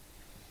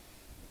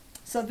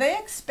 So they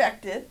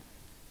expected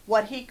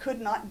what he could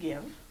not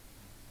give,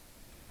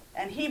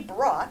 and he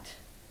brought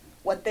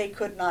what they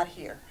could not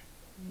hear.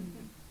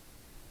 Mm-hmm.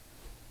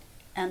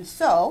 And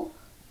so,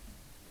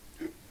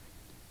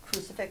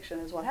 crucifixion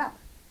is what happened.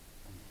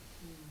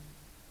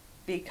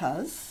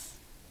 Because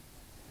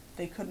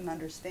they couldn't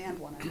understand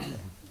one another.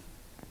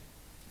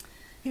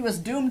 He was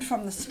doomed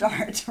from the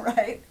start,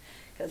 right?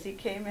 Because he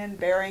came in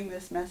bearing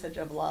this message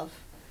of love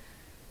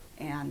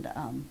and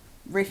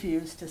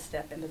refused to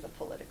step into the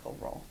political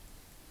role.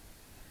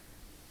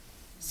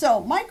 So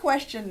my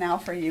question now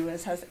for you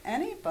is, has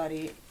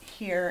anybody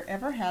here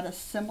ever had a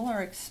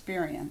similar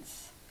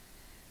experience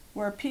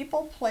where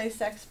people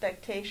place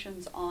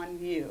expectations on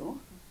you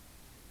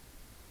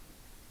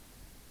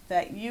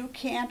that you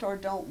can't or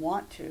don't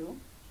want to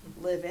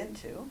live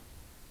into,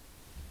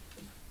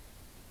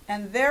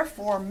 and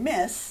therefore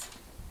miss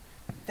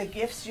the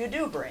gifts you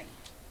do bring?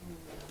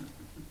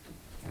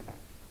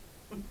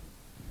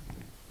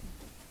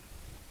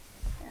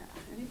 Yeah.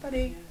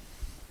 Anybody,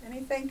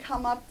 anything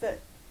come up that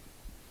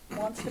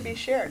wants to be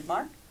shared?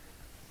 Mark?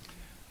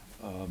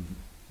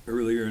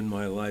 Earlier in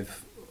my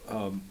life,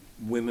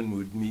 women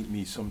would meet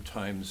me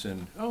sometimes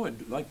and, oh,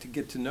 I'd like to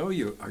get to know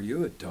you. Are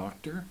you a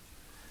doctor?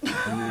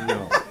 And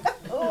no.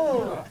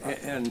 Oh.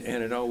 And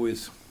it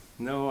always,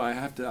 no,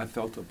 I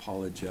felt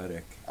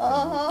apologetic.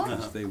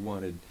 Because they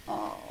wanted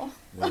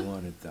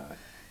that.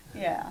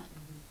 Yeah.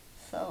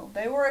 So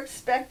they were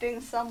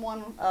expecting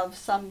someone of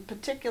some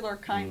particular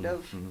kind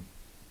of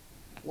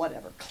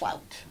whatever,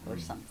 clout or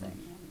something.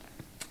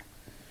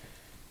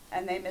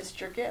 And they missed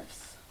your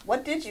gifts.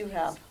 What did you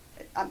have?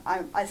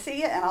 I see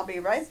you, and I'll be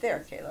right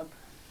there, Caleb.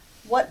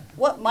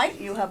 What might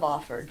you have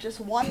offered? Just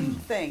one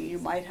thing you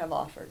might have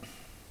offered,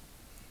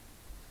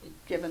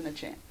 given the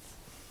chance.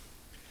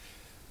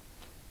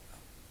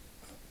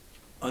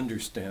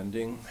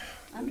 Understanding.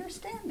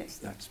 Understanding.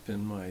 That's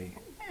been my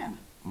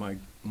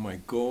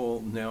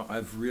goal. Now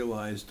I've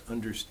realized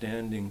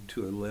understanding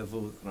to a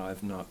level that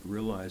I've not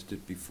realized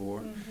it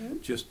before,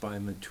 just by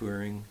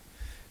maturing,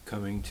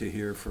 coming to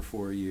here for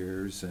 4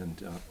 years,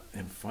 and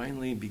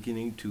finally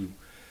beginning to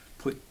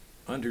put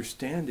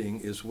understanding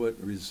is what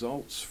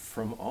results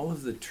from all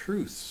of the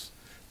truths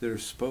that are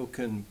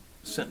spoken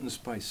sentence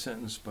by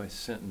sentence by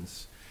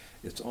sentence.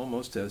 It's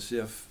almost as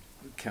if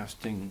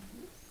casting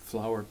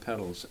flower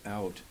petals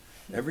out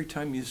every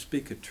time you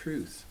speak a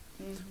truth,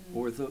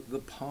 or the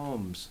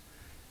poems.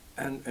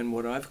 And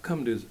what I've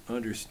come to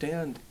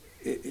understand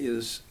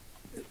is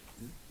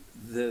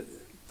that,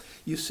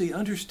 you see,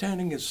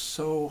 understanding is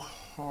so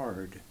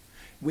hard.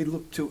 We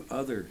look to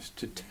others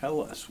to tell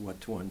us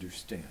what to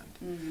understand.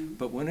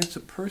 But when it's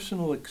a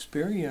personal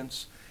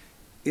experience,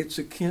 it's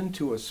akin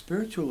to a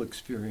spiritual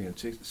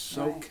experience. It's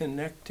so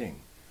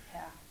connecting.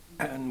 Yeah.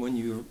 And when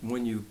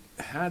you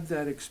had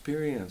that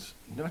experience,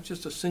 not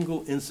just a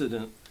single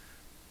incident,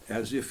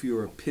 as if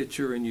you're a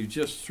pitcher and you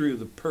just threw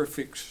the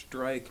perfect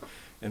strike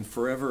and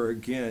forever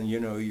again,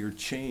 you're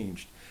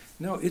changed.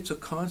 No, it's a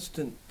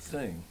constant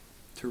thing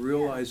to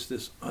realize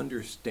this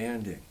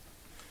understanding.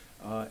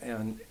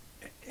 And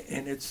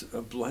it's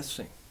a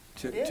blessing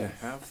to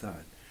have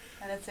that.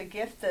 And it's a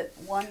gift that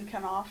one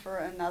can offer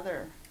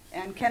another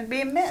and can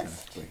be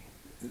missed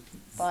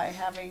by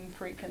having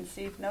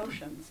preconceived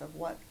notions of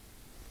what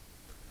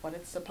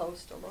it's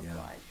supposed to look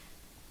like.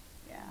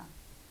 Yeah.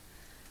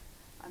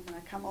 I'm going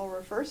to come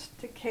over first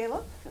to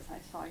Caleb, because I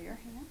saw your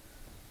hand.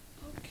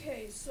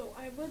 Okay, so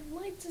I would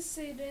like to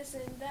say this,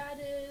 and that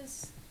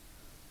is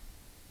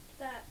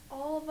that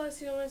all of us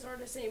humans are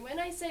the same. When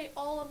I say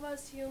all of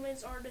us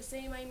humans are the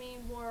same, I mean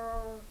we're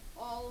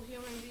all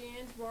human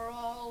beings. We're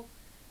all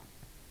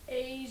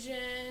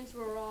Asians,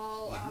 we're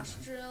all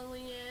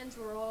Australians,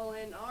 we're all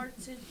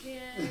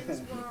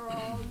Antarcticans, we're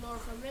all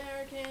North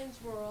Americans,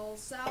 we're all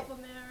South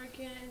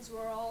Americans,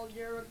 we're all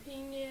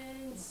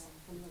Europeans.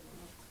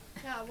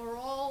 Yeah, we're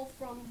all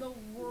from the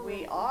world.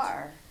 We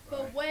are.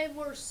 But when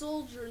we're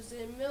soldiers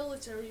in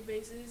military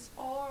bases,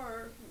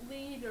 our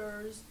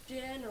leaders,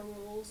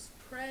 generals,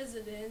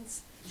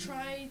 presidents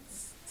try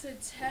to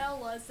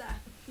tell us that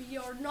we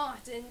are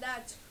not, and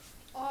that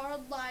our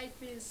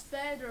life is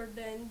better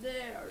than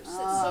theirs.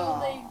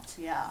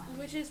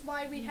 Which is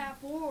why we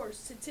have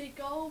wars, to take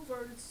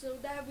over, so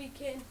that we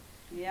can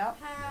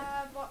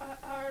have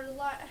our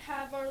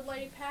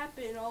life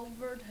happen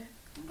over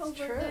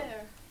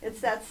there.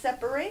 It's that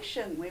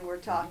separation we were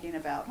talking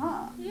about,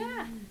 huh?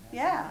 Yeah.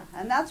 Yeah,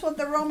 and that's what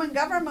the Roman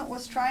government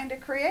was trying to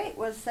create,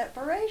 was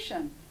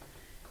separation.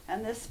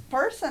 And this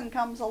person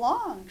comes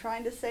along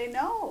trying to say,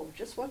 no,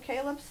 just what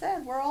Caleb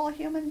said, we're all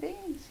human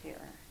beings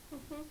here.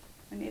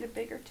 We need a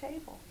bigger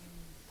table.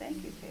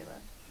 Thank you,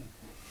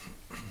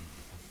 Caleb.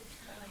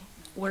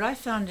 What I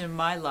found in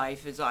my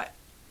life is I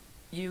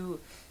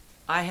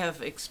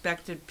have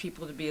expected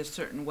people to be a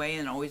certain way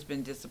and always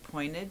been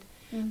disappointed.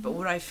 But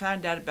what I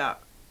found out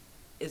about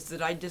is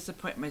that I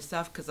disappoint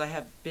myself because I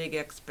have big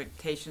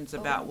expectations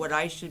about what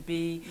I should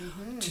be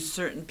to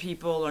certain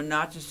people or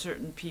not to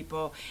certain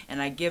people,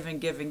 and I give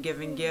and give and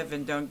give and give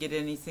and don't get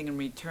anything in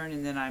return,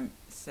 and then I'm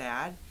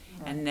sad.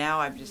 Right. And now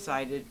I've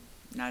decided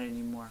not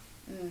anymore.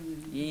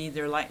 You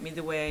either like me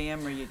the way I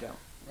am or you don't.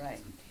 Right.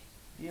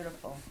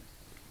 Beautiful.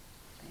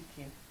 Thank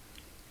you.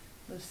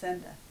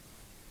 Lucinda.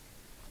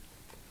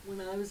 When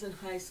I was in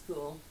high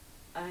school,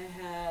 I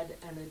had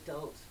an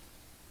adult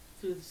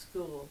through the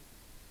school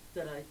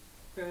that I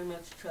very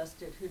much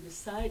trusted who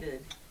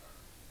decided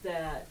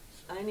that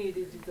I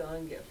needed to go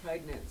and get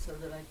pregnant so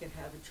that I could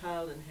have a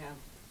child and have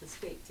the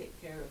state take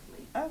care of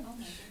me. Oh,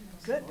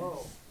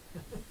 goodness.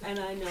 And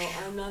I know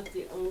I'm not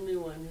the only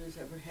one who's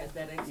ever had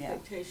that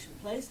expectation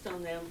placed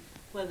on them,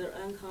 whether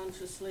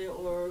unconsciously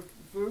or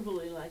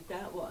verbally like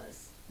that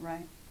was.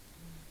 Right.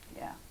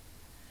 Yeah.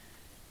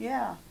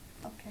 Yeah.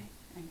 Okay.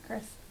 And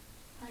Chris?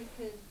 I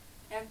could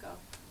echo.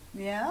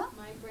 Yeah?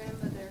 My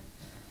grandmother,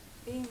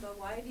 Bimba,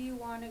 why do you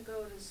want to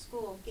go to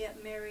school,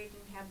 get married,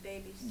 and have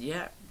babies?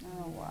 Yeah.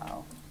 Oh,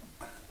 wow.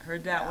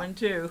 Heard that one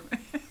too.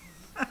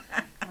 Go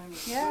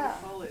to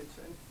college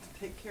and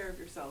take care of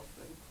yourself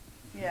and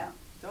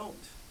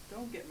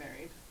don't get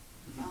married.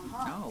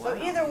 Uh-huh. Oh, So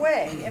wow. either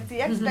way, if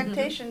the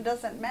expectation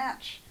doesn't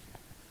match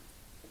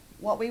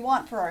what we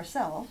want for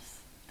ourselves,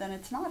 then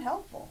it's not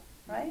helpful,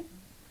 right?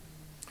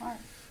 Mark.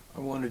 I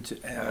wanted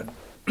to add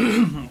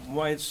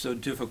why it's so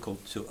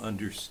difficult to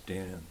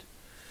understand.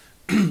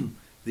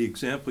 The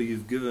example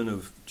you've given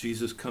of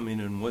Jesus coming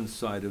in one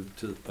side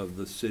of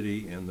the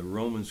city and the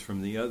Romans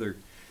from the other,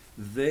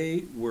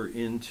 they were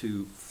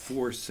into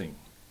forcing.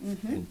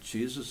 And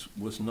Jesus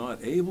was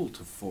not able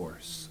to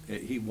force.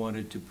 He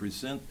wanted to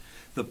present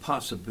the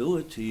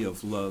possibility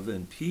of love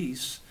and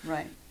peace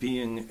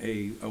being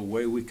a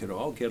way we could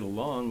all get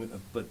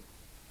along, but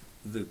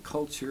the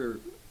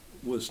culture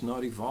was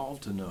not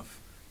evolved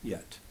enough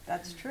yet.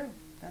 That's true.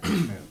 That's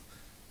true.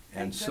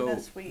 And Thank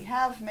goodness we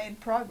have made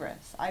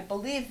progress. I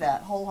believe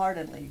that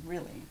wholeheartedly,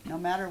 really, no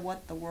matter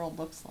what the world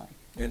looks like.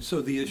 And so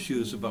the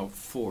issue is about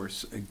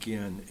force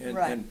again. And,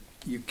 and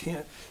you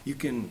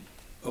can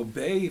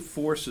obey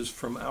forces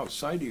from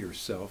outside of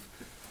yourself,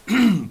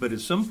 but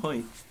at some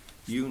point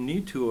you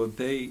need to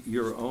obey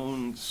your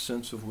own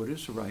sense of what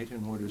is right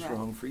and what is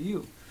wrong for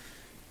you.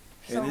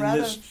 So and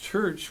in this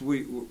church,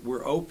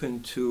 we're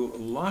open to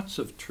lots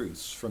of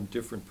truths from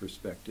different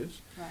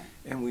perspectives,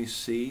 and we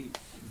see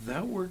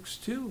that works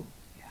too.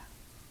 Yeah.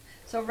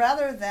 So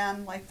rather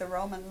than, like the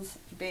Romans,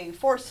 being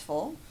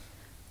forceful,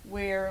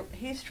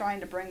 he's trying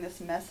to bring this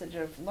message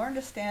of learn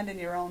to stand in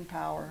your own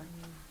power,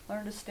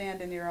 learn to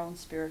stand in your own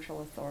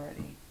spiritual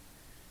authority,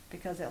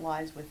 because it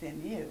lies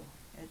within you.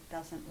 It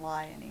doesn't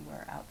lie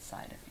anywhere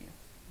outside of you.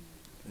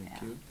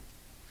 Thank you.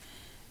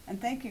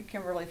 And thank you,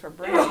 Kimberly, for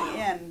bringing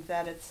in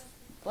that it's,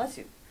 bless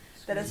you,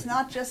 that it's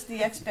not just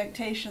the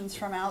expectations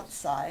from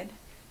outside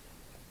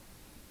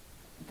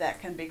that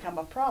can become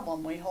a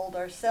problem. We hold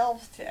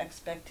ourselves to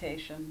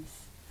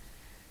expectations,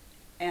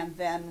 and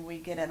then we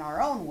get in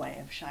our own way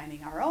of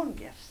shining our own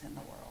gifts in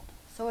the world.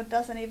 So it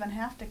doesn't even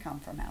have to come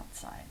from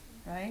outside,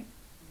 right?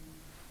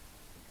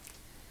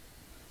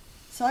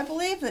 So I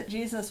believe that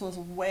Jesus was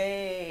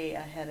way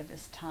ahead of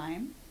his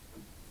time.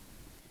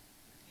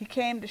 He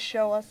came to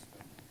show us,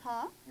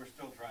 We're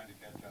still trying to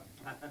catch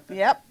up.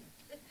 Yep.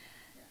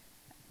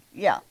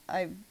 Yeah,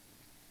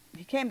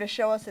 he came to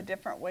show us a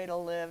different way to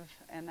live,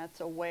 and that's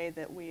a way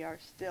that we are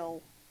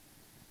still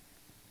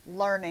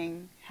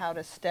learning how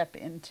to step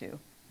into.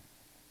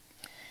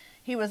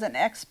 He was an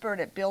expert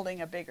at building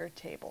a bigger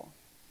table.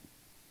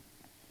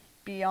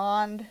 He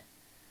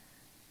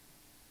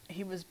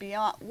was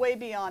way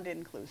beyond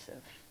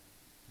inclusive,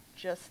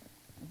 just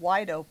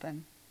wide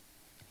open.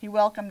 He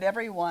welcomed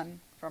everyone,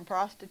 from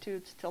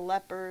prostitutes to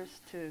lepers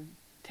to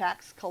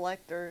tax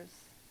collectors.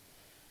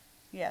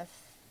 Yes,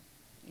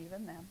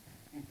 even them.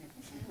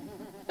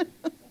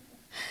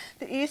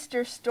 The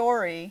Easter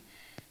story,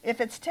 if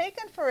it's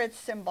taken for its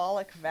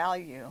symbolic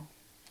value,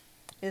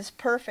 is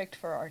perfect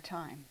for our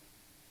time.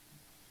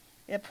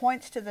 It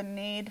points to the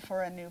need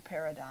for a new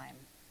paradigm.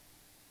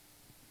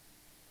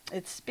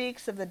 It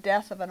speaks of the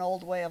death of an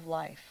old way of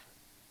life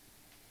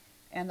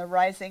and the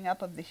rising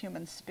up of the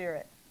human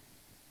spirit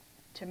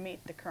to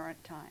meet the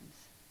current times.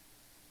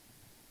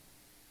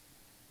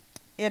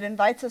 It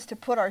invites us to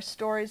put our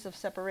stories of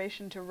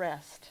separation to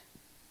rest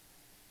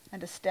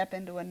and to step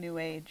into a new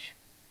age,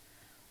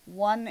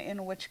 one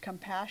in which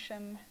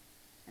compassion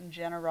and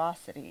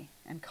generosity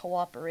and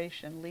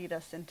cooperation lead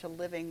us into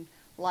living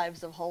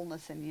lives of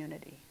wholeness and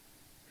unity.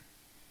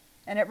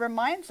 And it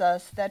reminds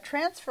us that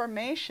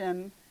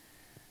transformation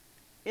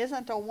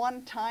isn't a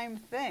one-time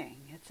thing.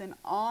 It's an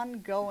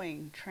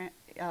ongoing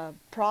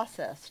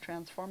process,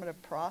 transformative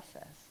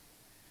process.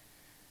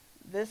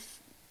 This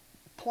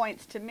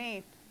points to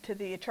me to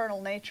the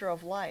eternal nature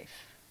of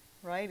life,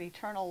 right?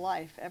 Eternal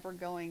life,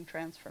 ever-going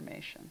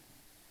transformation.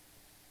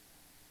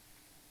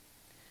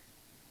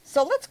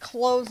 So let's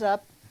close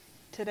up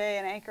today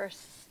and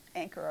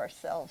anchor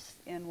ourselves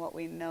in what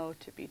we know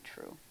to be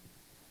true.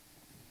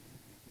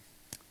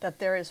 That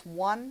there is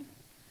one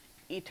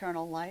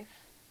eternal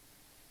life,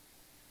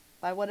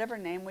 by whatever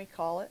name we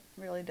call it,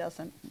 really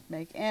doesn't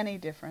make any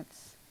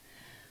difference.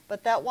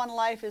 But that one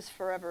life is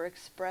forever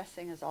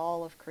expressing as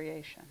all of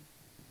creation.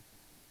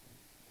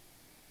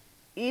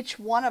 Each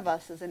one of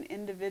us is an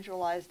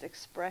individualized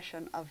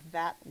expression of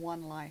that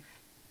one life.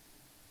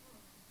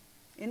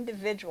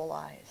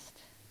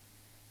 Individualized.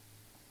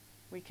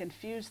 We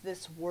confuse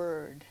this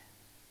word.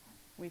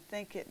 We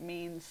think it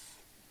means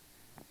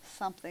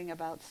something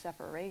about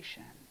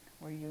separation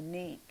or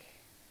unique.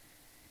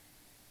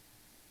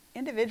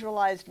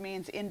 Individualized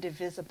means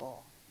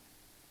indivisible.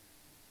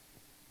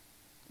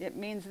 It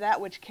means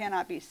that which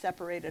cannot be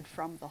separated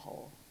from the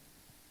whole.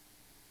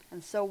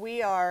 And so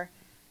we are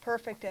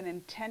perfect and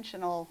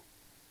intentional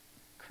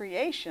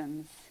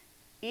creations,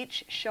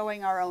 each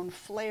showing our own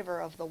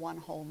flavor of the one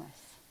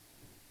wholeness.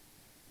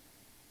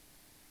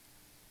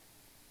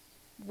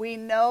 We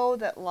know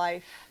that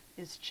life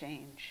is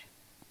change,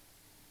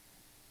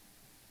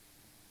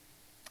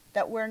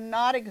 that we're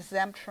not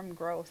exempt from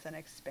growth and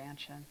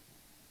expansion.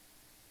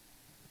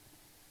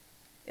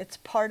 It's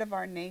part of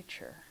our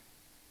nature.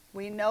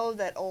 We know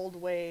that old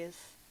ways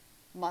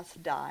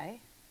must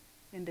die,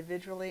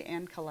 individually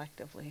and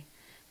collectively,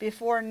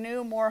 before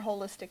new, more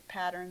holistic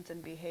patterns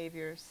and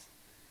behaviors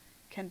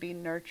can be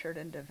nurtured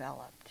and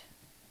developed.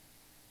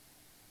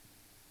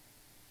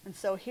 And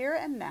so here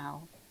and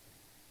now,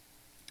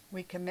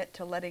 we commit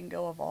to letting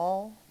go of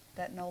all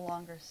that no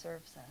longer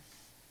serves us.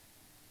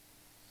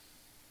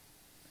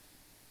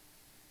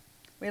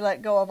 We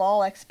let go of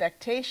all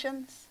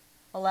expectations,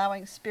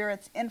 allowing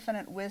Spirit's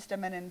infinite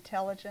wisdom and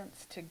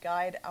intelligence to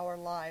guide our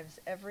lives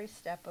every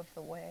step of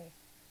the way.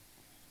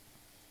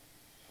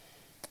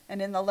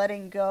 And in the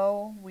letting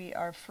go, we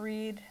are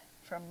freed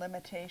from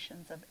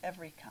limitations of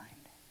every kind.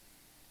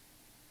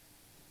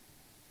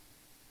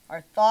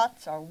 Our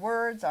thoughts, our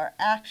words, our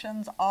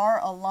actions are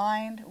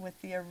aligned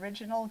with the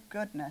original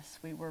goodness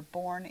we were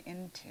born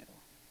into.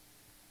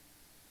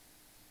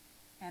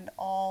 And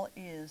all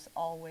is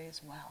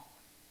always well.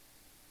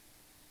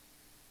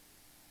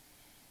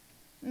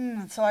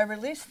 So I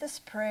release this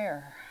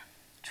prayer,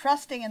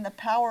 trusting in the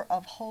power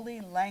of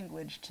holy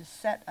language to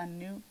set a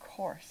new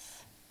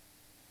course,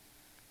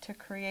 to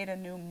create a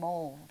new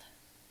mold,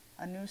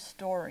 a new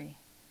story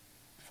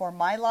for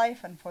my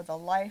life and for the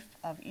life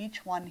of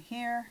each one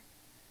here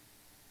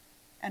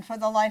and for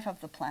the life of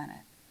the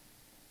planet.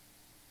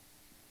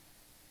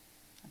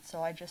 And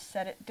so I just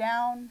set it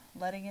down,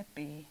 letting it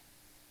be.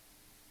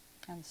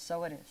 And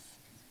so it is.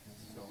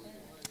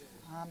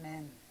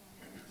 Amen.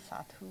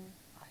 Satu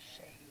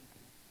Ashe.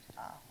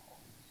 Aho.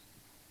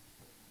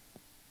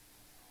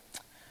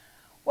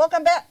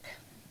 Welcome back.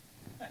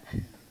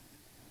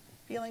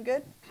 Feeling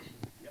good?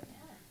 Yep.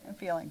 I'm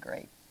feeling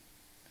great.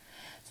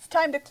 It's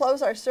time to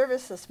close our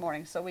service this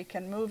morning so we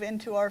can move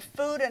into our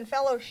food and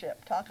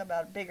fellowship. Talk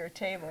about bigger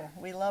table.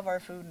 We love our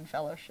food and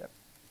fellowship.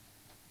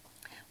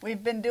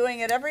 We've been doing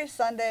it every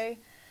Sunday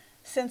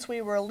since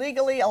we were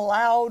legally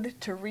allowed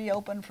to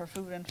reopen for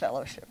food and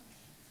fellowship.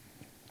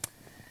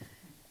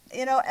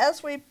 You know,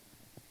 as we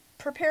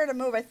prepare to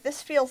move,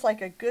 this feels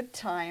like a good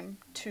time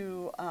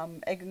to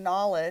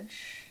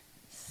acknowledge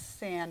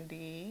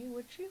Sandy.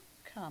 Would you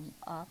come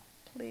up,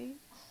 please?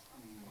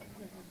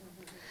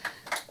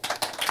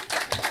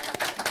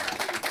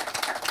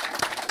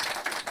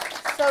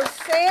 So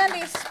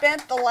Sandy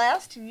spent the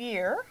last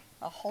year,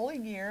 a whole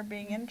year,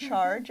 being in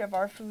charge of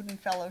our food and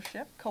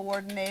fellowship,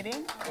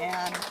 coordinating,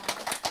 and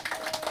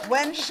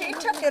when she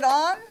took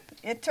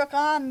it took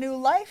on new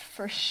life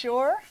for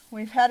sure.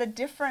 We've had a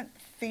different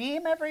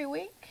theme every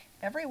week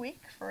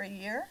for a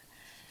year.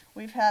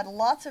 We've had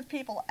lots of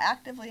people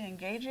actively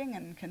engaging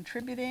and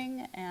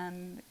contributing,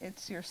 and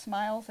it's your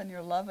smiles and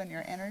your love and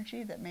your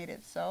energy that made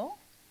it so.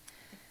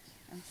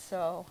 And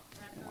so,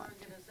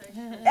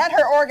 and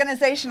her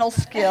organizational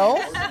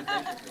skills.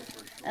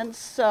 And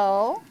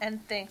so,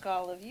 and thank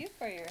all of you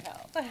for your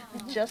help.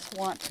 Just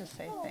want to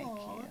say thank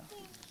you.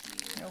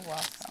 You're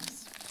welcome.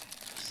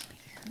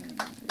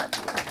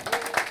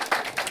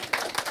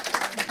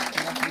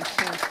 Love you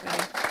too,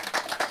 sweetie.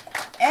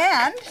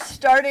 And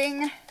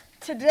starting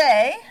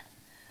today,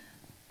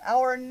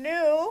 our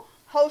new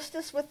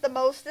hostess with the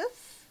mostest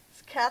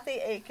is Kathy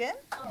Aiken.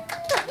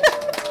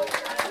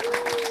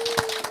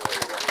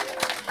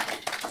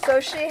 So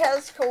she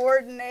has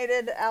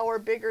coordinated our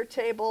bigger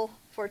table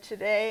for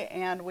today,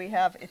 and we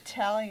have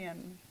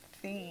Italian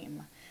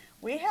theme.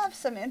 We have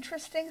some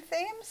interesting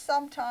themes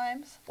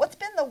sometimes. What's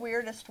been the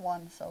weirdest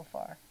one so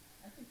far?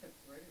 I think the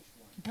British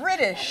one.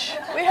 British.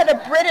 We had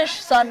a British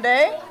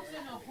Sunday. Toads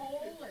in a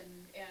hole and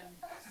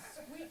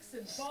squeaks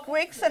and bubbles.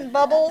 Squeaks and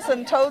bubbles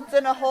and toads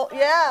in a hole.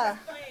 Yeah.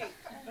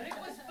 But it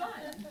was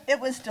fun. It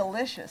was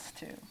delicious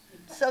too.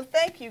 So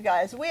thank you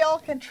guys. We all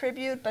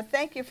contribute, but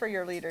thank you for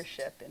your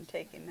leadership in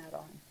taking that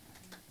on.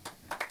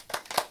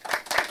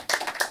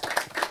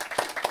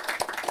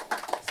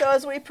 So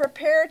as we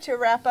prepare to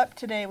wrap up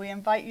today, we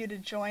invite you to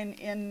join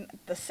in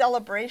the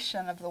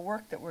celebration of the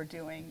work that we're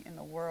doing in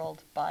the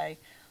world by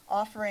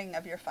offering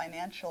of your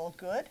financial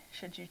good,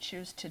 should you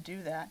choose to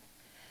do that.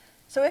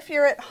 So if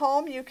you're at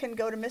home, you can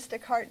go to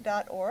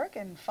mysticheart.org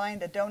and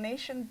find a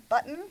donation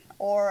button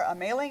or a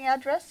mailing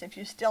address if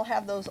you still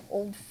have those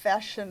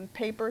old-fashioned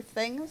paper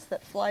things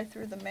that fly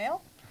through the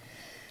mail.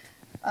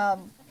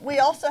 We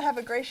also have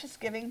a gracious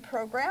giving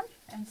program,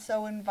 and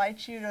so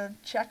invite you to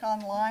check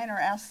online or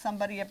ask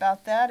somebody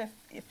about that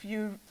if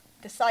you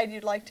decide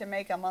you'd like to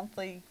make a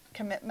monthly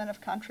commitment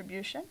of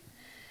contribution.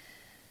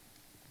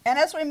 And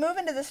as we move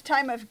into this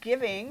time of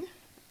giving,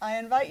 I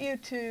invite you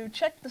to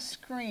check the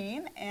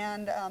screen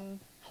and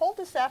hold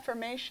this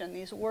affirmation,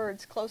 these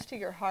words, close to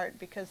your heart,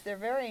 because they're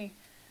very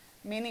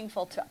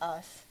meaningful to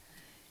us.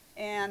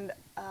 And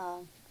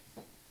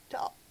to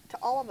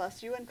all of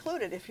us, you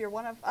included, if you're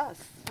one of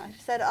us. I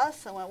said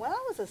us, I went, well,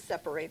 that was a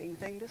separating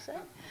thing to say.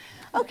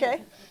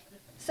 Okay,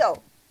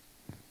 so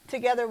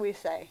together we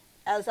say,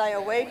 as I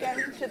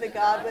awaken to the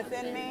God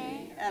within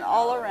me and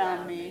all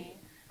around me,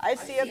 I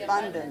see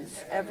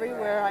abundance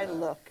everywhere I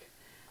look.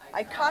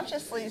 I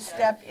consciously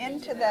step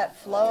into that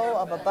flow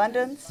of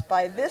abundance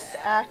by this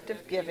act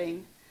of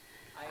giving.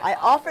 I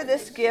offer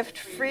this gift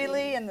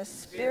freely in the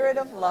spirit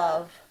of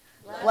love,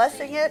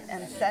 blessing it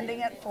and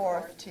sending it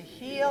forth to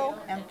heal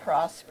and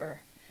prosper.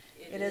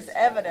 It is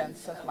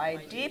evidence of my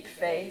deep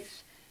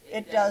faith.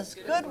 It does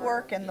good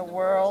work in the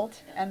world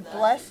and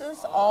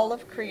blesses all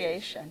of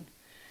creation.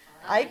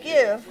 I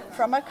give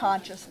from a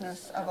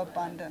consciousness of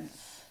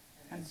abundance.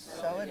 And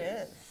so it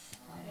is.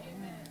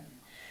 Amen.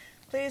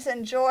 Please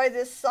enjoy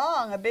this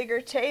song, A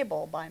Bigger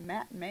Table, by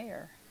Matt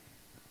Mayer.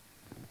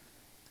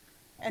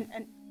 And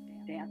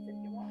dance if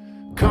you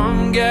want.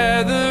 Come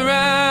gather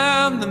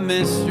round the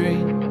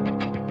mystery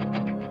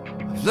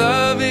of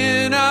love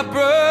in our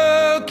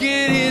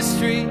broken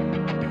history,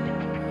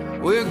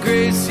 where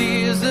grace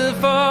heals the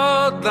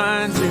fault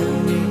lines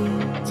in me,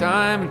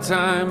 time and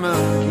time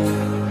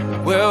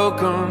again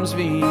welcomes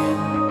me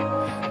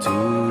to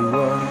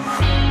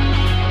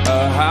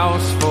a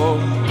house for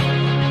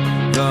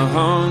the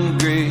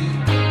hungry,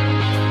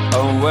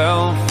 a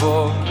well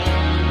for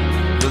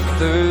the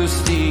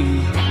thirsty,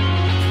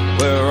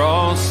 where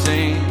all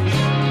saints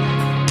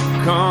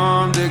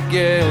come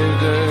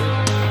together,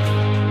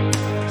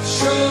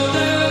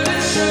 shoulder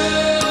to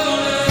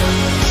shoulder.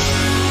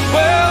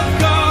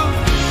 Welcome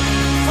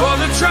for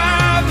the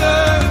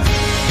traveler,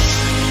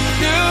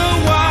 new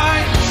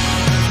wine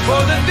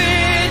for the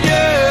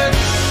vineyard,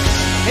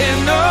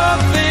 and all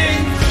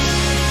things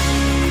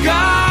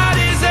God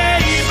is able.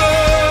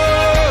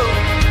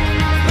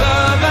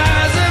 Love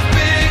has a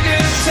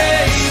bigger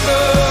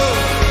table.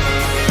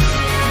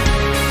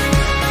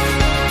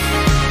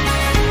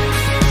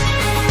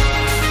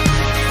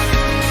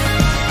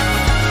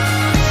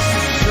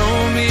 Show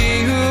me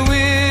who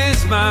is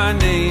my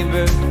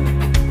neighbor,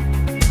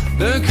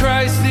 the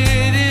Christ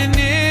didn't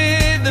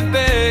need the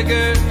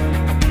beggar.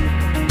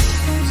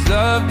 His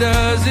love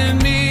doesn't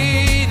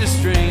need a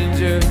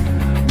stranger.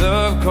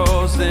 Love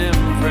calls them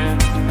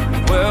friend,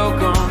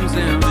 welcomes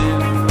them in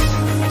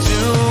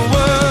to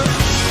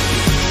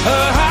a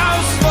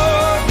house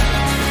for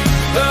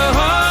the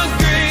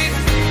hungry,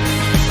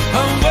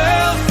 a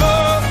well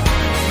for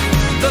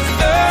the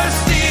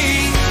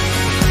thirsty,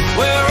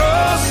 where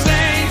all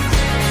saints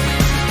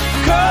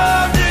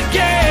come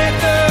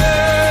together,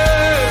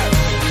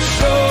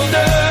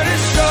 shoulder to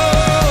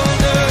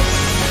shoulder.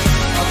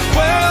 A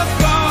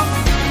welcome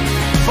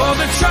for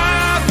the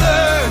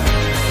traveler,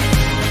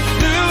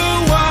 new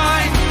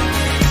wine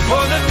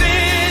for the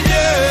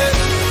vineyard,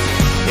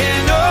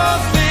 in all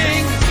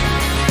things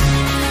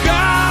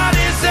God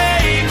is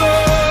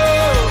able.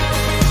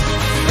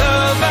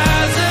 Love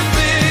has a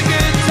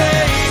bigger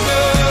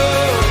table.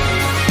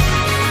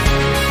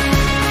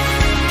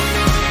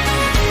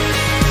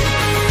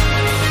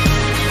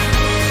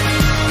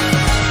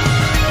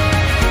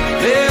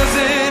 There's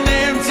an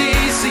empty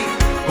seat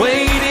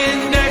waiting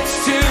next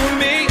to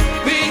me.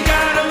 We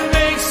gotta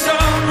make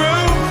some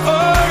room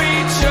for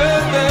each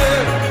other.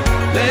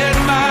 Let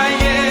my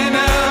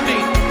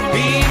enemy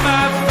be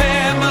my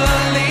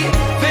family.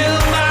 Fill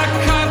my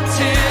cup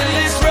till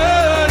it's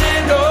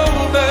running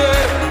over.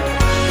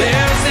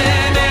 There's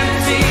an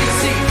empty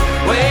seat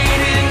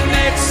waiting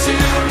next to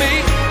me.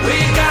 We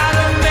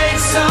gotta make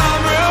some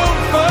room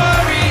for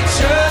each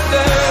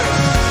other.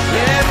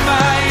 Let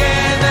my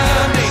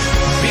enemy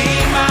be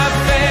my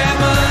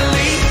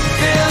family.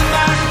 Fill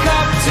my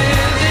cup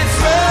till it's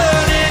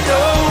running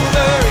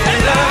over.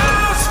 And a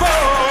house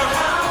for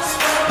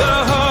the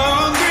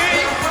hungry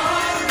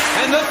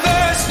and the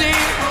thirsty,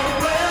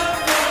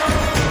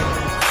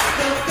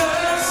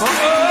 for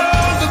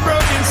all the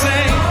broken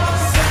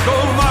saints go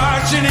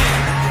marching in,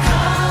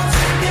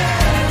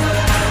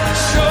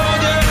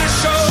 shoulder to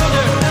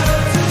shoulder.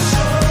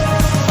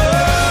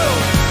 Oh,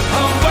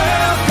 a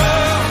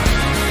welcome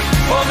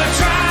for the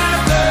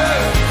traveler,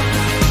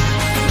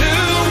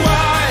 new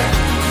wine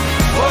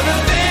for the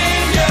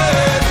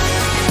vineyard,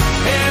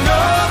 and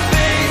all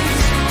things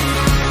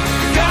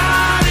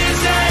God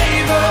is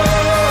able.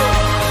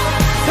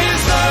 His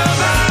love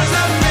has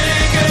a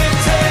bigger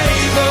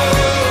table.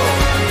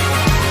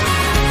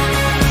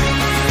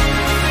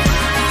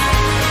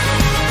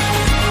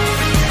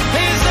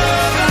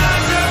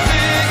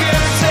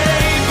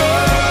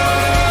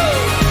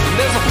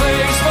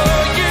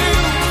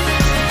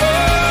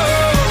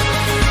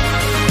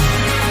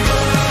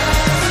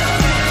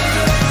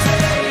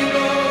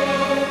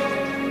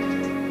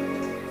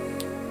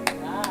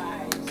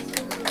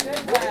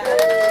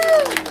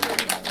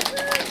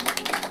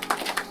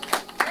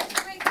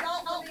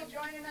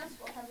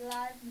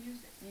 live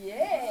music.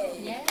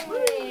 Yay!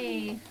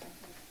 Yay!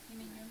 You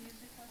mean your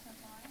music wasn't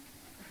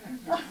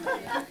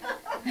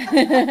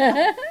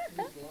live?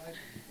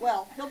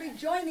 Well, he'll be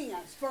joining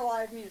us for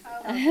live music.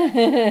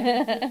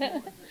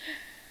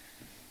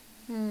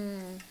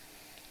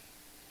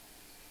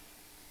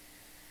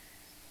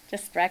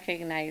 Just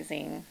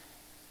recognizing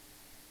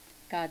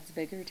God's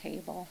bigger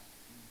table.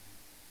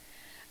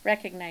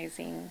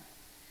 Recognizing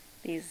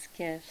these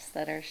gifts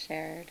that are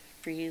shared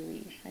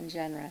freely and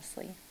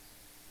generously.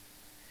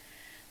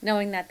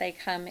 Knowing that they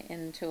come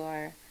into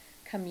our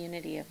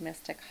community of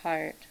Mystic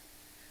Heart,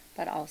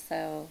 but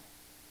also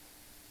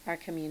our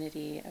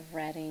community of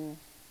Reading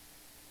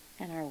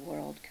and our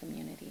world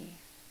community.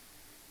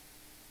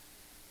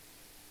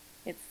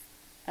 It's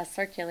a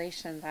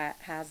circulation that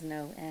has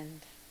no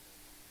end,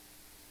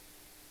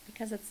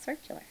 because it's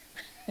circular.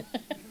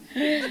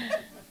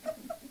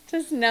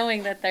 Just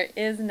knowing that there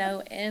is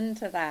no end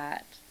to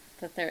that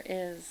there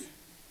is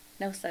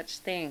no such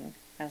thing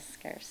as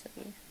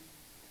scarcity,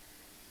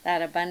 that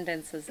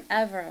abundance is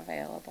ever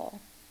available,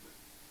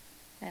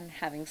 and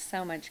having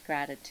so much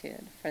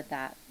gratitude for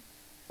that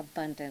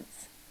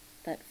abundance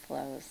that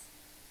flows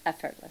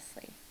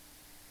effortlessly.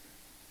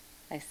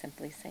 I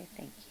simply say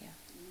thank you.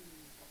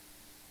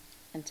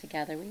 And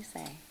together we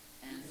say,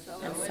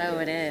 and so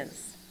it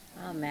is.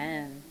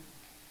 Amen.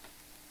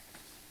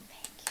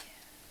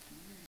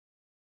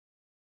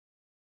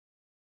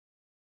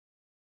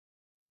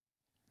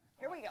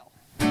 Here we go.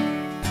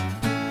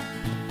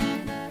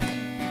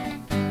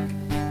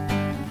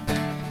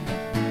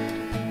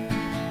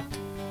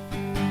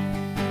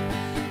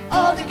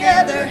 All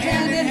together,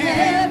 hand in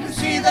hand, we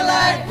see the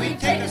light, we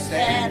take a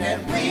stand,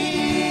 and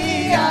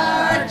we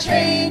are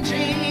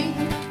changing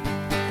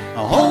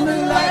a whole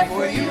new life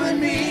for you and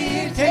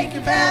me. Take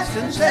your past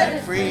and set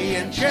it free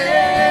and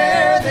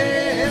share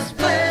this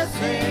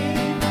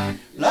blessing.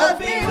 Love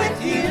be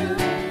with you,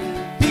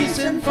 peace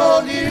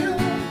enfold you,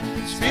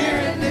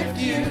 spirit lift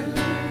you,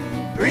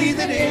 breathe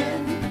it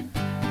in,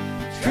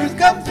 truth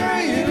come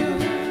through you,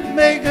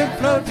 may good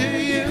flow to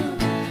you,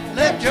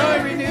 let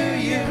joy renew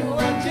you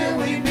until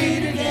we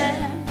meet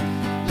again.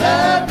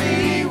 Love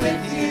be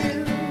with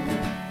you,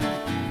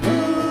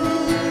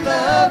 ooh,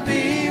 love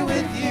be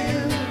with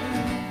you,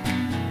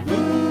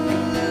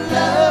 ooh,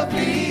 love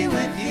be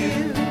with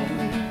you,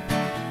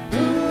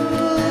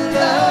 ooh,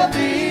 love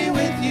be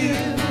with you,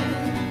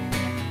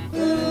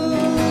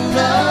 ooh,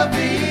 love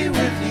be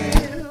with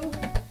you,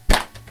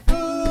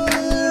 ooh,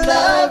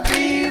 love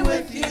be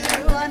with you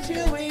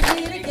until we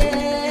meet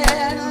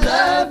again.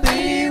 Love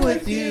be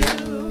with you.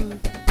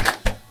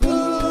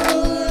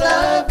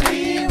 Love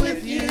be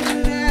with you.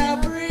 Now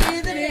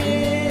breathe it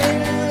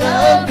in.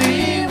 Love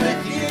be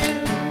with you.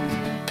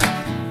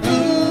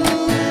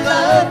 Ooh,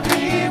 love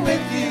be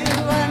with you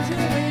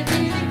until we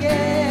meet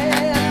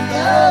again.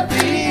 Love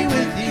be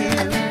with you.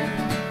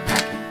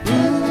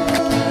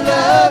 Ooh,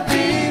 love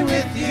be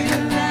with you.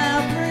 Now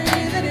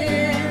breathe it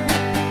in.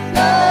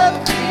 Love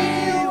be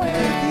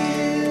with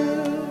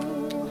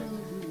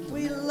you.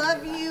 We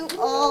love you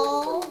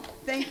all.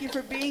 Thank you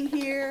for being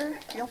here.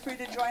 Feel free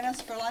to join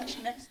us for lunch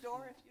next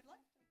door if you